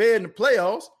wetting the bed in the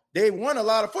playoffs, they won a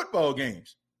lot of football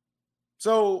games.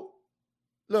 So,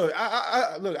 look,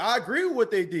 I agree with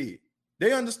what they did.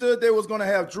 They understood they was going to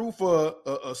have Drew for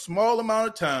a small amount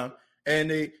of time, and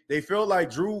they felt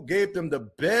like Drew gave them the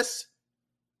best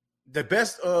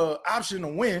option to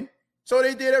win. So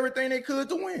they did everything they could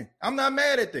to win. I'm not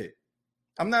mad at that.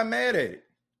 I'm not mad at it.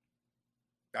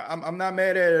 I'm not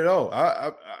mad at it at all.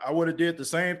 I would have did the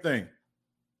same thing.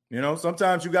 You know,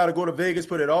 sometimes you got to go to Vegas,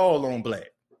 put it all on black.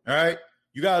 All right.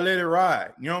 You got to let it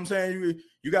ride. You know what I'm saying?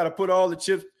 You got to put all the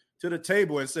chips to the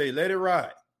table and say, let it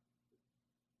ride.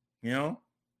 You know,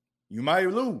 you might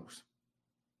lose.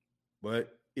 But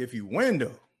if you win,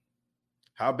 though,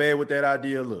 how bad would that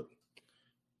idea look?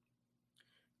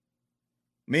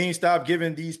 Stop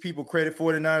giving these people credit.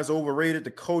 49ers overrated.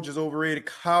 The coach is overrated.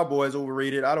 Cowboys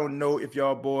overrated. I don't know if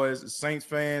y'all boys, Saints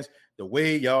fans, the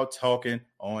way y'all talking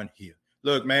on here.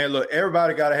 Look, man,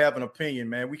 everybody got to have an opinion,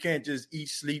 man. We can't just eat,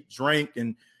 sleep, drink,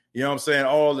 and, you know what I'm saying,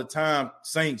 all the time,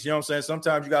 Saints, you know what I'm saying?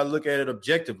 Sometimes you got to look at it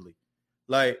objectively.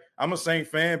 Like, I'm a Saint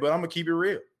fan, but I'm going to keep it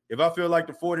real. If I feel like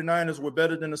the 49ers were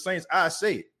better than the Saints, I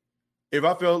say it. If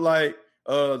I feel like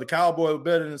the Cowboys were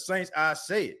better than the Saints, I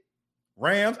say it.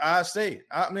 Rams, I say it.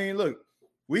 I mean, look,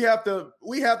 we have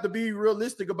to be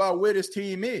realistic about where this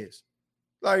team is.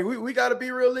 Like, we got to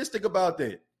be realistic about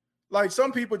that. Like,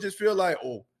 some people just feel like,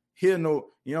 oh, hear no,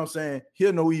 you know what I'm saying?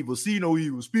 Hear no evil, see no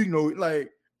evil, speak no, like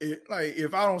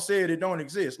if I don't say it, it don't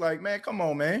exist. Like, man, come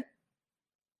on, man.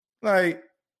 Like,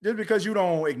 just because you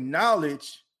don't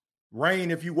acknowledge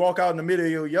rain if you walk out in the middle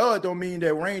of your yard don't mean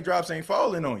that raindrops ain't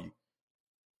falling on you.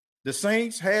 The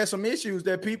Saints had some issues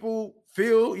that people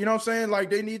feel, you know what I'm saying, like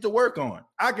they need to work on.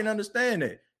 I can understand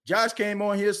that. Josh came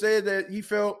on here, said that he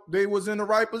felt they was in the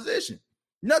right position.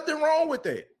 Nothing wrong with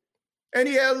that. And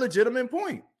he had a legitimate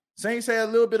point. Saints had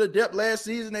a little bit of depth last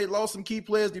season. They lost some key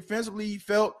players defensively. He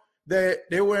felt that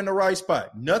they were in the right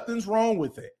spot. Nothing's wrong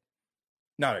with that.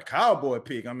 Now, the Cowboy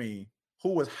pick, I mean, who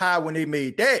was high when they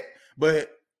made that?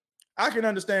 But I can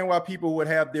understand why people would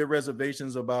have their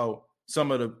reservations about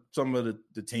some of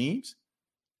the teams.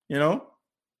 You know,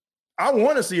 I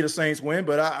want to see the Saints win,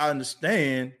 but I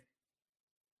understand.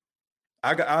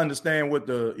 I understand what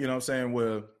the, you know what I'm saying,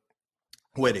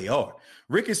 where they are.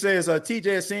 Ricky says, TJ,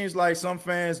 it seems like some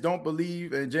fans don't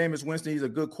believe in Jameis Winston. He's a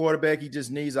good quarterback. He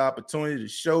just needs opportunity to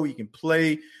show he can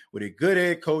play with a good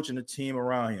head coach and a team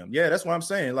around him. Yeah, that's what I'm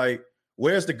saying. Like,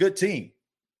 where's the good team?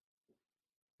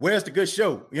 Where's the good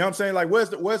show? You know what I'm saying? Like, where's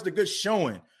the good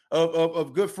showing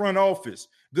of good front office,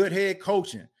 good head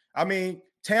coaching? I mean,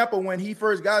 Tampa, when he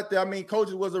first got there, I mean,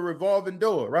 coaches was a revolving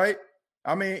door, right?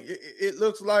 I mean, it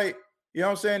looks like, you know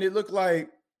what I'm saying? It looked like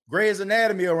Grey's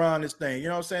Anatomy around this thing. You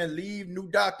know what I'm saying? Leave, new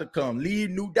doctor come. Leave,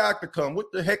 new doctor come.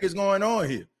 What the heck is going on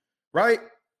here? Right?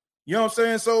 You know what I'm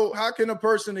saying? So how can a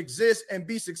person exist and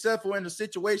be successful in a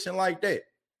situation like that?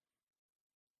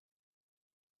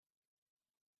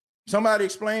 Somebody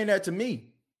explain that to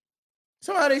me.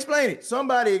 Somebody explain it.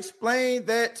 Somebody explain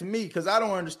that to me, because I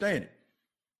don't understand it.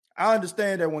 I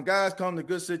understand that when guys come to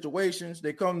good situations,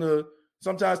 they come to,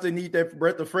 sometimes they need that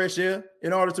breath of fresh air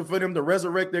in order for them to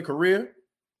resurrect their career,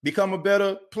 become a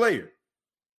better player.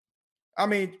 I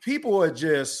mean, people are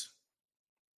just,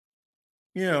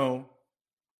 you know,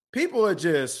 I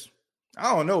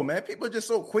don't know, man. People are just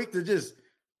so quick to just,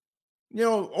 you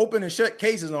know, open and shut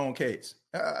cases on case.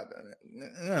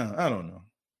 I don't know.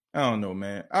 I don't know,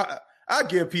 man. I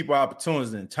give people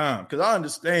opportunities and time, because I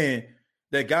understand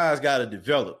that guys got to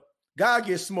develop. Guy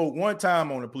gets smoked one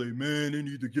time on the play, man, they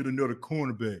need to get another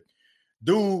cornerback.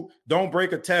 Dude, don't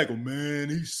break a tackle, man.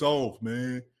 He's soft,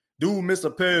 man. Dude, miss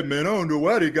a pad, man. I don't know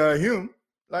why they got him.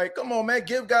 Like, come on, man.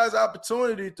 Give guys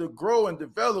opportunity to grow and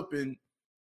develop and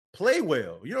play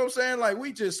well. You know what I'm saying? Like,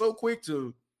 we just so quick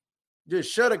to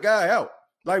just shut a guy out.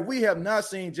 Like, we have not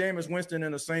seen Jameis Winston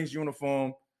in a Saints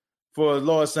uniform for a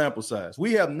large sample size.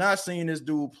 We have not seen this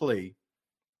dude play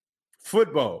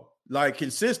football, like,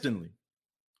 consistently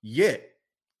yet.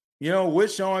 You know,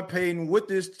 with Sean Payton, with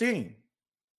this team.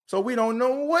 So we don't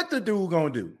know what the dude gonna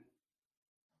do.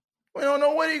 We don't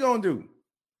know what he gonna do.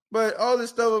 But all this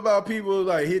stuff about people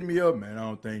like hitting me up, man, I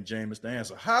don't think Jameis the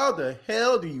answer. How the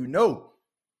hell do you know?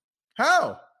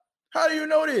 How do you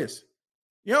know this?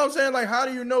 You know what I'm saying? Like, how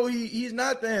do you know he's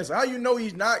not the answer? How do you know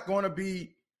he's not going to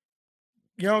be,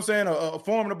 you know what I'm saying, a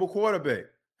formidable quarterback?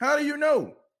 How do you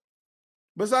know?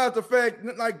 Besides the fact,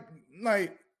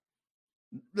 like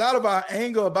a lot of our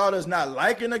anger about us not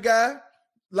liking the guy,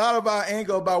 a lot of our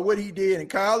anger about what he did in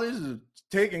college is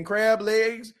taking crab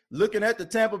legs, looking at the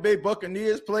Tampa Bay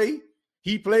Buccaneers play.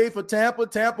 He played for Tampa.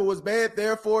 Tampa was bad,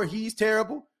 therefore he's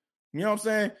terrible. You know what I'm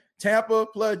saying? Tampa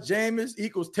plus Jameis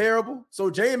equals terrible. So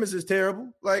Jameis is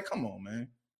terrible. Like, come on, man.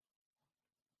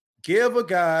 Give a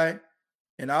guy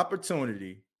an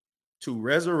opportunity to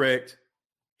resurrect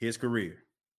his career.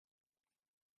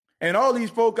 And all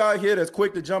these folk out here that's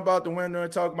quick to jump out the window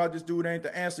and talk about this dude ain't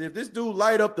the answer. If this dude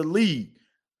light up the league,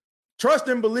 trust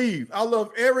and believe. I love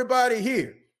everybody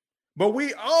here. But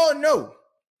we all know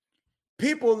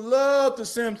people love to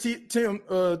send Tim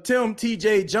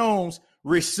TJ Jones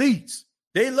receipts.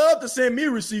 They love to send me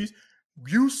receipts.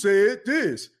 You said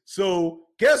this. So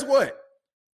guess what?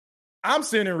 I'm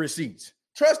sending receipts.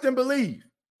 Trust and believe.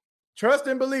 Trust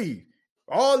and believe.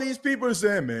 All these people are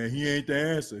saying, man, he ain't the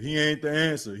answer. He ain't the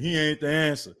answer. He ain't the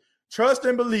answer. Trust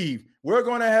and believe. We're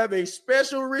going to have a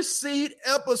special receipt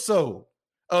episode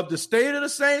of the State of the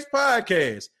Saints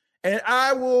podcast, and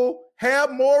I will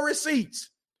have more receipts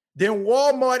than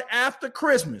Walmart after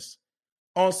Christmas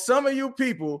on some of you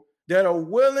people that are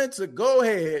willing to go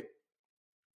ahead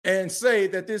and say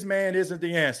that this man isn't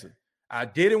the answer. I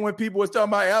did it when people was talking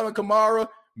about Alvin Kamara,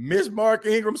 miss Mark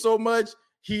Ingram so much.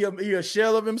 He a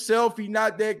shell of himself. He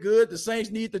not that good. The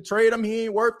Saints need to trade him. He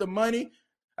ain't worth the money.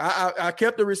 I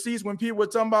kept the receipts when people were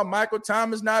talking about Michael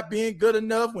Thomas not being good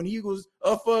enough when he was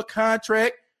up for a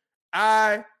contract.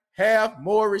 I have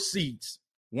more receipts,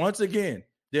 once again,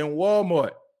 than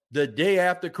Walmart the day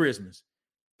after Christmas.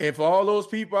 And for all those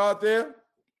people out there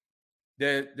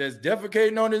that's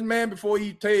defecating on this man before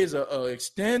he takes an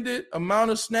extended amount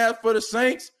of snaps for the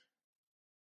Saints,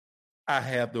 I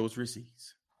have those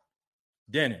receipts.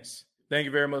 Dennis, thank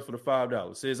you very much for the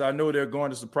 $5. Says, I know they're going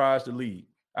to surprise the league.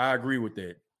 I agree with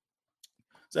that.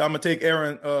 So I'm going to take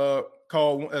Aaron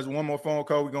call as one more phone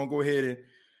call. We're going to go ahead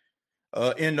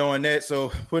and end on that. So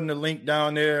putting the link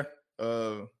down there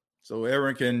so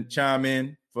Aaron can chime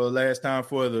in for the last time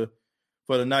for the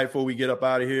night before we get up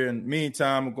out of here. In the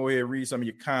meantime, we'll go ahead and read some of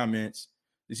your comments.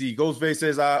 You see, Ghostface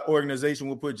says our organization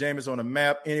will put Jameis on the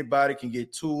map. Anybody can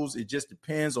get tools. It just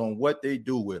depends on what they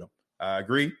do with them. I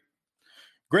agree.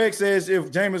 Greg says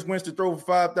if Jameis wins to throw for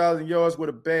 5,000 yards with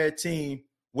a bad team,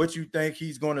 what you think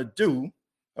he's going to do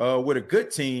with a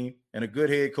good team and a good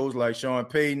head coach like Sean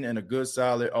Payton and a good,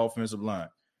 solid offensive line?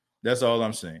 That's all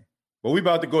I'm saying. But we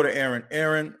about to go to Aaron.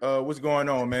 Aaron, what's going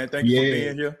on, man? Thank you for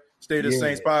being here. State of the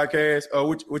Saints podcast.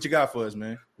 What you got for us,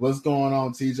 man? What's going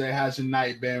on, TJ? How's your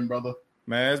night been, brother?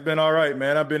 Man, it's been all right,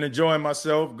 man. I've been enjoying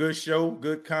myself. Good show,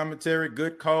 good commentary,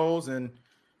 good calls, and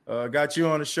got you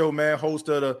on the show, man. Host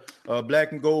of the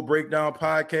Black and Gold Breakdown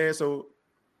podcast. So,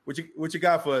 what you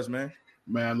got for us, man?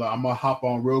 Man, look, I'm gonna hop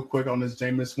on real quick on this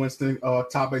Jameis Winston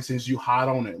topic since you hot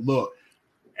on it. Look,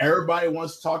 everybody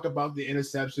wants to talk about the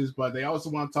interceptions, but they also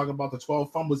want to talk about the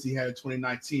 12 fumbles he had in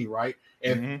 2019, right?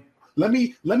 And let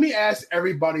me ask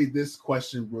everybody this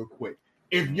question real quick.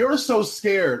 If you're so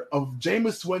scared of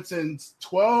Jameis Winston's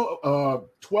 12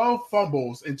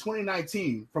 fumbles in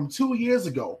 2019 from 2 years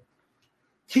ago,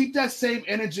 keep that same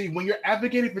energy when you're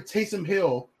advocating for Taysom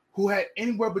Hill, who had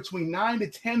anywhere between 9 to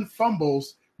 10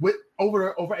 fumbles with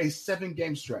over a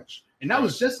 7-game stretch, and that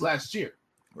was just last year.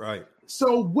 Right.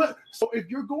 So if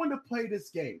you're going to play this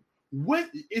game,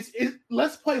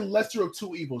 let's play lesser of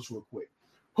two evils real quick.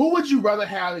 Who would you rather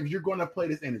have if you're going to play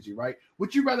this energy, right?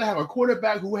 Would you rather have a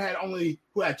quarterback who had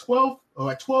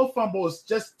 12 fumbles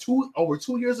just over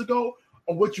 2 years ago,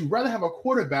 or would you rather have a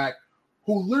quarterback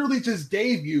who literally just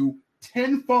gave you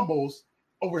 10 fumbles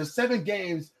over 7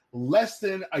 games less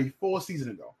than a full season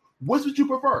ago? Which would you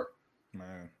prefer?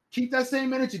 Man. Keep that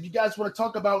same energy if you guys want to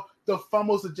talk about the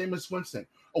fumbles of Jameis Winston.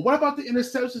 Or what about the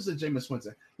interceptions of Jameis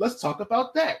Winston? Let's talk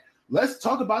about that. Let's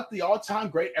talk about the all-time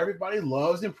great everybody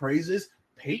loves and praises,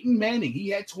 Peyton Manning. He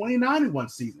had 29 in one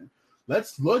season.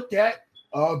 Let's look at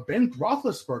Ben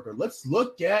Roethlisberger. Let's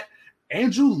look at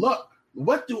Andrew Luck.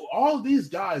 What do all these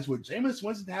guys with Jameis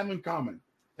Winston have in common?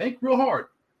 Think real hard.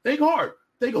 Think hard.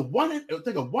 Think of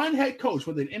one head coach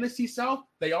with an NFC South.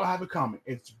 They all have in common.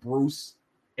 It's Bruce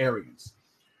Arians.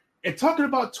 And talking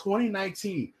about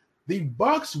 2019, the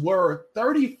Bucs were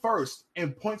 31st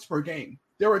in points per game.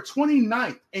 They were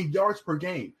 29th in yards per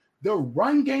game. Their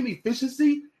run game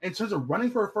efficiency in terms of running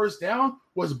for a first down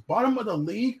was bottom of the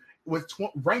league, with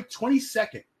ranked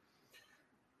 22nd.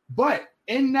 But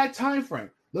in that time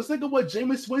frame, let's look at what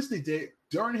Jameis Winston did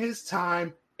during his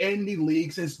time in the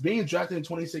league since being drafted in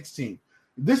 2016.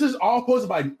 This is all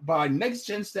posted by Next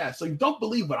Gen Stats. So you don't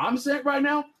believe what I'm saying right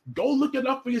now? Go look it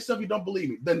up for yourself. You don't believe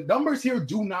me. The numbers here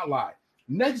do not lie.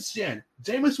 Next Gen,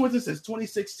 Jameis Winston since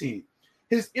 2016.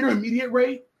 His intermediate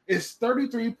rate is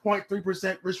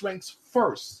 33.3%, which ranks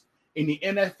first in the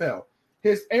NFL.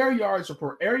 His air yards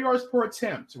per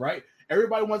attempt, right?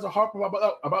 Everybody wants to harp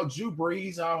about Drew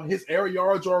Brees. His air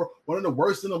yards are one of the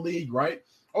worst in the league, right?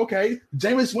 Okay,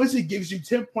 Jameis Winston gives you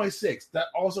 10.6. That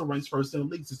also ranks first in the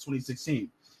league since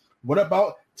 2016. What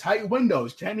about tight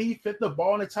windows? Can he fit the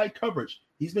ball in a tight coverage?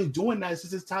 He's been doing that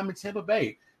since his time in Tampa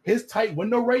Bay. His tight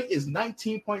window rate is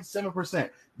 19.7%.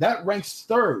 That ranks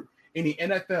third in the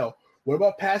NFL. What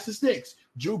about pass to sticks?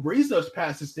 Drew Brees does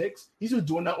pass to sticks. He's been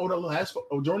doing that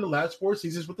during the last 4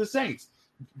 seasons with the Saints.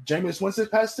 Jameis Winston's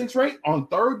pass to sticks rate on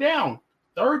third down,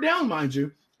 mind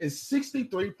you, is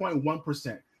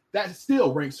 63.1%. That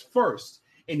still ranks first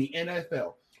in the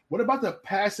NFL. What about the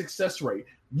pass success rate?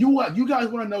 You guys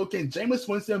want to know, can Jameis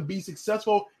Winston be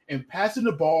successful in passing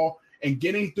the ball and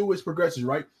getting through his progressions,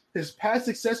 right? His pass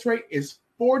success rate is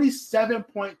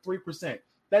 47.3%.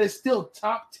 That is still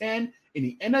top 10 in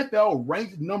the NFL,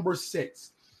 ranked number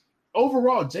 6.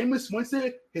 Overall, Jameis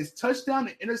Winston, his touchdown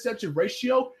to interception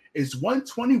ratio is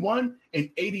 121 and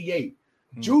 88.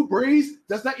 Drew Brees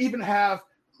does not even have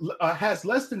has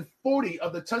less than 40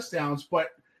 of the touchdowns, but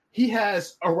he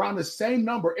has around the same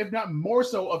number, if not more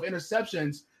so, of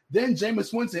interceptions than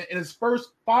Jameis Winston in his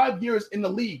first 5 years in the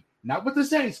league. Not with the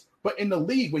Saints, but in the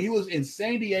league when he was in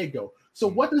San Diego. So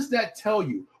what does that tell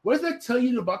you? What does that tell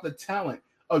you about the talent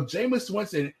of Jameis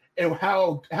Winston and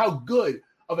how good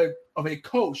of a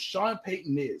coach Sean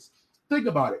Payton is? Think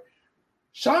about it.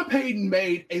 Sean Payton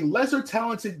made a lesser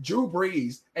talented Drew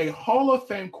Brees a Hall of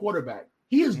Fame quarterback.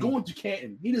 He is going to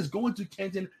Canton. He is going to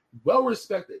Canton, well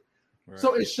respected. Right.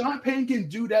 So if Sean Payton can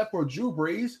do that for Drew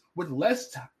Brees with less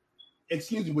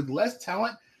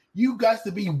talent, you guys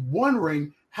to be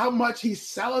wondering how much he's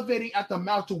salivating at the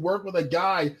mouth to work with a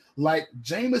guy like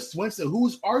Jameis Winston,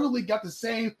 who's arguably got the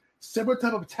same similar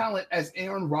type of talent as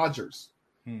Aaron Rodgers.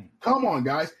 Come on,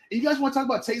 guys. If you guys want to talk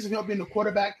about Taysom Hill being the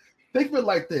quarterback, think of it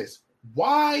like this.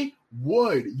 Why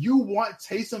would you want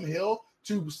Taysom Hill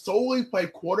to solely play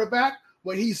quarterback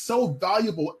when he's so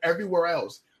valuable everywhere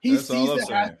else? He sees the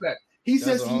halfback. He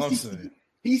says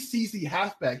he sees the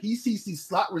halfback. He sees the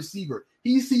slot receiver.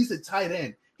 He sees the tight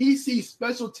end. He sees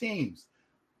special teams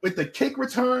with the kick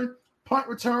return, punt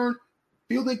return,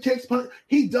 fielding kicks, punt.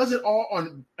 He does it all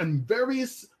on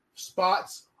various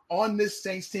spots on this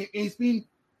Saints team. And he's being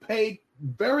paid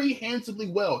very handsomely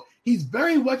well. He's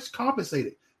very much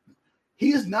compensated.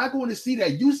 He is not going to see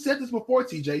that. You said this before,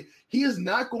 TJ. He is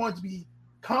not going to be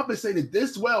compensated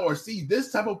this well or see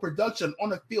this type of production on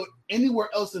the field anywhere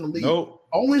else in the league. Nope.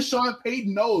 Only Sean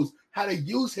Payton knows how to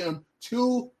use him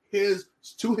to his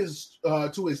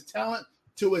talent,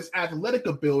 to his athletic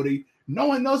ability. No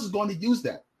one else is going to use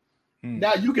that.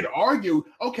 Now you can argue,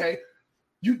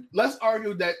 let's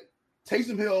argue that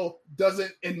Taysom Hill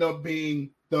doesn't end up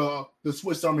being the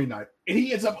Swiss Army knife, and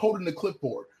he ends up holding the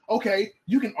clipboard. Okay,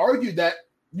 you can argue that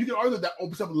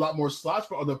opens up a lot more slots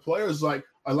for other players, like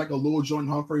a Lil Jordan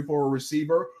Humphrey for a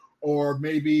receiver, or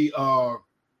maybe I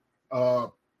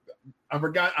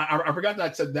forgot that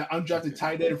I said that undrafted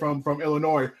tight end from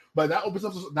Illinois, but that opens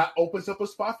up a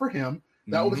spot for him.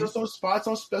 That opens up some spots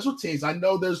on special teams. I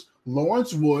know there's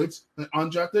Lawrence Woods, an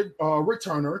undrafted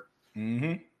returner.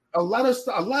 A lot of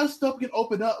stuff can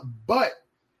open up, but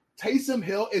Taysom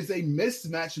Hill is a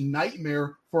mismatch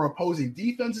nightmare for opposing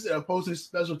defenses and opposing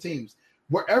special teams.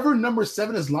 Wherever number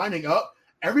 7 is lining up,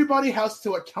 everybody has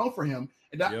to account for him,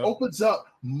 and that opens up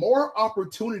more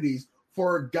opportunities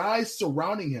for guys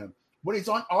surrounding him. When he's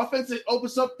on offense, it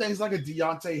opens up things like a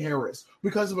Deontay Harris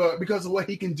because of what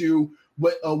he can do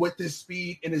with his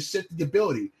speed and his shifting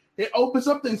ability. It opens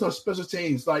up things on special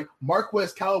teams like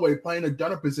Marquez Callaway playing a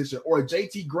gunner position, or a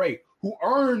JT Gray who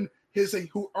earned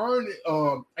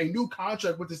a new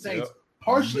contract with the Saints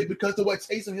partially because of what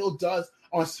Taysom Hill does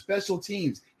on special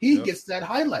teams. He gets that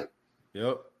highlight.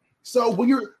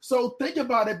 So think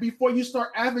about it before you start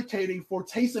advocating for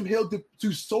Taysom Hill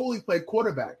to solely play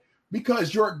quarterback,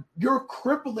 because you're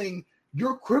crippling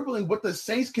what the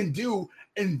Saints can do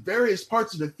in various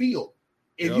parts of the field.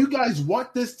 If you guys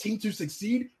want this team to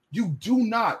succeed, you do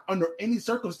not, under any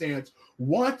circumstance,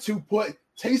 want to put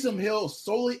Taysom Hill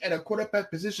solely at a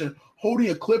quarterback position holding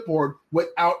a clipboard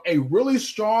without a really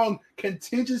strong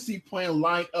contingency plan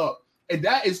lined up. And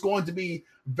that is going to be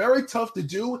very tough to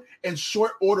do in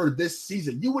short order this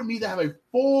season. You would need to have a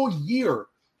full year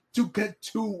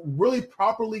to really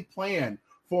properly plan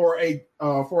for an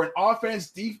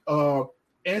offense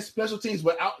and special teams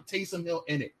without Taysom Hill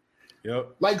in it.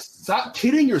 Stop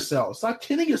kidding yourselves. Stop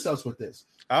kidding yourselves with this.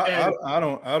 I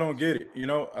don't get it.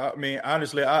 I mean,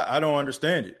 honestly, I don't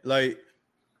understand it.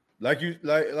 Like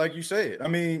you said. I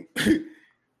mean,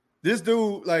 this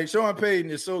dude, like Sean Payton,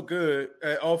 is so good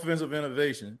at offensive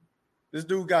innovation. This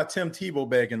dude got Tim Tebow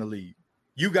back in the league.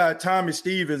 You got Tommy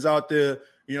Stevens out there,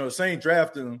 Saints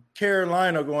drafting him.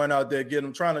 Carolina going out there getting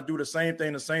him, trying to do the same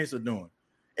thing the Saints are doing.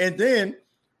 And then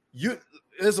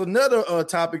there's another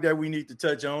topic that we need to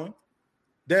touch on,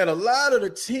 that a lot of the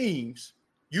teams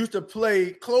used to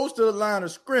play close to the line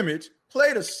of scrimmage,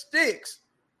 play the sticks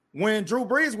when Drew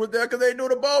Brees was there because they knew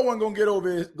the ball wasn't going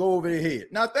to go over their head.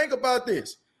 Now think about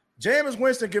this. Jameis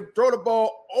Winston can throw the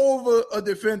ball over a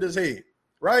defender's head,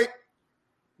 right?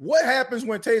 What happens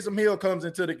when Taysom Hill comes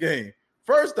into the game?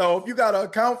 First off, you got to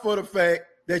account for the fact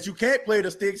that you can't play the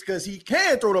sticks because he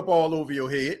can throw the ball over your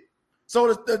head.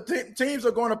 So the teams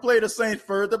are going to play the Saints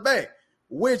further back,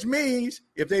 which means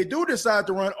if they do decide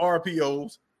to run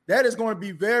RPOs, that is going to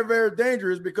be very, very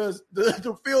dangerous because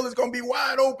the field is going to be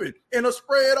wide open in a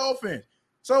spread offense.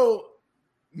 So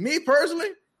me personally,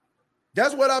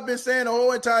 that's what I've been saying the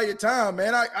whole entire time,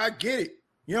 man. I get it.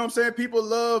 You know what I'm saying? People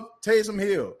love Taysom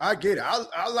Hill. I get it.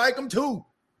 I like him too.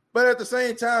 But at the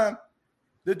same time,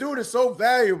 the dude is so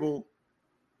valuable,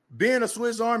 being a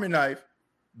Swiss Army knife,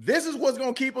 this is what's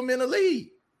going to keep him in the league.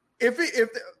 If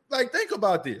think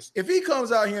about this. If he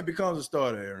comes out here and becomes a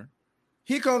starter, Aaron,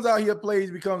 he comes out here,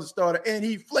 plays, becomes a starter, and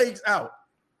he flakes out,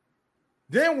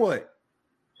 then what?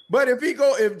 But if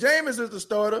Jameis is the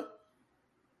starter,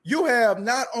 you have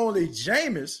not only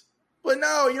Jameis, but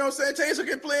now, you know what I'm saying, Taysom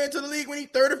can play into the league when he's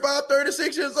 35,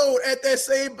 36 years old at that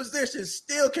same position,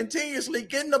 still continuously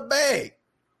getting the bag.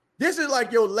 This is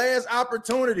like your last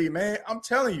opportunity, man. I'm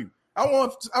telling you. I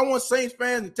want Saints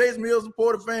fans and Taysom Hill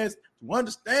supporter fans to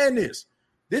understand this.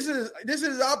 This is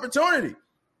his opportunity.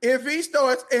 If he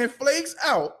starts and flakes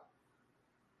out,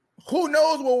 who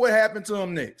knows what would happen to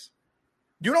him next?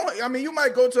 You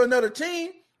might go to another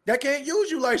team that can't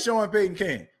use you like Sean Payton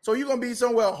can. So you're gonna be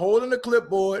somewhere holding the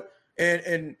clipboard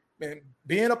and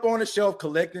being up on the shelf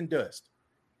collecting dust.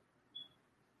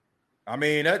 I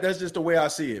mean, that's just the way I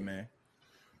see it, man.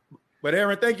 But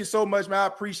Aaron, thank you so much, man. I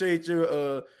appreciate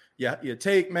your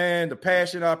take, man, the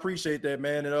passion. I appreciate that,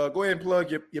 man. And go ahead and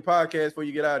plug your podcast before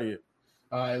you get out of here.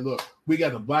 All right, look, we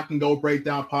got the Black and Gold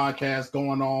Breakdown podcast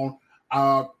going on.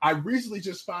 I recently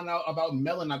just found out about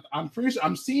Melon. I'm pretty sure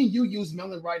I'm seeing you use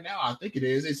Melon right now. I think it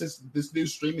is. It's just this new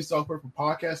streaming software for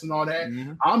podcasts and all that.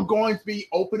 Mm-hmm. I'm going to be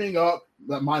opening up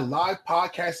my live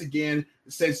podcast again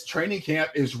since training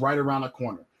camp is right around the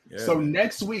corner. Yeah, so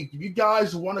next week, if you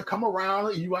guys want to come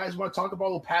around, you guys want to talk about a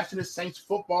little passionate Saints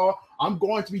football, I'm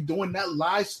going to be doing that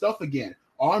live stuff again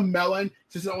on Melon.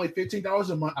 Since it's only $15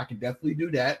 a month, I can definitely do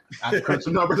that. I have crunch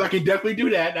some numbers. I can definitely do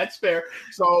that. That's fair.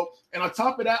 So, and on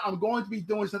top of that, I'm going to be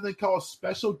doing something called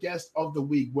Special Guest of the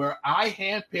Week, where I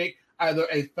handpick either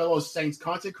a fellow Saints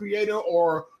content creator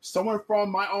or someone from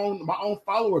my own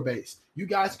follower base. You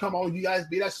guys come on. You guys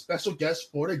be that special guest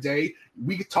for the day.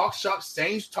 We can talk shop,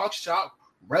 Saints talk shop,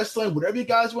 wrestling, whatever you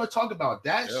guys want to talk about.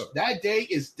 That day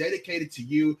is dedicated to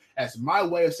you as my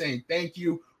way of saying thank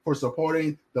you for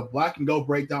supporting the Black and Gold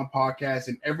Breakdown podcast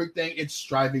and everything it's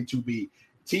striving to be.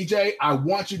 TJ, I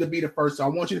want you to be the first. I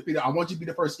want you to be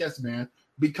the first guest, man,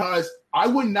 because I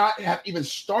would not have even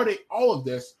started all of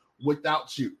this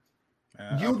without you.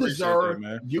 You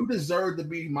deserve to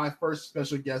be my first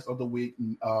special guest of the week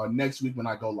next week when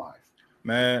I go live.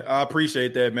 Man, I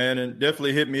appreciate that, man, and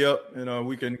definitely hit me up.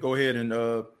 We can go ahead and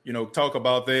talk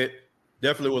about that.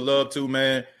 Definitely would love to,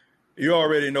 man. You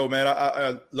already know, man.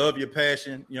 I love your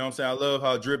passion. You know what I'm saying? I love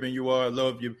how driven you are. I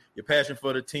love your passion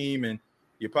for the team, and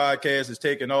your podcast is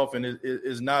taking off, and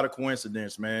it's not a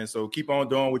coincidence, man. So keep on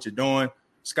doing what you're doing.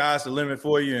 Sky's the limit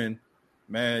for you, and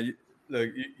man, look,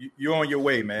 you're on your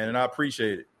way, man, and I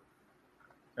appreciate it.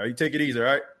 You take it easy, all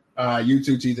right? You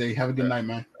too, TJ. Have a good night,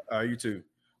 man. You too.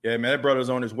 Yeah, man, that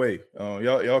brother's on his way.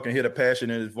 Y'all can hear the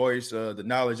passion in his voice, the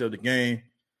knowledge of the game.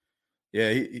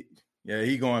 Yeah,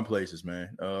 he going places,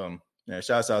 man.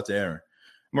 Shouts out to Aaron.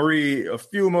 Marie, a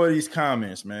few more of these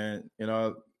comments, man.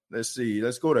 Let's see.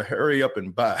 Let's go to Hurry Up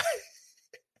and Buy.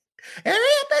 Hurry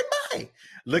up and buy.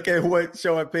 Look at what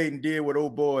Sean Payton did with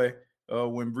old boy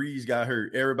when Brees got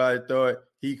hurt. Everybody thought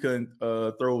he couldn't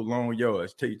throw long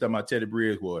yards. You talking about Teddy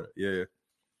Bridgewater. Yeah.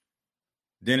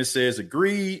 Dennis says,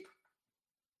 agreed.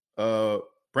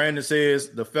 Brandon says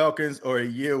the Falcons are a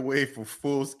year away from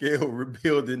full-scale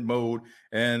rebuilding mode,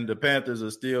 and the Panthers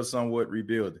are still somewhat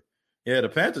rebuilding. Yeah, the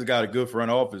Panthers got a good front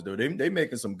office, though. They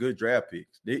making some good draft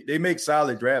picks. They make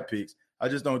solid draft picks. I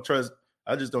just don't trust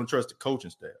the coaching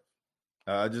staff.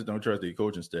 I just don't trust the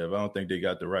coaching staff. I don't think they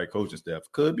got the right coaching staff.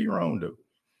 Could be wrong, though.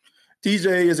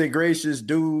 TJ is a gracious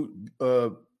dude.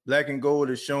 Black and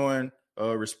Gold is showing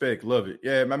respect. Love it.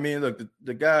 Yeah, I mean, look,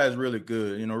 the guy is really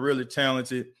good, really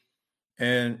talented.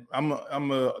 And I'm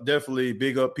a definitely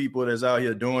big up people that's out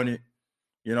here doing it.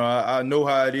 I know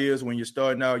how it is when you're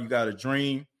starting out. You got a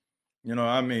dream. I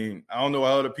don't know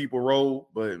how other people roll,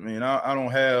 but I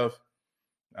don't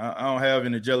have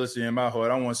any jealousy in my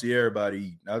heart. I want to see everybody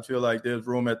eat. I feel like there's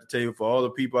room at the table for all the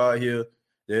people out here.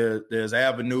 There's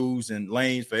avenues and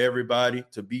lanes for everybody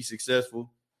to be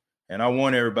successful, and I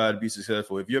want everybody to be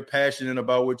successful. If you're passionate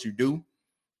about what you do,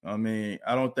 I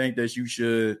don't think that you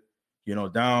should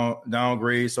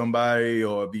downgrade somebody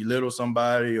or belittle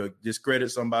somebody or discredit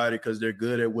somebody because they're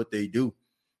good at what they do.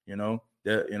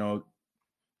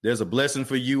 There's a blessing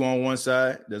for you on one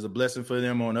side. There's a blessing for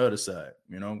them on the other side.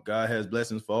 God has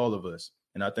blessings for all of us.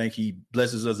 And I think he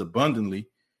blesses us abundantly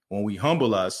when we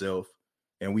humble ourselves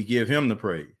and we give him the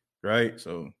praise, right?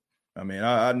 So,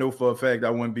 I know for a fact I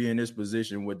wouldn't be in this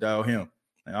position without him.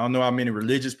 And I don't know how many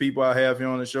religious people I have here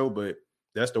on the show, but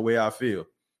that's the way I feel.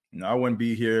 I wouldn't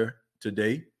be here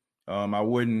today. I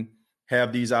wouldn't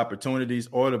have these opportunities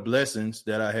or the blessings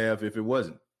that I have if it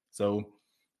wasn't. So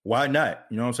why not?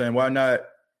 You know what I'm saying? Why not,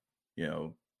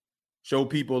 show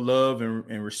people love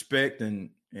and respect and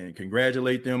and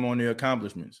congratulate them on their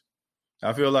accomplishments.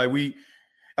 I feel like we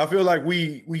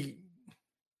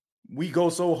go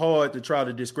so hard to try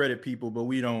to discredit people, but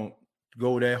we don't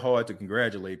go that hard to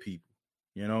congratulate people.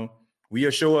 You know, we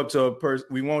won't show up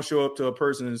to a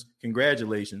person's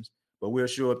congratulations, but we'll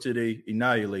show up to their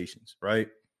annihilations, right?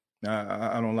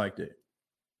 I don't like that.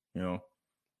 You know,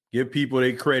 give people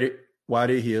their credit while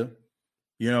they're here.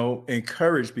 You know,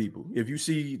 encourage people. If you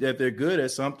see that they're good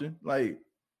at something, like,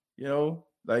 you know,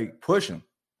 like push them.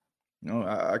 You know,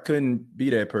 I couldn't be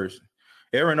that person.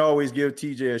 Aaron always give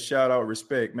TJ a shout out,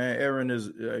 respect, man. Aaron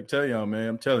is, I tell y'all, man,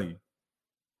 I'm telling you.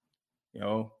 You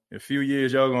know, in a few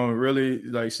years, y'all gonna really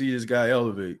like see this guy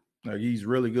elevate. Like he's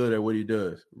really good at what he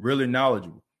does, really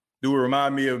knowledgeable. Dude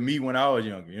remind me of me when I was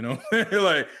younger, you know,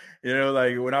 like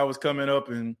when I was coming up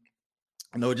and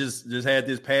just had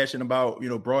this passion about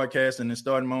broadcasting and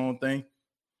starting my own thing.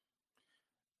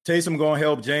 Taysom gonna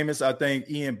help Jameis. I think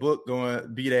Ian Book gonna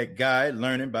be that guy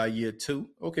learning by year 2.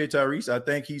 Okay, Tyrese, I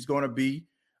think he's gonna be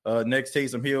next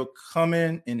Taysom Hill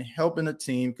coming and helping the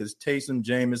team because Taysom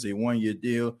Jameis a 1-year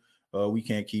deal. We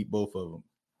can't keep both of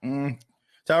them.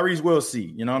 Tyrese, we'll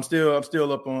see. I'm still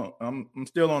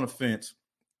on the fence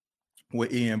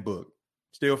with Ian Book.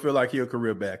 Still feel like he'll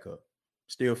career backup.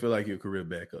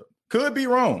 Could be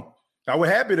wrong. I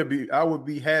would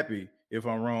be happy if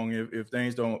I'm wrong if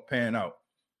things don't pan out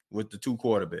with the 2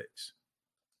 quarterbacks.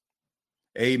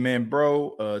 Amen,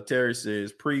 bro. Terry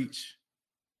says, preach.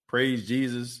 Praise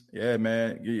Jesus. Yeah,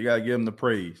 man. You got to give him the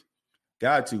praise.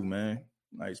 Got to, man.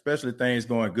 Like, especially things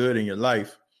going good in your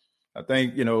life. I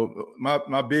think,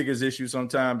 my biggest issue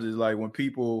sometimes is like when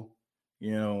people,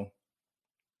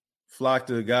 flock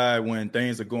to the guy when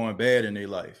things are going bad in their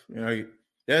life.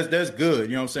 That's good.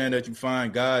 You know what I'm saying? That you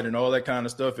find God and all that kind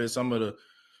of stuff at some of the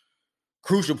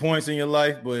crucial points in your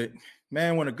life. But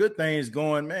man, when a good thing is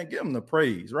going, man, give him the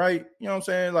praise, right? You know what I'm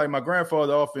saying? Like my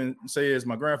grandfather often says,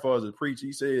 my grandfather's a preacher.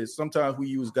 He says, sometimes we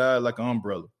use God like an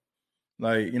umbrella.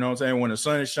 Like, you know what I'm saying? When the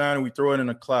sun is shining, we throw it in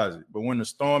the closet. But when the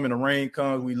storm and the rain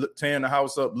comes, we tearing the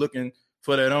house up looking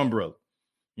for that umbrella.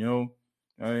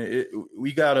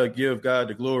 We got to give God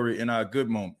the glory in our good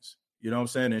moments. You know what I'm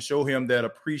saying? And show him that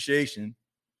appreciation,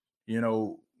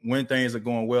 when things are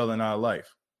going well in our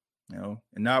life, and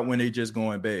not when they're just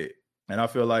going bad. And I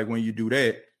feel like when you do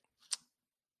that,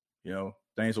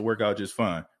 things will work out just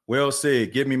fine. Well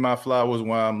said. Give me my flowers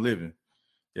while I'm living.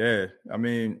 Yeah. I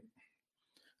mean,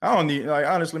 I don't need, like,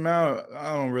 honestly, man,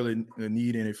 I don't really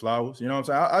need any flowers. You know what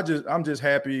I'm saying? I'm just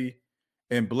happy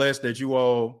and blessed that you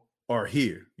all are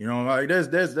here. Like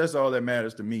that's all that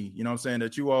matters to me. You know what I'm saying?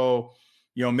 That you all,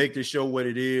 make this show what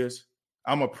it is.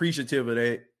 I'm appreciative of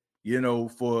that,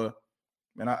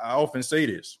 and I often say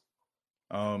this,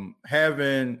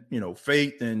 having,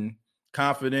 faith and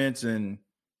confidence and,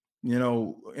 in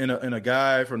a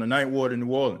guy from the Ninth Ward in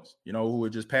New Orleans, who are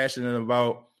just passionate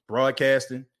about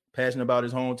broadcasting, passionate about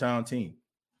his hometown team.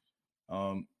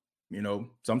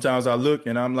 Sometimes I look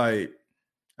and I'm like,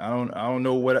 I don't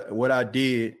know what I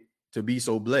did to be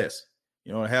so blessed,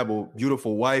 to have a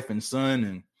beautiful wife and son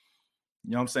and,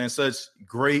 I'm saying, such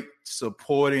great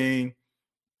supporting,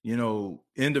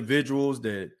 individuals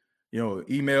that,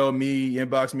 email me,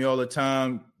 inbox me all the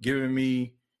time, giving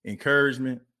me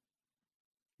encouragement.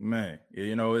 Man,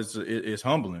 it's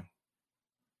humbling.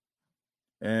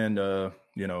 And, I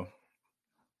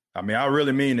mean, I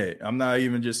really mean it. I'm not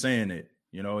even just saying it.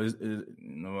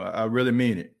 I really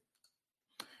mean it.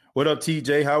 What up,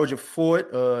 TJ? How was your fort?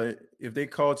 If they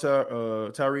call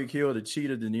Tyreek Hill the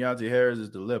cheetah, then Deontay Harris is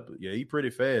the leopard. Yeah, he pretty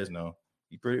fast now.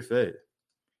 He pretty fast.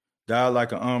 Die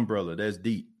like an umbrella. That's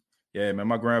deep. Yeah, man.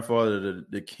 My grandfather,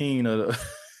 the king of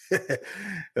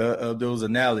of those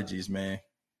analogies, man.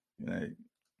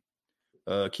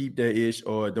 Keep that ish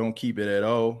or don't keep it at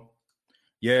all.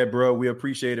 Yeah, bro, we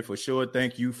appreciate it for sure.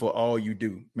 Thank you for all you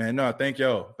do, man. No, thank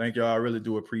y'all. I really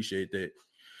do appreciate that.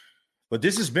 But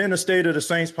this has been the State of the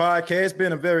Saints podcast. It's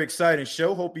been a very exciting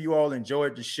show. Hope you all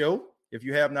enjoyed the show. If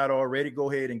you have not already, go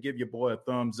ahead and give your boy a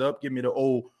thumbs up. Give me the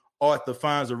old Arthur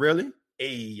Fonzarelli.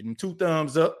 Hey, them 2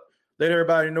 thumbs up. Let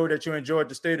everybody know that you enjoyed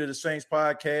the State of the Saints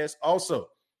podcast. Also,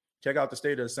 check out the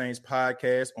State of the Saints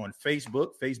podcast on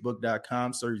Facebook,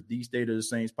 facebook.com. Search the State of the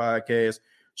Saints podcast.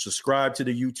 Subscribe to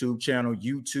the YouTube channel,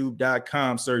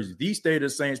 youtube.com. Search the State of the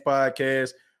Saints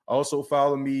podcast. Also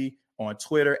follow me on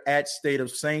Twitter at State of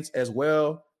Saints, as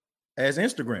well as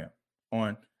Instagram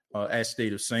on at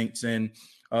State of Saints. And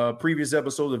previous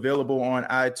episodes available on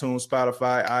iTunes,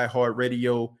 Spotify,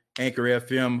 iHeartRadio, Anchor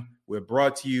FM. We're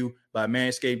brought to you by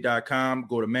manscaped.com.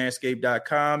 Go to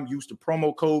manscaped.com, use the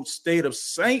promo code State of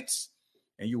Saints,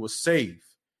 and you will save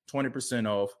 20%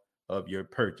 off of your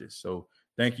purchase. So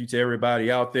Thank you to everybody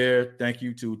out there. Thank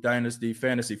you to Dynasty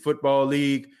Fantasy Football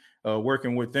League,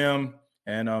 working with them.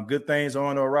 And good things are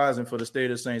on the horizon for the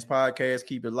State of the Saints podcast.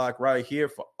 Keep it locked right here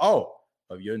for all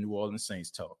of your New Orleans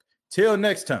Saints talk. Till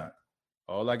next time,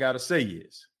 all I got to say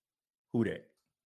is, who dat?